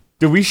was.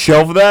 Did we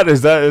shelve that?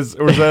 Is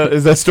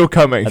that still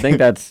coming? I think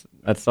that's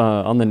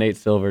on the Nate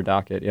Silver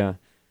docket. Yeah.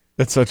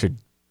 That's such a.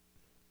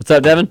 What's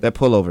up, Devin? That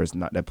pullover is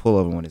not. That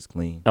pullover one is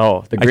clean.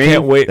 Oh, the green. I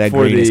can't wait that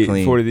for green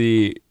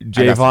the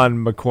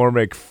Javon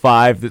McCormick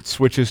 5 that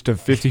switches to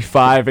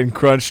 55 in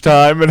crunch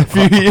time in a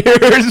few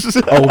years.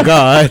 Oh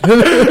God.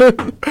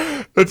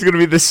 That's gonna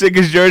be the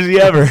sickest jersey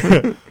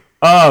ever.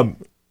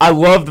 I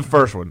love the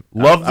first one.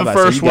 Love the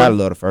first one. You gotta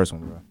love the first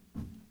one, bro.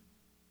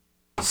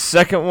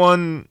 Second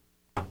one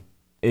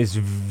is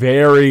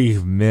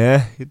very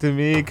meh to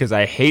me because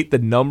I hate the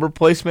number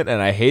placement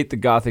and I hate the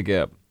Gothic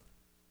M.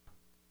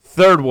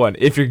 Third one,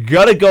 if you're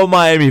gonna go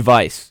Miami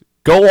Vice,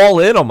 go all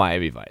in on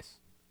Miami Vice.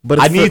 But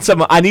I need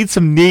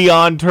some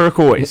neon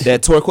turquoise.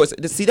 That turquoise.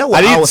 See that? I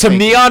need some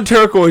neon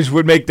turquoise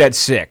would make that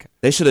sick.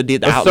 They should have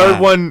did the outline.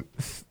 Third one.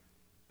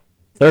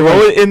 Throw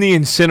it in the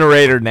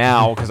incinerator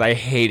now because I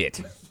hate it.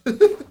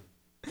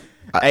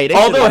 I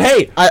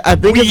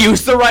think we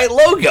used the right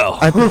logo.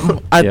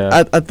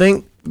 I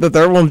think the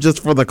third one's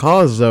just for the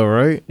cause, though,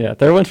 right? Yeah,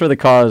 third one's for the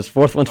cause.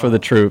 Fourth one's for the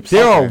troops.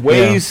 There are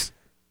ways.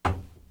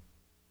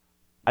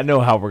 I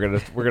know how we're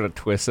gonna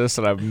twist this,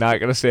 and I'm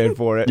not gonna stand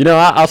for it. You know,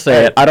 I'll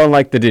say it. I don't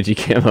like the digi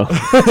camo.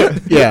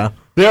 Yeah,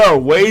 there are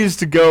ways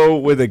to go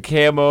with a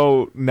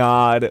camo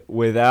nod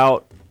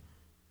without.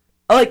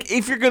 Like,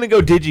 if you're gonna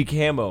go digi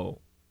camo,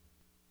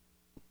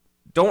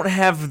 don't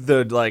have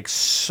the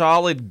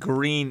solid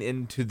green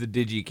into the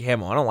digi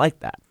camo. I don't like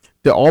that.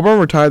 Did Auburn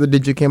retire the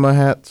digi camo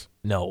hats?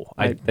 No,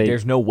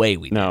 there's no way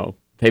we did. No,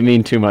 they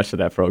mean too much to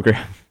that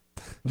program.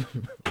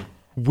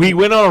 We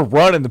went on a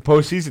run in the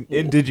postseason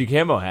in digi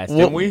camo hats,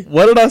 didn't we?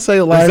 What did I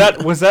say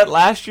last? Was that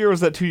last year or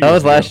was that 2 years? That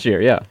was last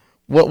year, yeah.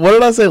 What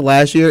did I say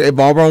last year? If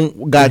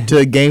Auburn got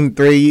to Game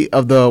 3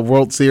 of the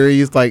World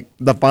Series, like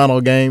the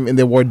final game, and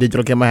they wore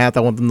digital camo hats,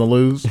 I want them to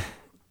lose.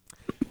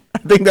 I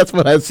think that's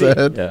what I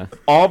said. Yeah.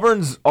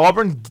 Auburn's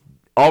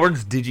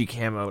digi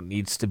camo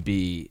needs to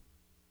be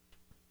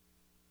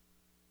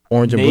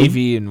orange and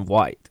navy blue? and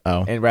white,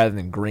 and rather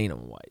than green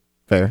and white.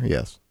 Fair,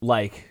 yes.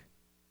 Like,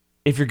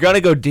 if you're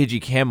gonna go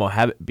digi camo,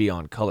 have it be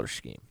on color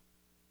scheme,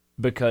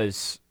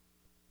 because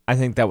I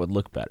think that would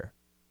look better,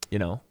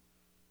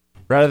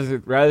 rather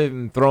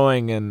than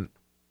throwing an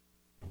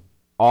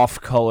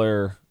off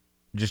color,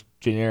 just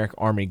generic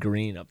army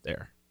green up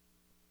there.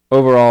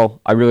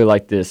 Overall, I really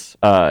like this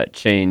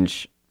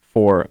change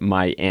for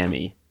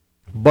Miami.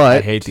 But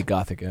I hate the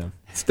Gothic M.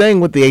 Staying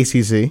with the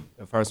ACC.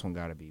 The first one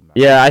gotta be.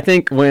 Yeah, I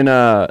think when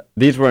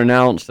these were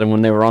announced and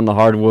when they were on the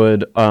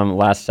hardwood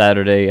last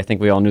Saturday, I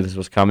think we all knew this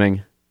was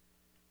coming.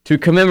 To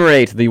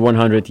commemorate the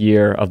 100th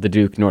year of the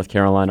Duke-North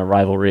Carolina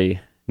rivalry,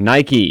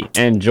 Nike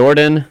and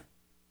Jordan,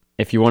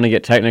 if you want to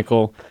get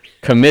technical,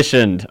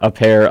 commissioned a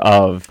pair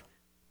of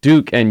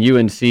Duke and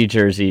UNC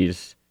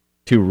jerseys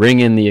to ring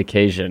in the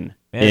occasion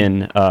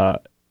in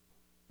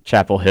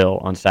Chapel Hill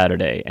on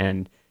Saturday.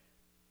 And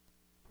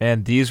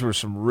these were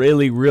some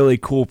really, really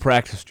cool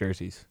practice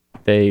jerseys.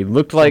 They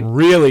looked like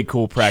really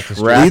cool practice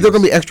jerseys. These are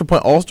going to be Extra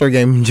Point All-Star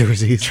Game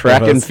jerseys.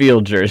 Track and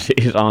field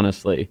jerseys,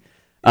 honestly.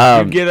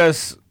 You get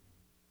us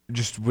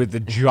just with the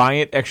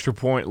giant Extra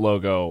Point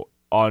logo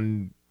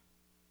on.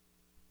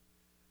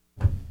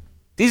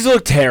 These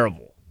look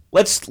terrible.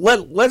 Let's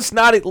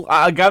not.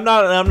 I'm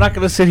not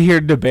going to sit here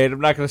and debate. I'm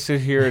not going to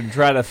sit here and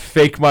try to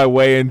fake my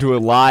way into a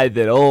lie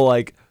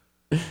that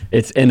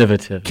it's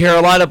innovative.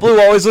 Carolina blue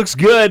always looks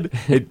good.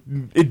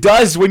 It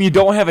does when you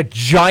don't have a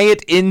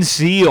giant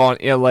NC on,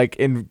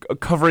 in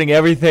covering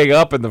everything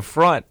up in the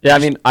front. Yeah, I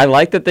mean, I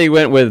like that they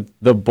went with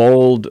the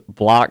bold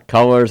block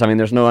colors. I mean,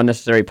 there's no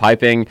unnecessary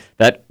piping.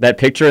 That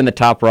picture in the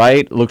top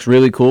right looks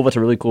really cool. It's a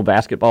really cool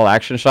basketball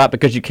action shot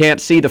because you can't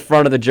see the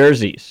front of the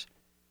jerseys.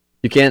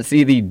 You can't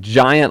see the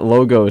giant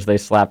logos they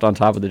slapped on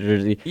top of the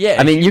jersey. Yeah,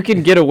 I mean, you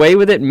can get away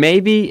with it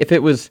maybe if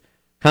it was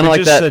kind of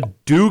like just that. A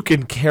Duke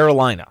and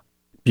Carolina.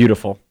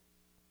 Beautiful.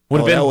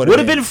 Would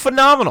have been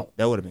phenomenal.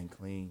 That would have been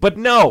clean. But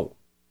no.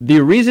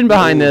 The reason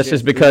behind this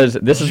is because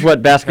this is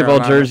what basketball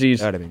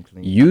jerseys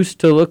used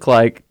to look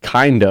like,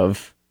 kind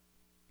of,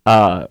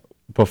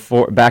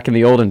 back in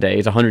the olden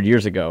days, 100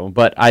 years ago.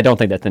 But I don't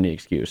think that's any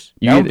excuse.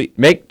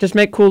 Just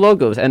make cool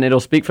logos, and it'll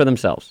speak for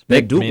themselves.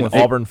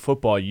 Auburn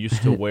football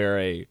used to wear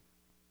a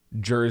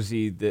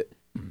jersey that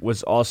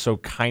was also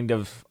kind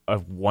of a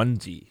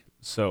onesie.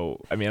 So,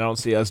 I mean, I don't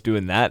see us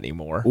doing that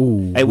anymore.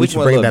 Ooh, hey, which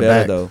one look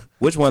better, though?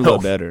 Which one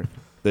look better?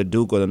 The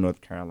Duke or the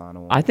North Carolina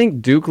one? I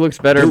think Duke looks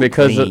better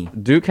because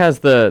Duke has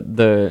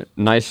the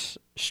nice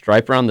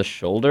stripe around the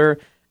shoulder.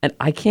 And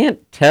I can't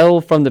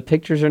tell from the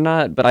pictures or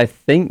not, but I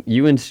think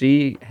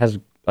UNC has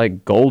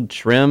like gold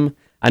trim.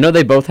 I know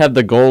they both have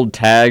the gold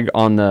tag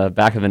on the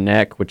back of the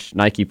neck, which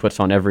Nike puts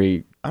on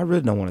every I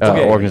really don't want to talk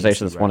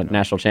organization that's won a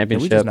national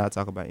championship. Can we just not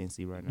talk about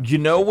NC right now? You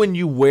know when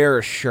you wear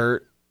a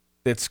shirt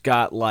that's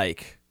got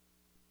like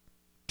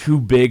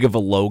too big of a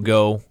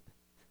logo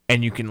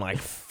and you can like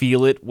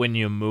feel it when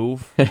you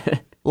move?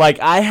 Like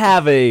I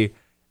have a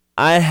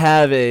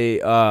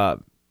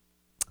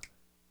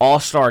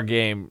All-Star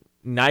Game,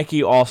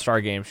 Nike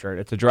All-Star Game shirt.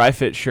 It's a dry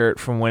fit shirt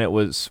from when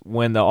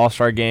the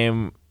All-Star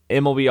Game,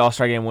 MLB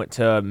All-Star Game went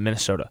to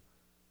Minnesota.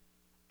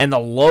 And the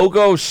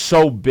logo's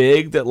so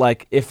big that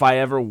like if I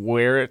ever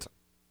wear it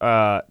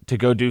to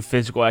go do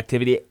physical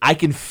activity, I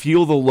can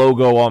feel the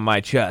logo on my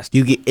chest.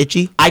 You get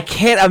itchy? I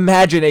can't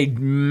imagine a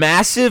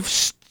massive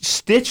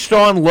stitched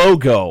on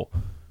logo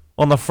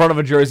on the front of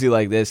a jersey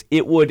like this.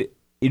 It would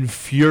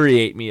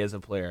infuriate me as a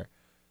player.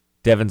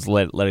 Devin's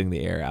letting the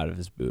air out of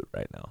his boot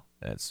right now.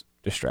 And it's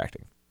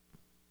distracting.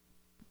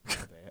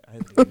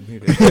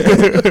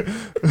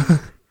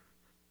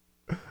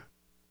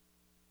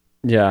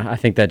 Yeah, I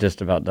think that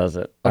just about does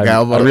it. Okay,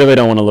 I really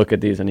don't want to look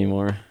at these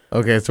anymore.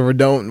 Okay, so we're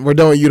done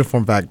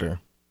uniform factor.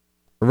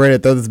 We're ready to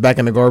throw this back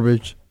in the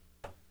garbage.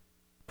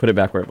 Put it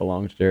back where it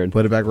belongs, Jared.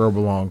 Put it back where it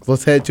belongs.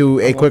 Let's head to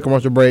a quick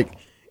commercial break.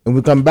 And when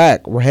we come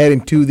back, we're heading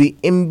to the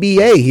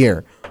NBA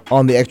here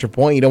on the Extra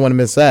Point. You don't want to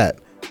miss that.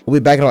 We'll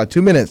be back in about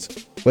 2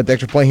 minutes with the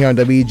Extra Point here on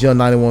WEGL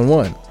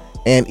 91.1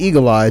 and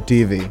Eagle Eye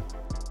TV.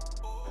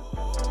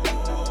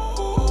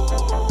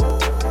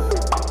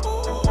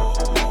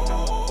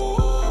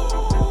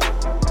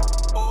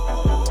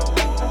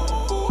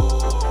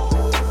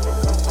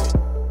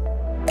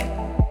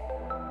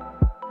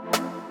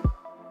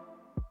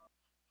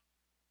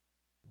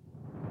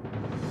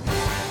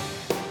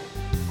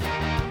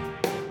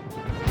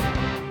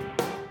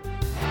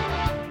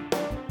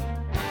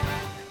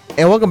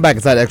 And welcome back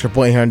inside the Extra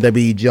Point here on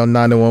WEGL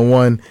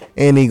 91.1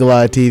 and Eagle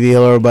Eye TV.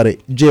 Hello,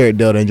 everybody. Jared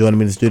Delta joining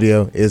me in the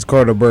studio is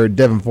Carter Bird,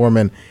 Devin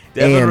Foreman.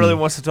 Devin really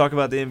wants to talk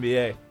about the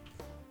NBA.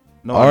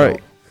 No, all right.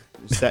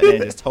 Sat there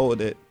and just told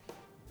it.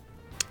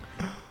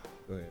 Go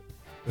ahead.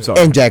 I'm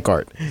sorry. And Jack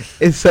Hart.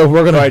 And so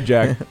we're gonna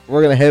Jack.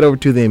 We're gonna head over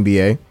to the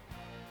NBA,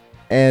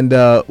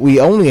 and we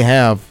only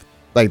have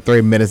like 3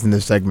 minutes in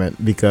this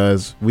segment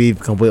because we've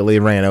completely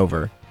ran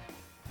over,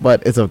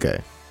 but it's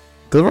okay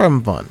because we're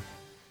having fun.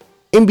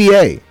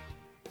 NBA.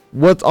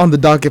 What's on the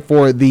docket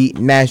for the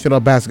National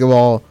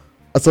Basketball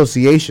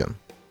Association?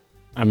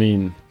 I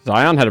mean,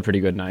 Zion had a pretty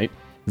good night.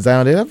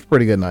 Zion did have a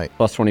pretty good night.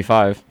 Plus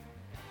 25.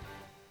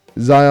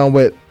 Zion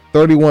with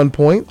 31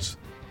 points,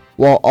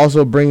 while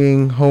also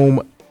bringing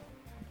home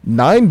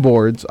 9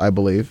 boards, I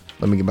believe.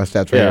 Let me get my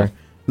stats right here.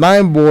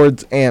 9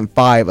 boards and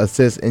 5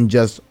 assists in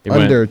just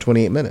under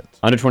 28 minutes.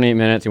 Under 28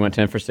 minutes, he went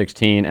 10 for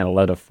 16 and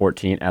 11 of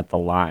 14 at the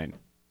line.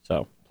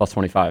 So, plus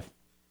 25.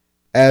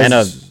 And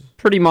a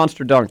pretty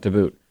monster dunk to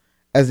boot.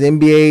 As the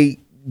NBA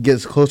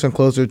gets closer and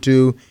closer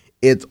to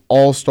its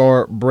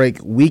All-Star break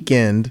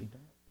weekend,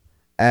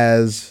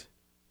 as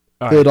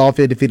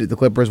Philadelphia defeated the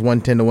Clippers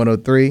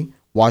 110-103.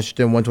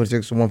 Washington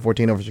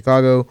 126-114 over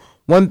Chicago.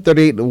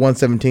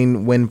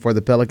 138-117 win for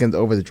the Pelicans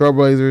over the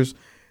Trailblazers.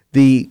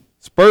 The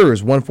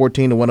Spurs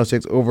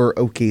 114-106 over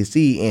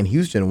OKC, and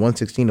Houston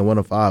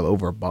 116-105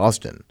 over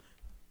Boston.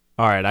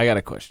 All right, I got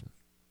a question.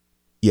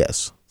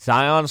 Yes.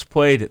 Zion's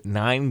played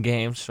 9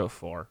 games so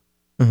far.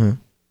 Mm-hmm.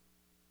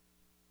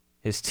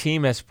 His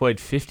team has played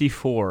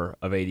 54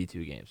 of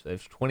 82 games. So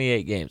there's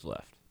 28 games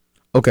left.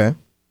 Okay.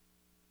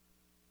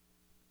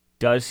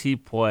 Does he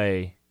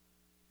play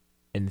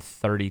in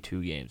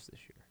 32 games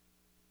this year?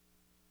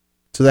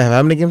 So they have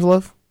how many games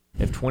left?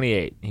 They have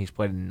 28, and he's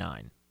played in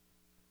 9.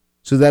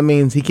 So that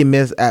means he can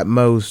miss at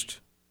most.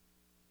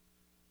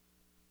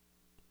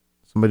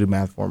 Somebody do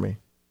math for me.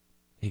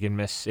 He can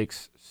miss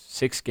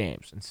six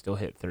games and still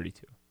hit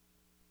 32.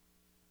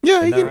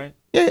 Yeah, Is that right?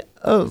 Yeah.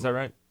 Oh, Is that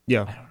right?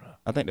 Yeah, I don't know.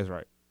 I think that's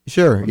right.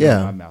 sure.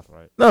 Yeah. My mouth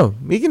right. No,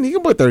 he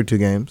can play 32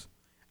 games.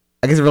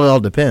 I guess it really all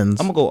depends.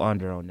 I'm gonna go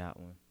under on that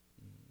one.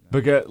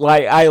 Because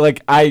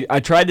I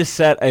tried to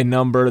set a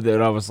number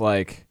that I was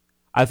like,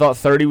 I thought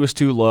 30 was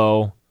too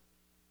low.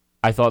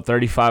 I thought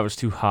 35 was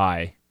too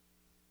high.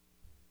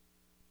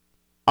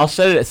 I'll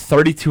set it at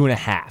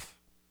 32.5.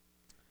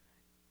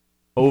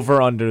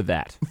 Over under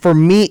that. For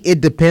me,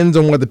 it depends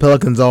on where the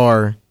Pelicans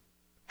are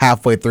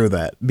halfway through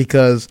that,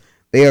 because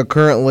they are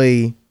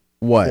currently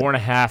what?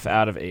 4.5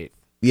 out of 8.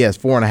 Yes,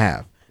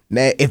 4.5.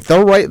 Now, if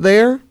they're right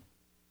there,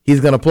 he's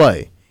gonna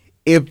play.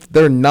 If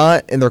they're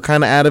not and they're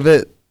kind of out of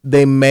it,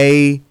 they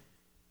may,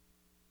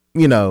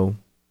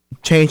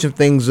 change some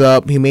things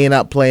up. He may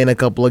not play in a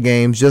couple of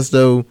games just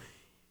so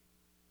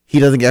he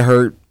doesn't get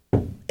hurt.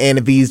 And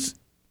if he's,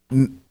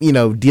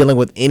 dealing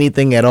with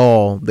anything at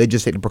all, they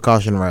just take the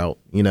precaution route,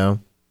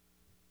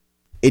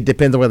 It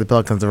depends on where the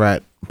Pelicans are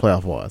at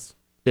playoff-wise.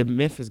 The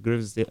Memphis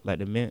Grizzlies,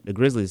 the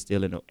Grizzlies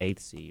still in the 8th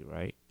seed,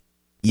 right?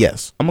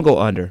 Yes. I'm gonna go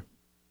under.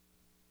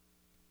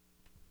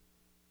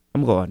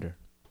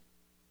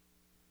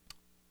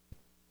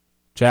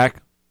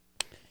 Jack?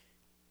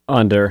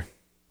 Under.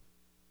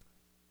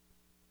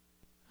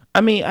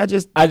 I mean, I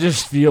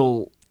just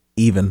feel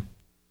Even.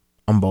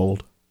 I'm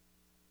bold.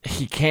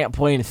 he can't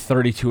play in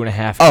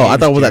 32.5. Oh, I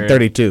thought it was at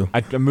 32.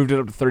 I moved it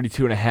up to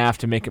 32.5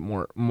 to make it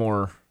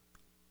more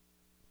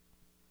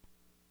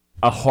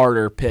a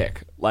harder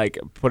pick. Like,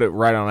 put it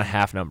right on a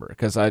half number,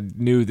 because I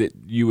knew that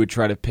you would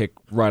try to pick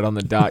right on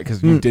the dot,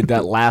 because you did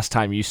that last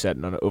time you set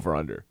an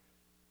over-under.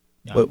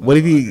 What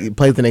if he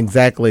plays in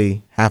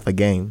exactly half a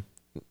game?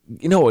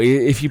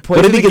 If you play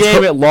in the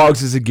game, it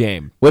logs as a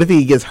game. What if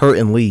he gets hurt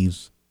and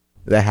leaves?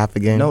 Is that half a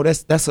game? no.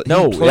 That's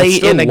No, he played it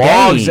still in the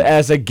logs game.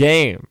 as a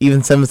game.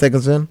 Even 7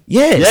 seconds in?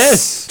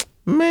 Yes.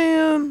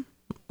 Man,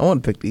 I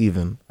want to pick the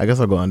even. I guess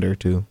I'll go under,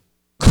 too.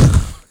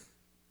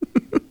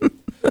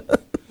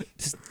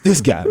 This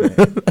guy,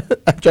 man.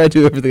 I tried to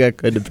do everything I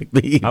could to pick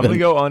the even. I'm going to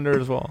go under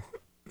as well.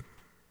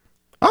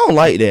 I don't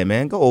like that,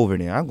 man. Go over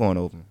there. I'm going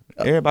over.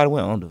 Everybody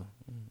went under.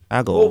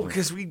 I go over.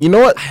 Because You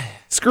know what?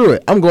 Screw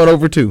it. I'm going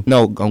over, too.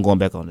 No, I'm going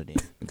back on the then.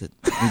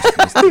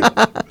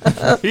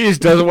 he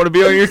just doesn't want to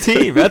be on your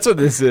team. That's what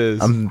this is.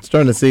 I'm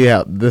starting to see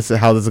how this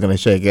is going to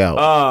shake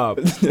out.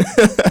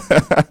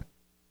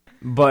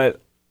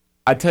 But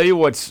I tell you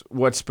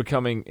what's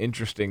becoming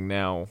interesting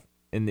now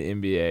in the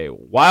NBA.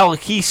 While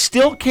he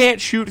still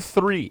can't shoot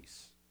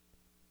threes,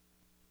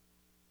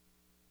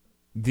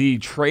 the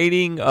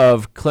trading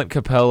of Clint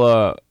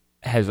Capella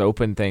has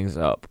opened things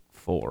up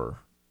for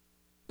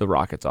the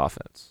Rockets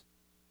offense.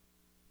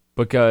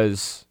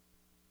 Because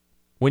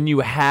when you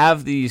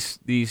have these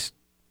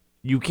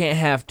you can't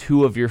have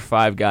 2 of your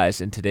 5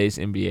 guys in today's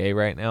NBA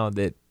right now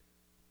that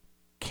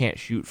can't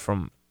shoot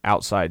from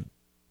outside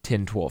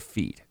 10, 12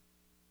 feet.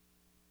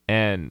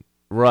 And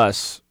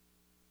Russ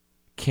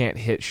can't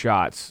hit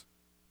shots.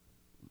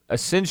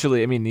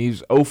 Essentially, I mean,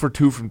 he's 0 for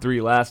 2 from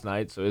 3 last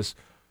night, so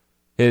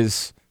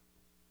his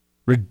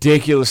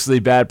ridiculously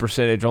bad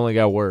percentage only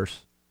got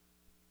worse.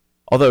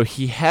 Although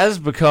he has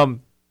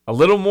become a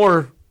little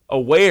more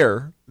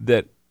aware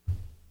that,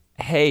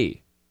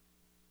 hey,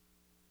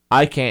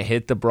 I can't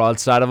hit the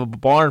broadside of a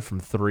barn from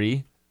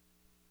 3.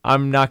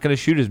 I'm not going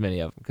to shoot as many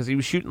of them, because he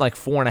was shooting like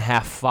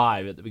 4.5,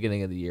 5 at the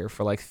beginning of the year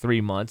for like 3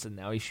 months, and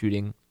now he's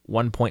shooting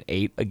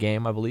 1.8 a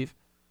game, I believe.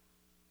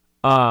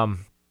 But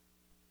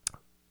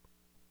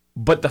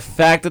the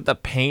fact that the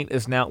paint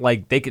is now,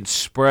 like, they can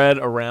spread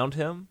around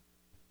him.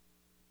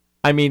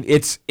 I mean,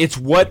 it's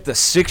what the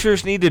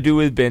Sixers need to do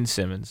with Ben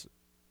Simmons.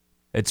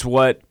 It's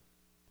what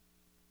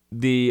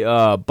the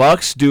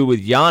Bucks do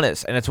with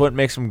Giannis, and it's what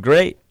makes him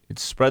great.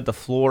 It's spread the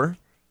floor,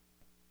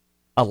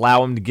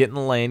 allow him to get in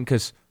the lane,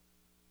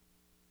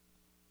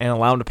 and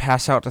allow him to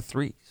pass out to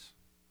threes.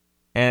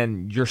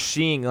 And you're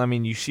seeing, I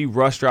mean, you see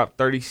Russ drop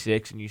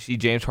 36, and you see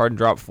James Harden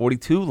drop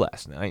 42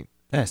 last night.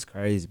 That's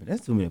crazy, but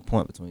that's too many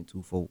points between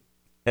 2 folks.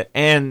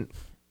 And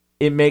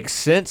it makes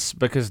sense,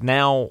 because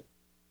now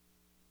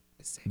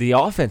the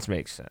offense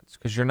makes sense,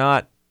 because you're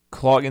not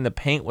clogging the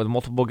paint with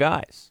multiple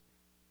guys.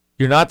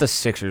 You're not the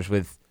Sixers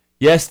with,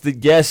 yes,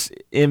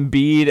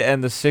 Embiid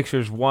and the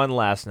Sixers won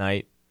last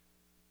night,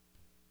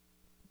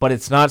 but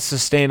it's not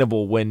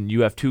sustainable when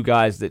you have two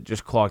guys that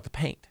just clog the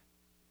paint.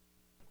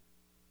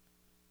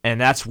 And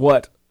that's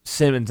what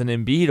Simmons and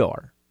Embiid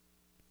are.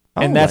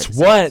 And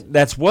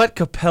that's what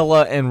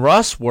Capella and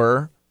Russ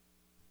were.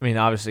 I mean,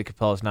 obviously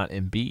Capella's not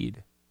Embiid,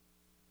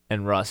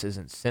 and Russ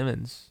isn't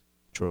Simmons.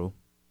 True.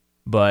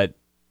 But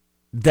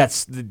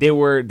they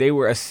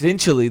were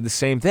essentially the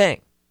same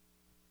thing.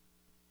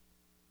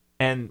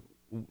 And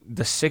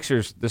the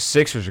Sixers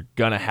are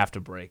gonna have to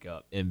break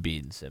up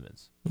Embiid and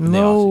Simmons.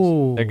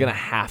 No, they're gonna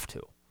have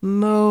to.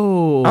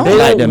 No, I They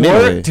like don't them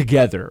work anyway.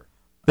 together.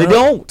 They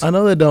don't. I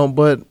know they don't,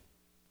 but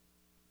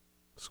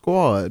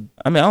squad.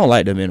 I mean, I don't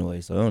like them anyway,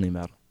 so it don't even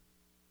matter.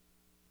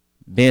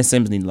 Ben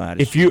Simmons need to lie.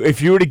 If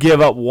you were to give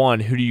up one,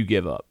 who do you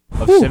give up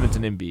of Simmons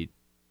and Embiid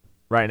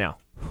right now?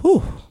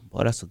 Whew,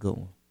 boy, that's a good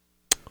one.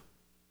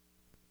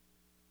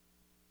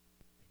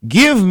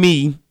 Give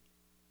me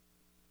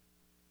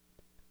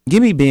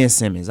Ben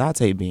Simmons. I'll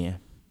take Ben.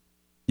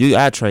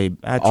 I trade.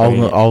 I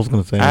was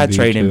gonna say. I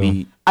trade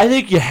Embiid. I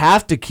think you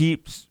have to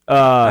keep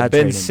trade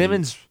Ben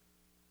Simmons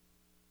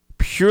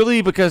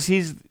purely because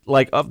he's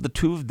like of the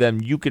two of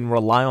them, you can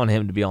rely on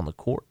him to be on the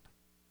court.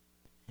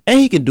 And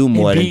he can do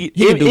more.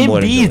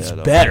 Embiid's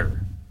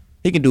better.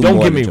 He can do Don't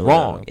more. get me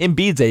wrong.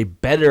 Embiid's a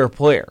better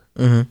player.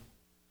 Mm-hmm.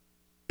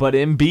 But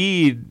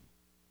Embiid,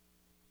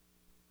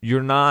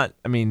 you're not.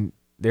 I mean,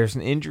 there's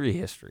an injury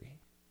history.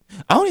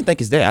 I don't even think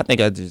it's that. I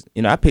think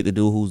I picked the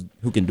dude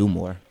who can do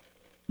more.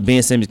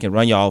 Ben Simmons can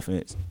run your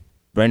offense,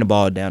 bring the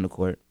ball down the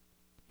court.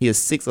 He is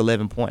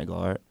 6'11" point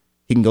guard.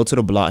 He can go to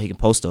the block. He can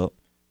post up.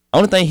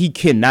 Only thing he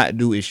cannot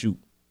do is shoot.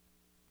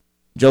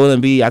 Joel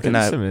Embiid, I Ben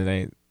cannot. Simmons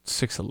ain't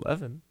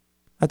 6'11".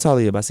 How tall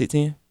are you? About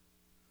 6'10"?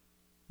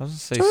 I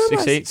was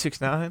gonna say 6'8",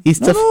 6'9". He's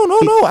tough.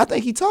 No. I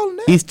think he's taller than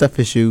that. He's tough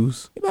his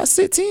shoes. He about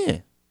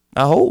 6'10".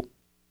 I hope.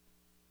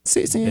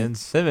 6'10". Ben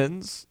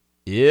Simmons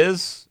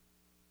is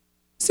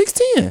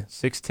 6'10".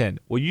 6'10".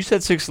 Well, you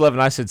said 6'11".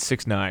 I said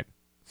 6'9".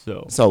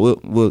 So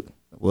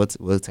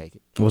we'll take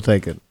it. We'll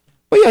take it.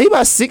 But yeah, he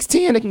about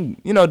 6'10". They can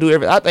do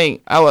everything. I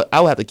think I would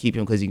have to keep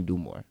him because he can do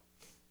more.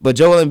 But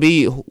Joel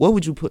Embiid, what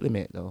would you put him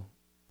at though?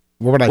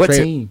 Where would I What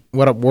trade? team?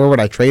 Where would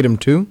I trade him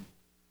to?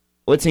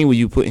 What team would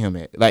you put him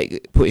at?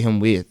 Like put him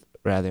with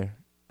rather?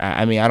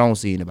 I mean, I don't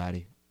see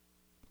anybody,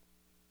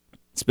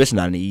 especially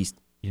not in the East.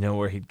 You know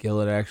where he'd kill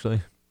it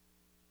actually?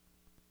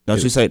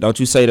 Don't you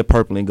say the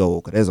purple and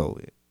gold? Cause that's over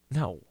it.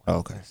 No. Oh,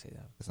 okay. I say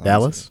that. That's all I'm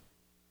Dallas. saying.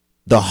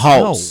 The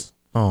Hawks.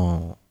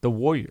 Oh, The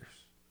Warriors.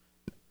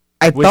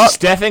 I With thought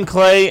Stephen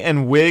Clay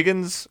and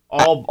Wiggins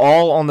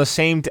all on the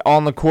same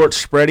on the court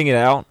spreading it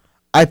out.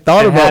 I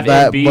thought and about have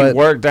that, Embiid but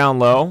work down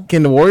low.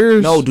 can the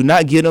Warriors? No, do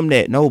not give them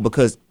that. No,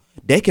 because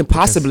that can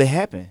possibly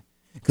happen.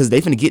 Because they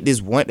finna get this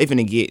one. They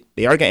already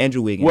got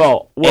Andrew Wiggins.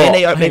 Well, and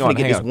they hang finna on,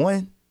 get hang this on.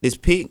 one, this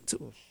pick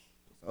too.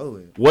 Oh,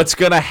 yeah.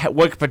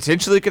 What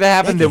potentially could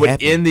have happened? That They would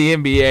can end the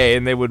NBA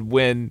and they would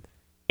win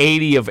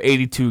 80 of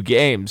 82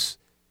 games.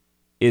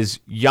 Is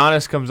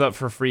Giannis comes up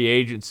for free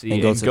agency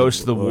and goes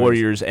to the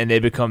Warriors, and they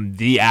become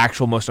the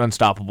actual most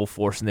unstoppable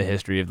force in the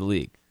history of the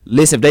league.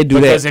 Listen, if they do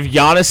Because that, if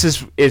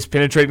Giannis is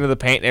penetrating to the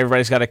paint and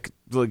everybody's got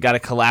to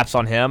collapse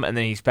on him, and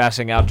then he's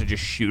passing out to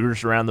just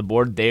shooters around the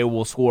board, they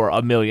will score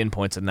 1 million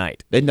points a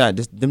night. they're not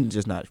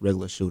just not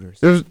regular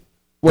shooters. There's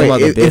Wait,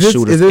 the best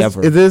shooters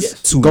ever. Is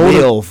this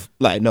 12?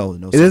 Like no.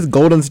 Is this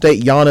Golden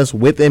State Giannis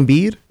with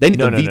Embiid? They need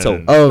No, to veto.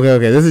 no. Oh,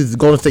 okay. This is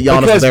Golden State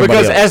Giannis with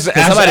everybody else.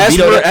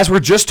 As we're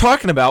just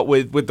talking about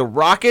with the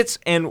Rockets,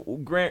 and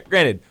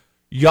granted,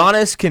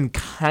 Giannis can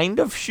kind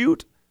of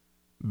shoot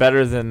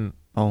better than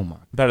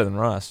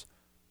Russ,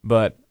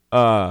 but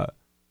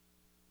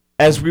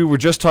as we were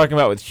just talking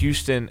about with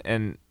Houston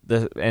and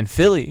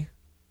Philly,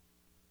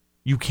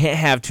 you can't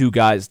have two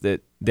guys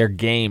that their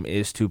game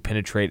is to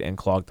penetrate and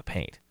clog the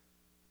paint.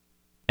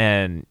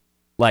 And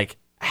like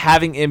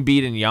having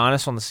Embiid and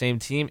Giannis on the same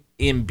team,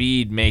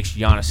 Embiid makes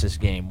Giannis's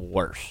game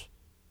worse.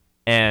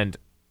 And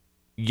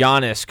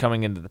Giannis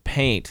coming into the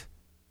paint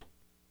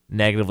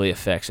negatively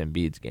affects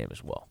Embiid's game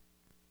as well.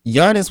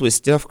 Giannis with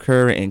Steph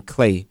Curry and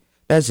Clay,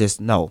 that's just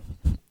no.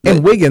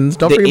 And Wiggins,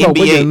 don't forget about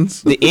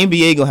Wiggins. The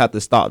NBA gonna have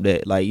to stop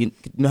that. Like you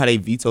know how they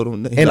vetoed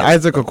them. And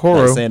Isaac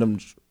Okoro. Like saying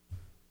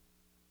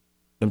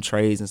them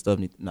trades and stuff.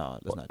 No,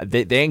 that's not.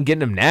 They ain't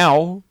getting him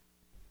now.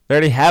 They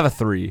already have a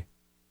 3.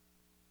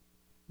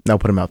 No,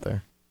 put him out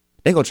there.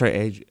 They gonna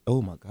trade AJ.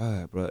 Oh my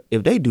god, bro!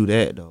 If they do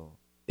that though,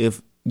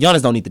 if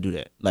Giannis don't need to do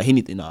that, like he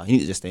need to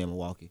just stay in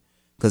Milwaukee.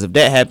 Because if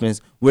that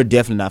happens, we're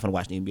definitely not gonna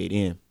watch the NBA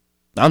then.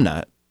 I'm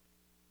not,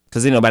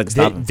 because then nobody can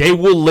stop him. They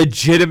will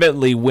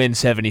legitimately win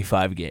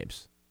 75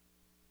 games.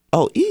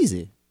 Oh,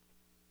 easy.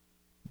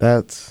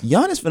 That's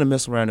Giannis finna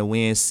mess around and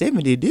win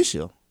 70 this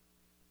year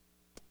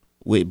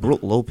with Brook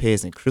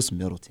Lopez and Chris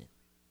Middleton.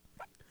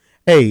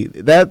 Hey,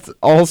 that's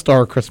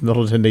all-star Chris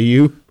Middleton to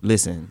you.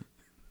 Listen,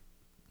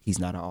 he's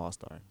not an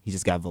all-star. He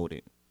just got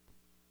voted.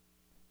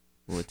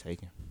 We'll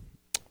take him.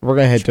 We're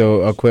gonna head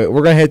to a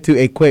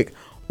quick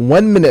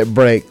 1-minute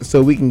break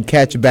so we can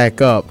catch back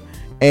up.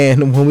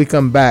 And when we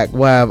come back,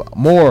 we'll have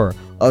more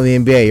of the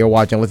NBA. You're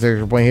watching with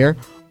Extra Point here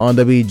on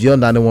WGL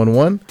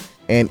 91.1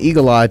 and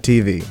Eagle Eye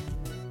TV.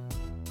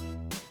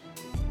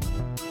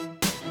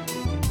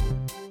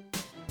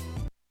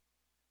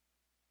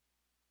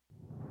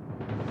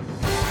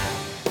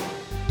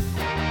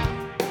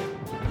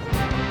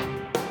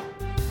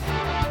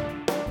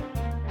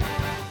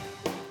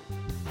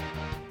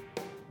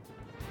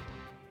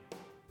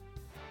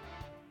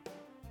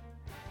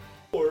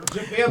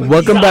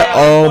 Welcome back.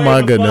 Oh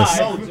my goodness.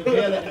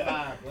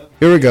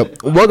 Here we go.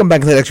 Welcome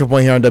back to the Extra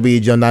Point here on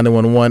WEGL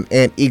 91.1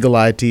 and Eagle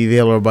Eye TV.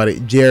 Hello, everybody.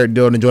 Jared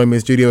Dillon, joining me in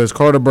the studio is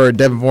Carter Bird,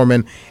 Devin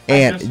Foreman,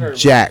 and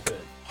Jack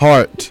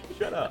Hart.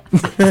 Shut up.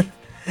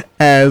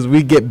 As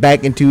we get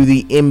back into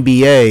the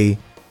NBA,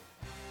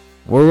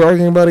 what were we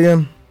arguing about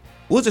again?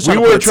 We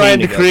were trying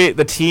to create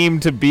the team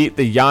to beat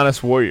the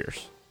Giannis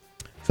Warriors.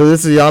 So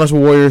this is Giannis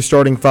Warriors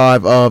starting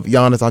five of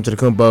Giannis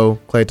Antetokounmpo,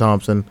 Klay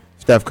Thompson,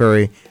 Steph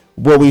Curry.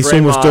 What we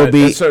assume will still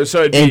be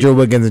Andrew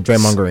Wiggins and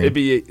Draymond Green. It'd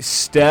be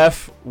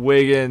Steph,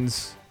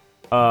 Wiggins,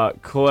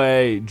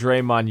 Klay,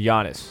 Draymond,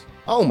 Giannis.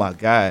 Oh my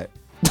God!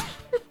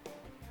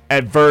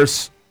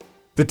 Versus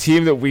the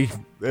team that we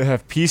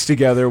have pieced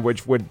together,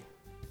 which would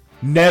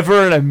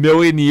never in a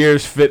million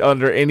years fit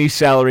under any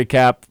salary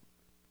cap.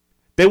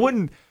 They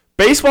wouldn't.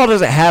 Baseball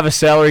doesn't have a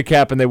salary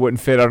cap, and they wouldn't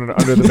fit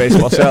under the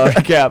baseball salary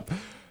cap.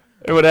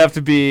 It would have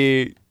to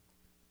be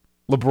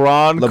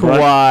LeBron.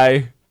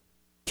 Kawhi.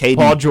 KD.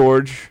 Paul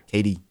George,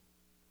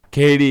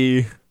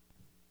 KD.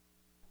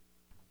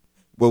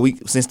 Well,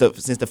 since the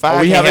five.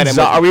 Are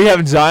we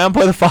having Zion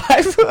play the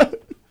five?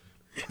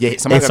 Yeah,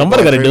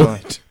 somebody got to do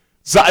it.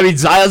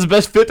 Zion's the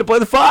best fit to play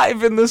the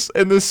five in this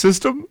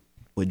system.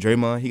 With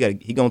Draymond,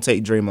 he gonna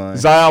take Draymond.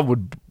 Zion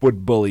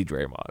would bully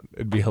Draymond.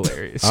 It'd be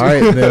hilarious. All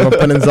right, then we're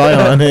putting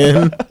Zion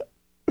in.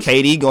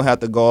 KD gonna have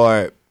to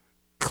guard.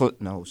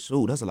 No,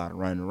 shoot, that's a lot of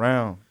running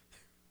around.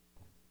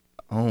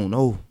 I don't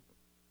know.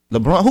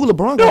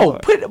 LeBron? No,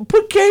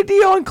 put KD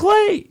on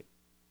Klay.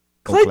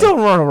 Klay don't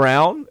run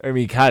around. I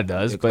mean, he kind of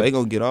does. But Klay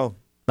gonna get off.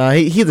 Nah,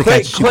 he's a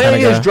catch. Klay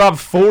has dropped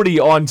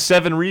 40 on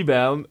 7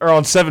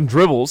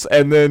 dribbles,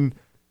 and then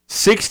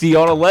 60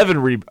 on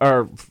 11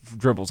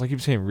 dribbles. I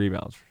keep saying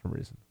rebounds for some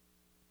reason.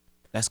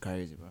 That's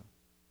crazy, bro.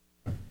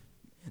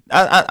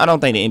 I don't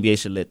think the NBA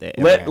should let that.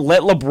 Let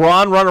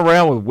LeBron run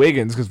around with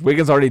Wiggins because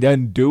Wiggins already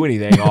doesn't do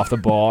anything off the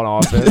ball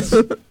on offense,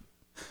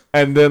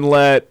 and then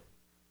let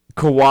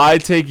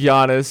Kawhi take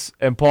Giannis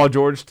and Paul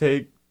George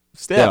take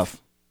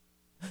Steph.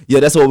 Yeah,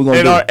 that's what we're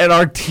gonna do. And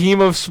our team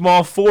of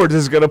small forwards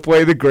is gonna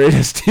play the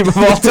greatest team of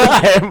all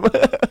time,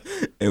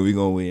 and we're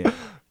gonna win.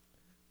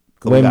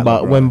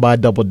 Win by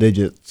double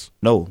digits.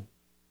 No.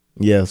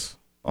 Yes.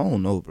 I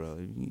don't know, bro.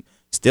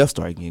 Steph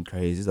start getting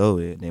crazy. It's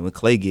over. Then when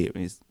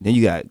Klay then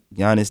you got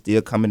Giannis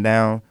still coming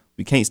down.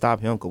 We can't stop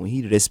him because when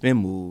he do that spin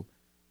move,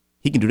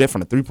 he can do that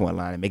from the 3-point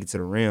line and make it to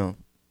the rim.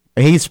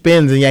 And he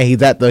spins, and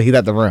he's at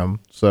the rim.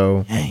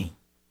 So, dang.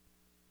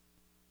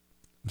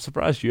 I'm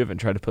surprised you haven't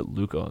tried to put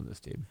Luka on this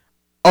team.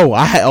 I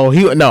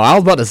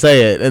was about to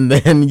say it, and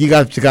then you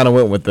kind of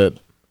went with it.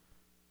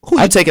 Who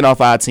you taking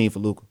off our team for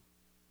Luka?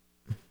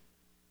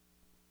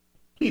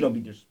 Please don't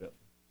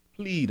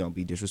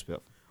be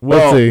disrespectful.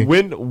 Well,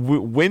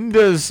 when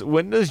does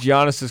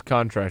Giannis's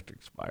contract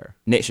expire?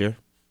 Next year,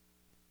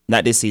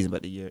 not this season,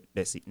 but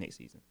next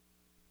season.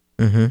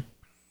 Mm-hmm.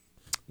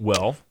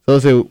 Well, so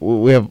let's see.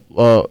 We have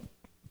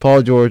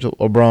Paul George,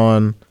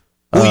 LeBron.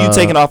 Who are you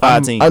taking off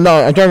our team? I'm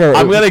trying to remember.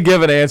 I'm gonna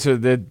give an answer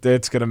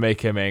that's gonna make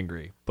him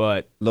angry.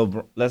 But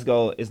let's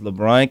go. It's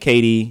LeBron,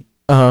 KD.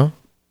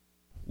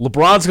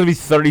 LeBron's gonna be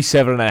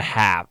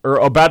 37.5, or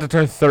about to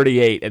turn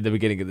 38 at the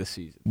beginning of the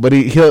season. But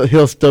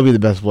he'll still be the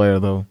best player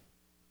though.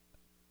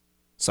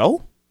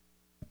 So?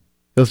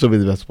 He'll still be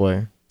the best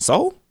player.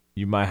 So?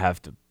 You might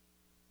have to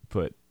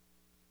put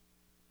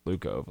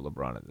Luka over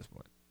LeBron at this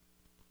point.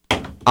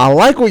 I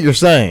like what you're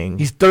saying.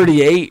 He's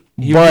 38.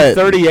 He's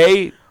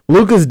 38.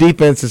 Luka's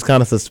defense is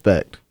kind of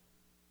suspect.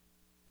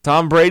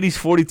 Tom Brady's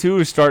 42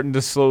 is starting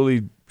to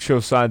slowly show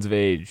signs of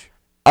age.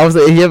 I was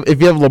saying, if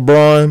you have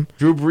LeBron,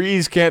 Drew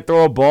Brees can't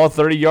throw a ball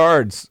 30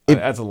 yards.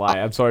 That's a lie.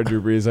 I'm sorry,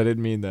 Drew Brees. I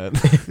didn't mean that.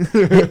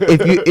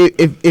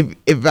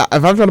 if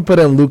I'm trying to put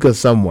in Luka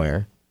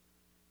somewhere,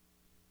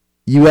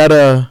 you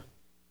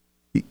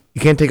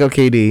can't take out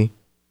KD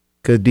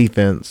because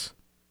defense.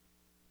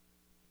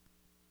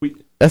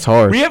 That's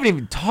hard. We haven't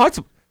even talked.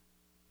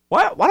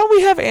 Why don't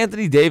we have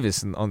Anthony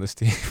Davis on this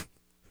team?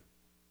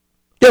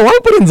 Yeah, why are we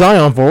putting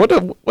Zion for? What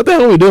the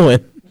hell are we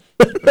doing?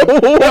 No.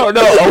 Well,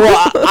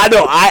 I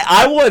know.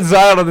 I want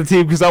Zion on the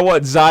team because I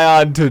want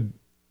Zion to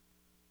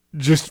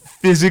just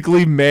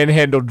physically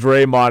manhandle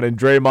Draymond, and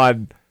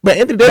Draymond but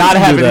Anthony Davis not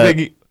have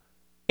anything.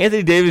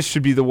 Anthony Davis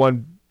should be the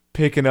one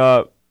picking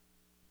up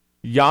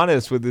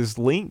Giannis with his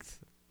length.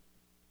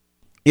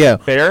 Yeah,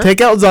 fair.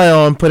 Take out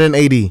Zion, put in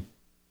AD.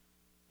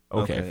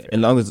 Okay.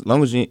 As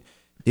long as you,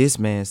 this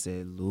man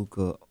said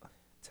Luka,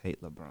 take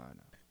LeBron.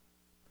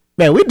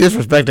 Man, we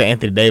disrespected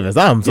Anthony Davis.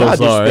 I'm so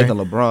sorry.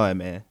 Disrespecting LeBron,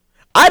 man.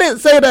 I didn't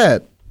say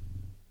that.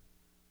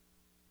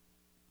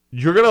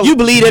 You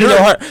believe that in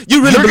your heart.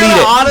 You really believe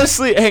it.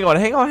 Honestly, hang on.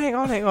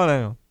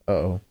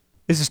 Uh-oh.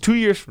 This is 2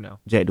 years from now.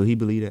 Jack, do he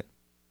believe that?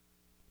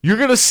 You're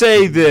going to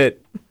say that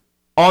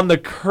on the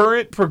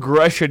current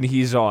progression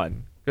he's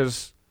on,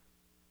 because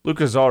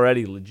Luka's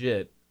already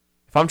legit,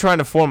 if I'm trying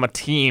to form a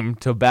team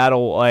to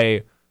battle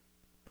a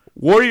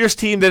Warriors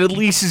team that at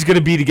least is going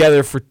to be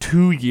together for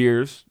 2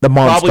 years,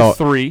 probably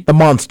 3. The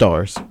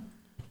Monstars.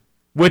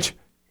 Which,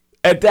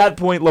 at that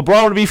point,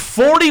 LeBron would be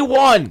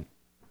 41.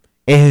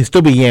 And he'll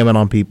still be yamming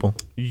on people.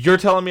 You're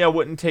telling me I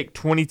wouldn't take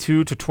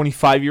 22 to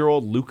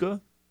 25-year-old Luka?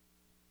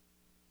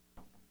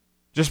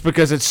 Just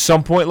because at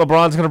some point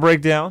LeBron's going to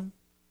break down?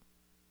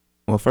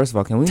 Well, first of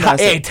all, can we not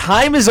say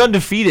time is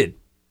undefeated.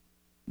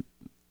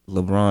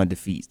 LeBron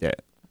defeats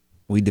that.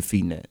 We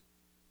defeating that.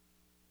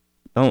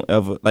 Don't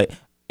ever,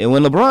 and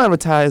when LeBron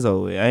retires, I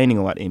ain't even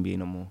gonna watch the NBA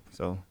no more.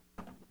 So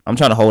I'm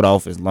trying to hold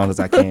off as long as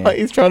I can.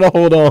 He's trying to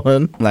hold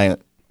on. Like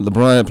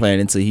LeBron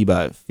playing until he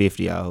about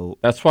 50, I hope.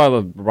 That's why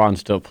LeBron's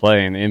still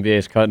playing. The NBA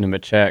is cutting him a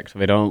check so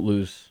they don't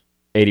lose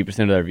 80%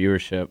 of their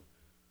viewership.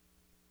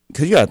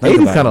 Because you got to think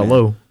about it. 80's kind of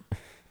low.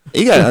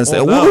 You got to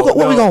understand. What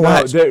we going to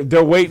watch?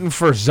 They're waiting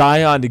for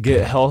Zion to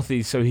get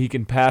healthy so he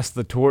can pass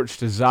the torch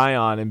to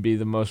Zion and be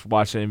the most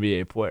watched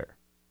NBA player.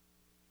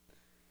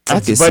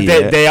 But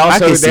they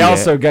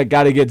also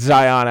got to get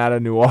Zion out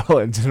of New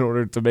Orleans in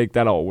order to make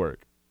that all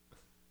work.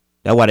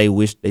 That's why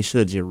they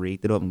should just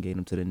rigged it up and gave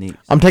him to the Knicks.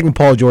 I'm taking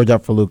Paul George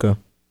out for Luka.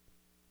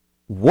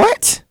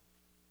 What?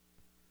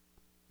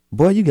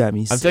 Boy, you got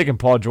me. I'm taking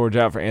Paul George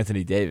out for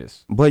Anthony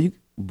Davis. Boy,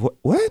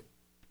 what?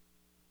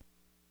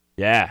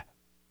 Yeah.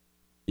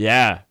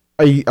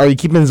 Are you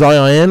keeping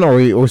Zion in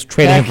or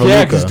trading him for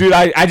Luka? Because dude,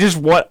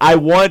 I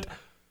want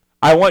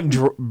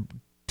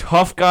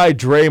tough guy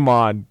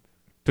Draymond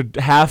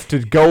to have to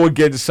go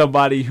against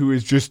somebody who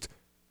is just.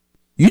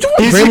 You don't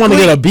want Draymond to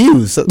get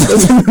abused.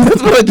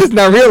 That's what I just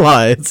now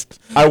realized.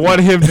 I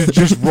want him to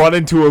just run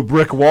into a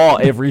brick wall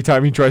every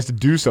time he tries to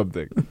do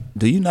something.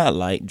 Do you not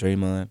like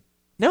Draymond?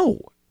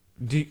 No.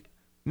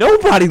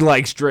 Nobody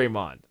likes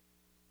Draymond.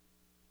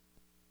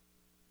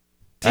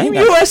 Team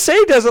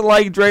USA doesn't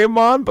like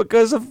Draymond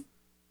because of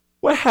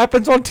what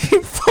happens on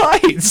team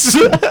fights.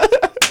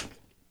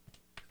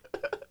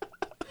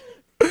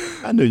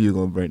 I knew you were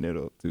going to bring that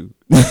up, too.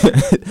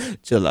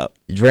 Chill out.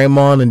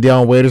 Draymond and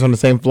Deion Waiters on the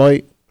same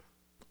flight?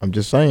 I'm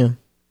just saying.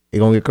 It's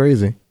going to get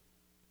crazy.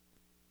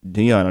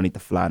 Deion don't need to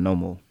fly no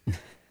more.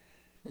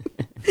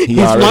 He's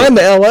flying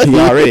to L.A.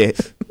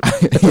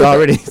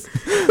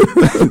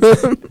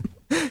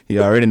 He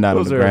already not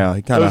on the ground.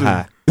 He kind of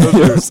high.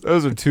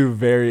 Those are two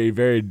very,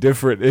 very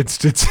different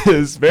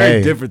instances.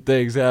 Very different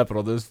things happen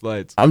on those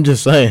flights. I'm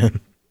just saying.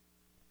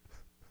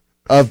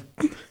 I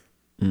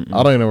don't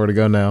even know where to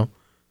go now.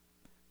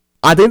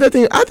 I think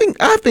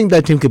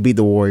that team could beat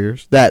the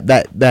Warriors.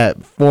 That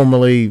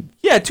formerly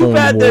too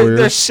bad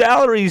their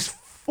salary's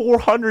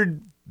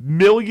 $400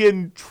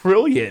 million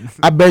trillion.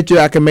 I bet you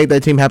I can make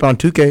that team happen on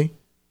 2K.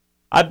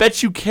 I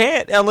bet you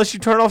can't unless you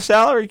turn off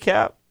salary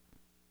cap.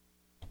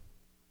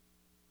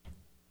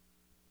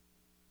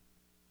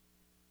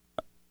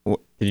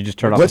 Did you just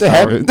turn off the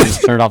salary?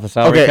 Just turn off the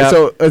salary cap?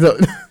 So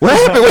what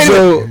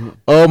happened?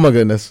 Oh my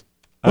goodness!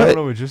 I don't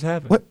know what just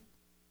happened.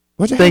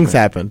 What things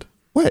happened?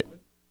 What?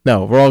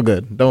 No, we're all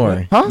good. Don't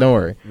worry. Huh? Don't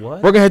worry.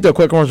 What? We're gonna head to a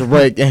quick commercial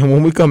break, and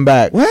when we come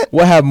back,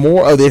 we'll have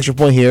more of the Extra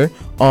Point here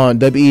on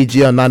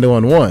WEGL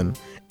 91.1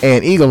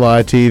 and Eagle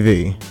Eye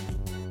TV.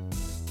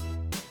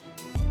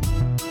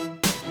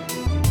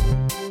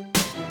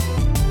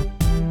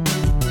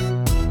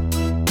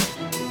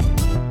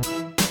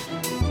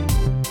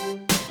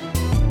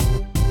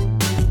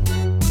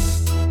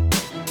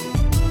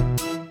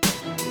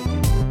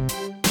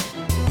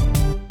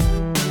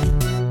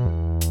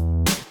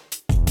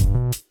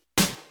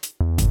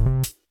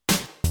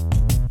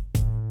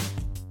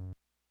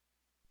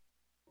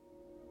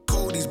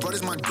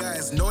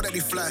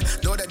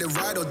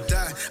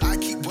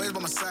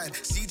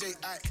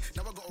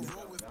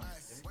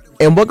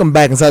 And welcome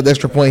back inside the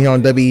Extra Point here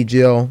on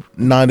WEGL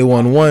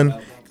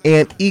 91.1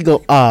 and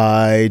Eagle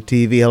Eye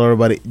TV. Hello,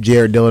 everybody.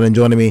 Jared Dillon, and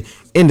joining me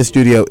in the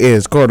studio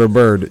is Carter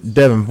Bird,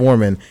 Devin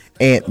Foreman,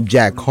 and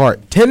Jack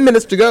Hart. 10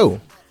 minutes to go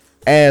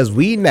as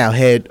we now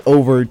head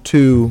over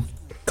to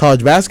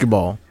college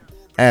basketball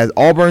as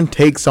Auburn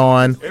takes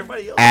on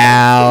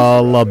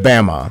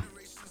Alabama.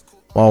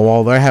 Well,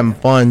 while they're having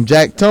fun,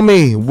 Jack, tell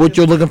me what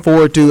you're looking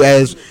forward to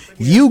as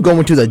you go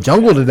into the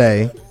jungle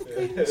today,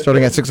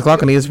 starting at 6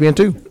 o'clock on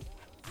ESPN2.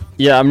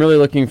 Yeah, I'm really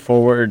looking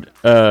forward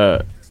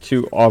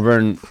to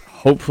Auburn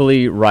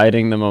hopefully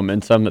riding the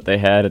momentum that they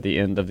had at the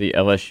end of the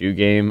LSU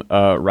game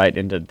right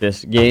into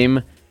this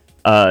game.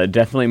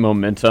 Definitely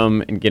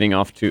momentum and getting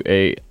off to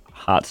a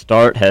hot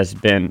start has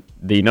been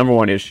the number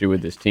one issue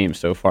with this team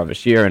so far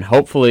this year. And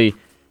hopefully,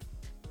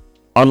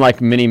 unlike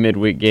many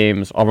midweek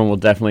games, Auburn will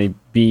definitely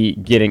be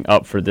getting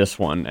up for this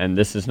one. And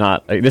this is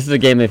a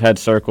game they've had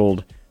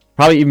circled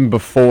probably even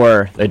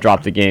before they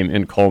dropped the game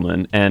in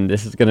Coleman. And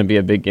this is going to be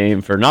a big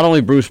game for not only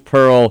Bruce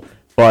Pearl,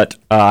 but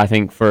I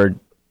think for...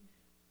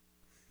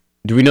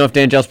 Do we know if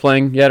Dangel's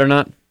playing yet or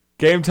not?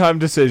 Game time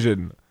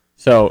decision.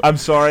 So I'm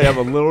sorry, I'm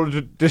a little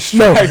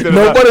distracted.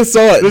 Nobody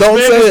saw it. Don't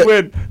say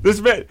it. This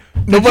man,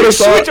 Nobody Did you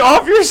switch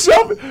off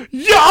yourself?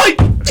 Yeah,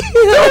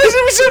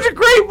 that was such a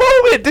great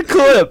moment to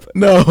clip.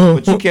 No.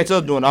 But you catch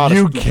up doing all the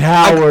You stupid-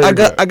 coward.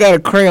 I got a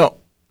cramp.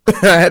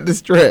 I had to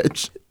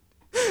stretch.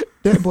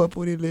 That boy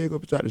put his leg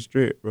up and tried to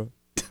stretch, bro.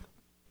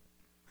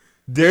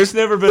 There's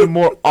never been a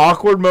more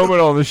awkward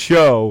moment on the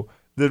show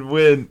than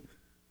when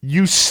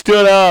you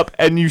stood up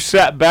and you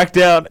sat back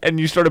down and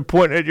you started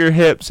pointing at your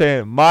hip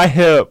saying, my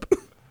hip.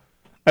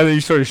 And then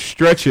you started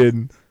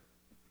stretching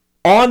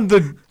on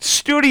the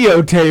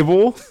studio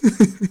table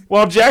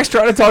while Jack's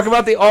trying to talk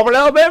about the Auburn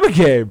Alabama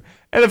game.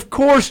 And of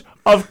course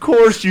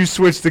you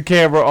switched the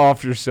camera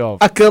off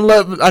yourself. I couldn't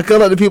let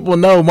the people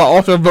know my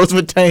alternate votes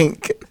for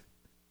Tank.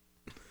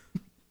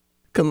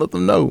 Couldn't let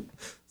them know.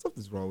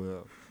 Something's wrong with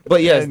him.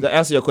 But yes, to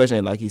answer your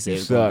question, like he said,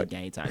 it's going to be a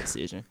game time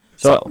decision.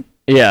 So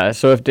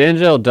if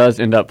D'Angelo does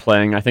end up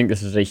playing, I think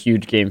this is a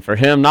huge game for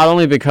him, not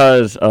only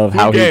because of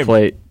how he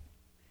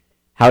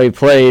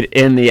played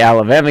in the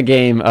Alabama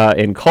game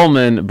in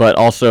Coleman, but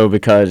also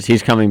because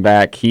he's coming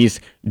back. He's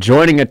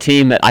joining a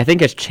team that I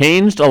think has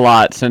changed a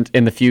lot since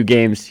in the few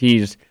games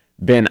he's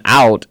been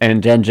out,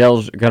 and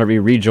D'Angelo's going to be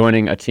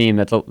rejoining a team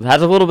that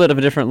has a little bit of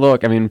a different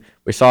look. I mean,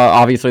 we saw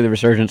obviously the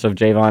resurgence of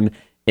Javon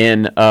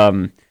in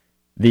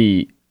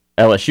the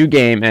LSU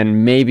game,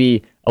 and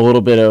maybe a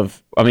little bit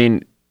of, I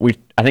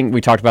think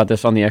we talked about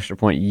this on the Extra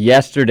Point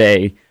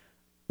yesterday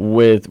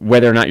with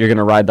whether or not you're going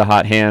to ride the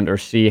hot hand or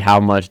see how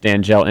much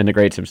D'Angelo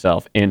integrates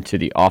himself into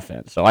the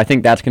offense. So I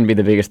think that's going to be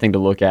the biggest thing to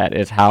look at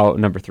is how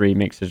number 3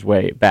 makes his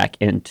way back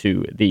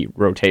into the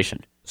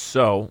rotation.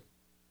 So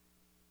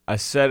I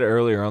said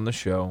earlier on the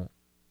show,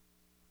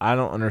 I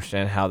don't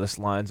understand how this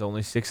line's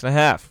only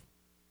 6.5.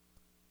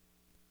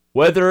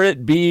 Whether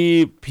it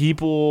be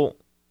people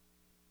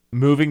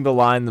moving the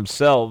line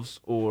themselves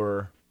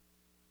or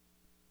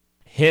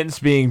hints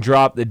being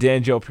dropped that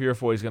D'Angelo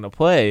Purefoy is going to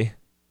play,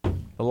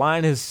 the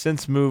line has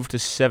since moved to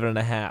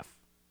 7.5.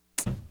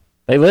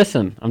 They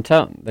listen.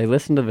 They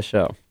listen to the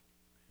show.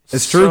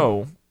 It's true.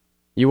 So,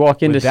 you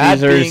walk into with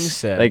that being Caesars,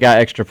 said, they got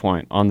Extra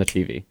Point on the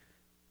TV.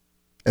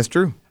 It's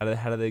true. How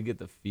do they get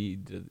the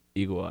feed to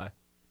Eagle Eye?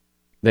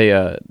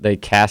 They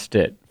cast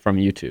it from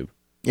YouTube.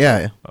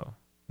 Yeah. Oh,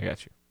 I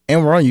got you.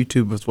 And we're on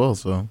YouTube as well,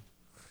 so.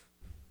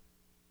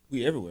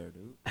 We everywhere,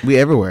 dude. We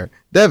everywhere.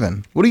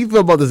 Devin, what do you feel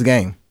about this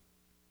game?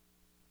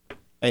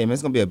 Hey, man,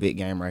 it's going to be a big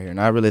game right here.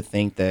 And I really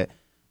think that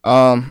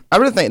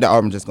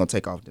Auburn's just going to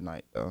take off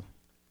tonight, though.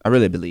 I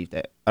really believe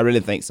that. I really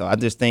think so. I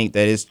just think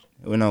that it's,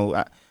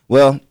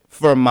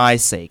 for my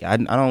sake, I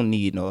don't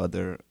need no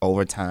other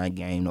overtime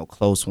game, no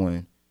close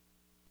one.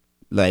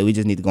 Like, we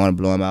just need to go on and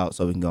blow them out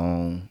so we can go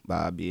on by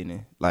our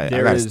business. Like,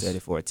 I got to study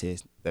for a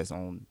test that's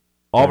on.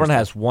 Auburn Thursday.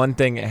 has one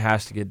thing it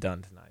has to get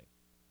done tonight.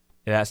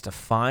 It has to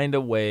find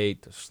a way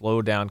to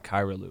slow down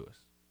Kyra Lewis.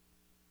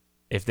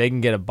 If they can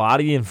get a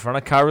body in front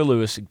of Kyra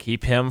Lewis and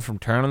keep him from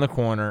turning the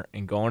corner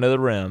and going to the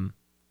rim,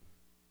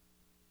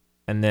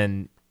 and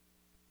then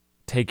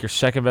take your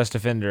second best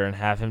defender and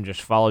have him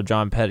just follow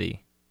John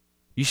Petty,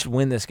 you should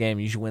win this game.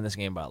 You should win this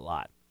game by a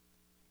lot.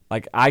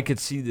 Like, I could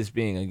see this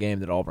being a game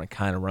that Auburn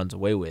kind of runs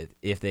away with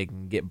if they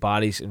can get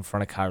bodies in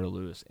front of Kyra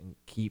Lewis and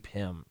keep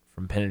him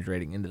from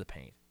penetrating into the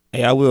paint.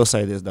 Hey, I will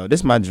say this, though.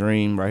 This is my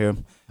dream right here.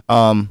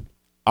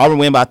 Auburn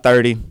win by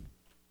 30.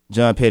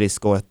 John Petty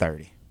scored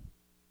 30.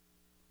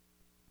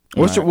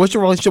 What's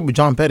your relationship with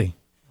John Petty?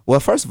 Well,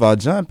 first of all,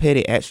 John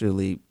Petty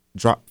actually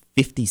dropped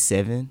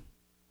 57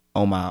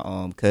 on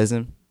my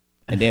cousin,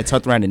 and then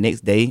turned around the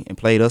next day and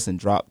played us and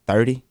dropped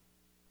 30.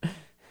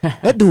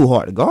 That dude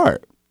hard to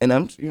guard, and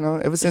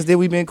ever since then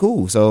we've been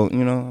cool. So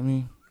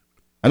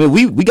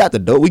we got the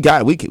dope, we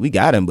got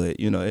him, but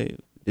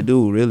the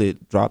dude really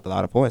dropped a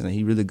lot of points, and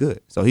he really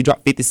good. So he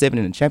dropped 57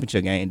 in the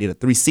championship game and did a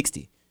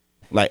 360.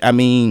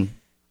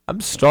 I'm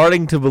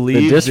starting to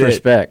believe the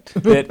disrespect.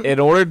 that in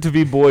order to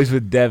be boys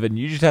with Devin,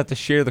 you just have to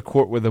share the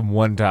court with him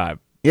one time.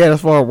 Yeah,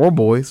 that's why we're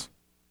boys.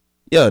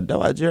 Yeah, that's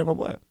why Jared, my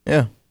boy.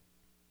 Yeah.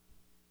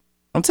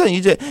 I'm telling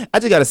you, I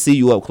just got to see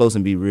you up close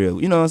and be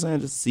real. You know what I'm saying?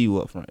 Just see you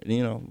up front,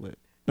 But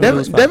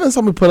Devin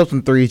saw me put up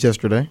some threes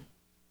yesterday.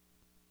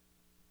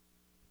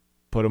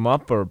 Put him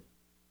up or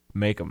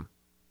make him?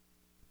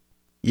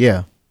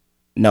 Yeah.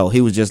 No,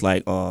 he was just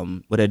like,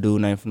 what that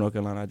dude name from North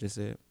Carolina I just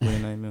said? What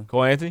his name is?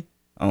 Cole Anthony?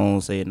 I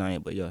don't say his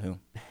name, but yeah, him.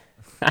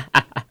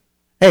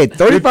 Hey,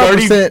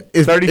 35%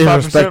 is 35%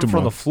 respectable.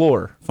 from the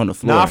floor. From the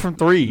floor. Not from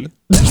three.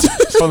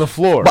 From the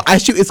floor. But I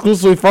shoot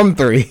exclusively from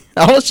 3.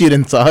 I don't shoot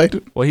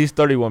inside. Well, he's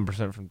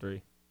 31% from 3.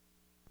 Okay.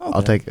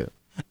 I'll take it.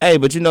 Hey,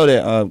 but you know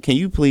that, can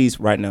you please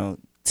right now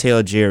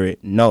tell Jared,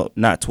 no,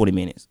 not 20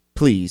 minutes.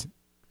 Please.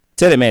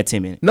 Tell that man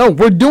 10 minutes. No,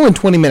 we're doing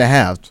 20-minute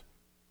halves.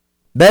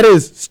 That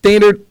is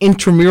standard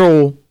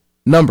intramural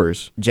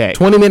numbers. Jack.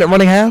 20-minute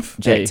running half?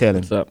 Jack, Hey, tell him.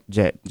 what's up?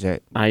 Jack.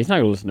 Nah, he's not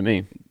going to listen to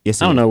me.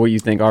 Yes, I don't know what you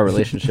think our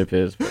relationship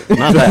is. But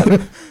not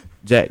that.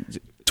 Jack.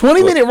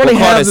 20-minute running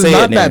Carter halves is said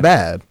not now. that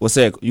bad. What's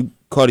that?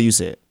 Carter, you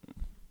said.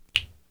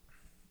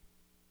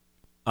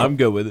 I'm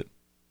good with it.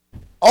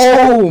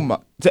 Oh, my.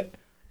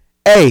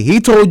 Hey, he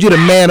told you to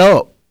man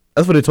up.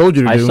 That's what he told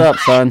you to Ice do. up,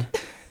 son.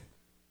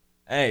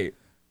 Hey,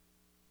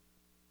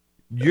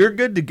 You're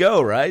good to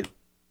go, right?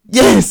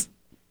 Yes,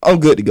 I'm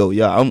good to go.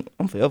 Yeah,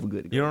 I'm forever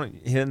good to go.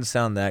 He didn't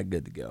sound that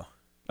good to go.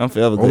 I'm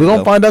forever good. We're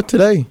gonna find out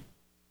today.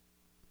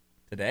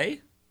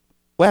 Today?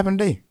 What happened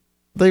today?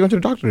 I thought you went to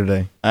the doctor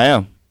today. I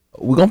am.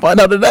 We're gonna find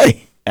out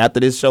today. After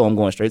this show, I'm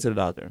going straight to the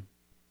doctor.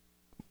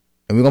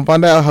 And we're gonna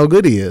find out how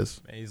good he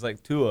is. Man, he's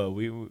like Tua.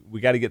 We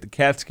got to get the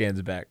CAT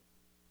scans back.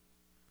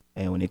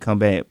 And when they come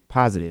back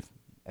positive,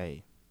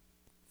 hey,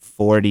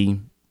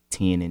 40,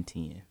 10, and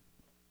 10.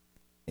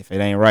 If it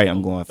ain't right,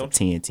 I'm going for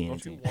 10, 10,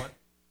 and 10.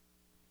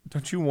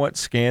 Don't you want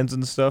scans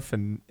and stuff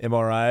and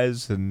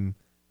MRIs and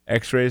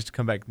X-rays to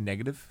come back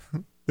negative?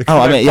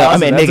 I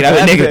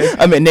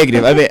meant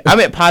negative. I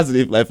meant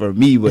positive, like for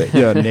me, but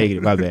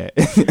negative. My bad.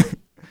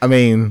 I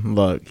mean,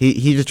 look,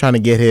 he's just trying to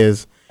get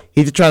his.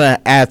 He's just trying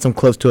to add some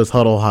clips to his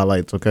huddle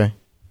highlights. Okay.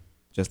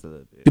 Just a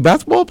little bit. Do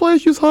basketball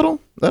players use huddle?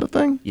 Is that a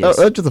thing? Yes.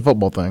 That's just a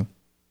football thing.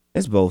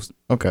 It's both.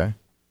 Okay.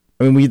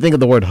 I mean, when you think of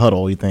the word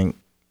huddle, you think,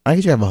 I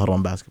guess you have a huddle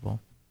in basketball.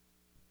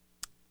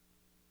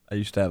 I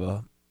used to have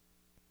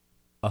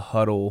a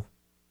huddle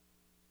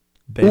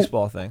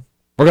baseball thing.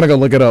 We're going to go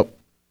look it up.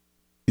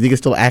 You think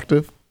it's still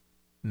active?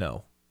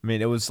 No. I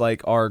mean, it was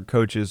like our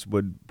coaches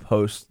would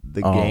post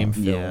the game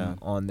film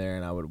on there,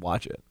 and I would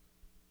watch it.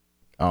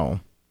 Oh.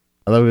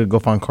 I thought we could go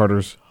find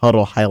Carter's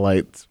huddle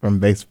highlights from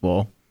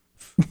baseball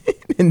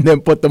and then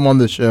put them on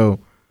the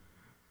show.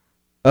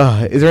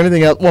 Is there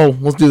anything else? Well,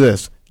 let's do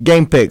this.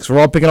 Game picks. We're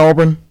all picking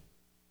Auburn?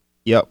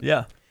 Yep.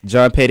 Yeah.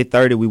 John Petty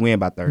 30. We win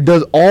by 30.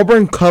 Does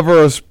Auburn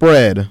cover a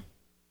spread?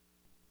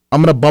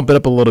 I'm going to bump it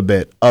up a little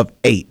bit of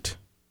 8.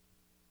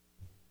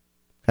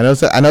 I know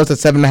it's at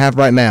 7.5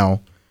 right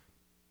now.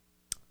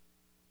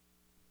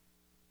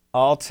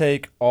 I'll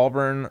take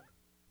Auburn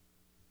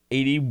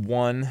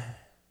 81,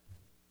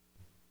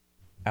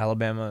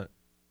 Alabama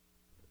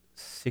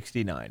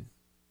 69.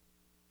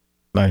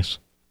 Nice.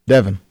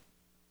 Devin.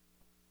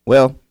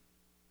 Well,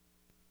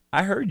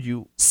 I heard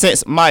you.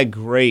 Since my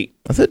great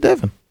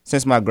Devin.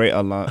 Since my great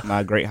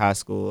high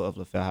school of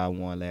LaFayette High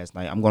won last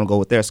night, I'm gonna go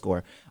with their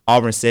score.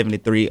 Auburn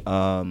 73,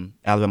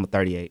 Alabama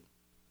 38,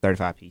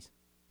 35 piece.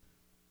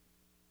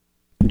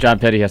 John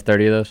Petty has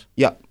 30 of those?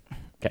 Yep.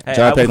 Okay. Hey,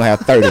 John Petty gonna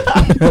have 30.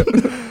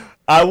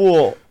 I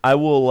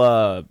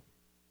will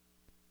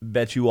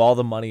bet you all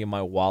the money in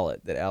my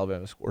wallet that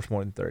Alabama scores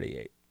more than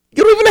 38.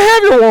 You don't even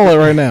have your wallet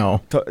right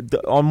now.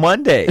 On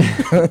Monday.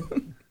 I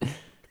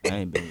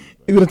ain't been.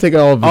 You're going to take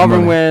all of your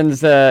Auburn money.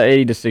 wins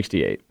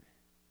 80-68.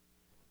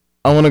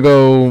 I want to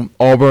go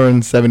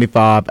Auburn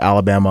 75,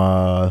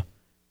 Alabama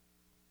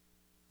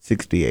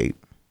 68.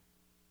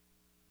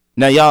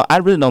 Now, y'all, I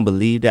really don't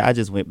believe that. I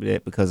just went with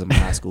that because of my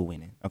high school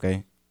winning,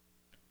 okay?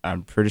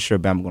 I'm pretty sure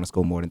Bama going to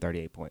score more than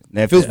 38 points.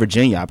 Now, if it was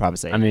Virginia, I'd probably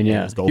say. I mean,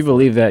 let's go if you for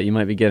believe that, you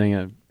might be getting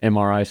an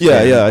MRI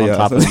scan on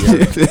top of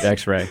the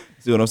X-ray.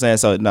 See what I'm saying?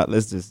 So, no,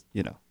 let's just,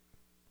 All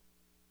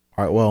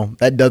right, well,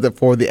 that does it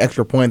for the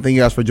Extra Point. Thank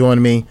you guys for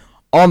joining me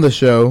on the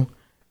show.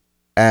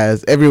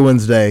 As every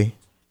Wednesday,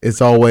 it's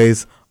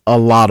always a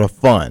lot of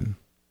fun.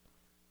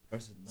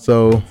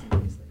 So,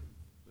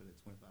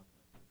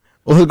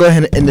 we'll go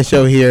ahead and end the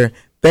show here.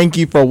 Thank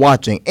you for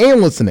watching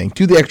and listening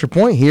to the Extra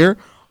Point here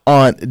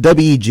on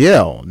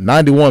WEGL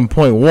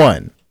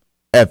 91.1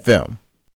 FM.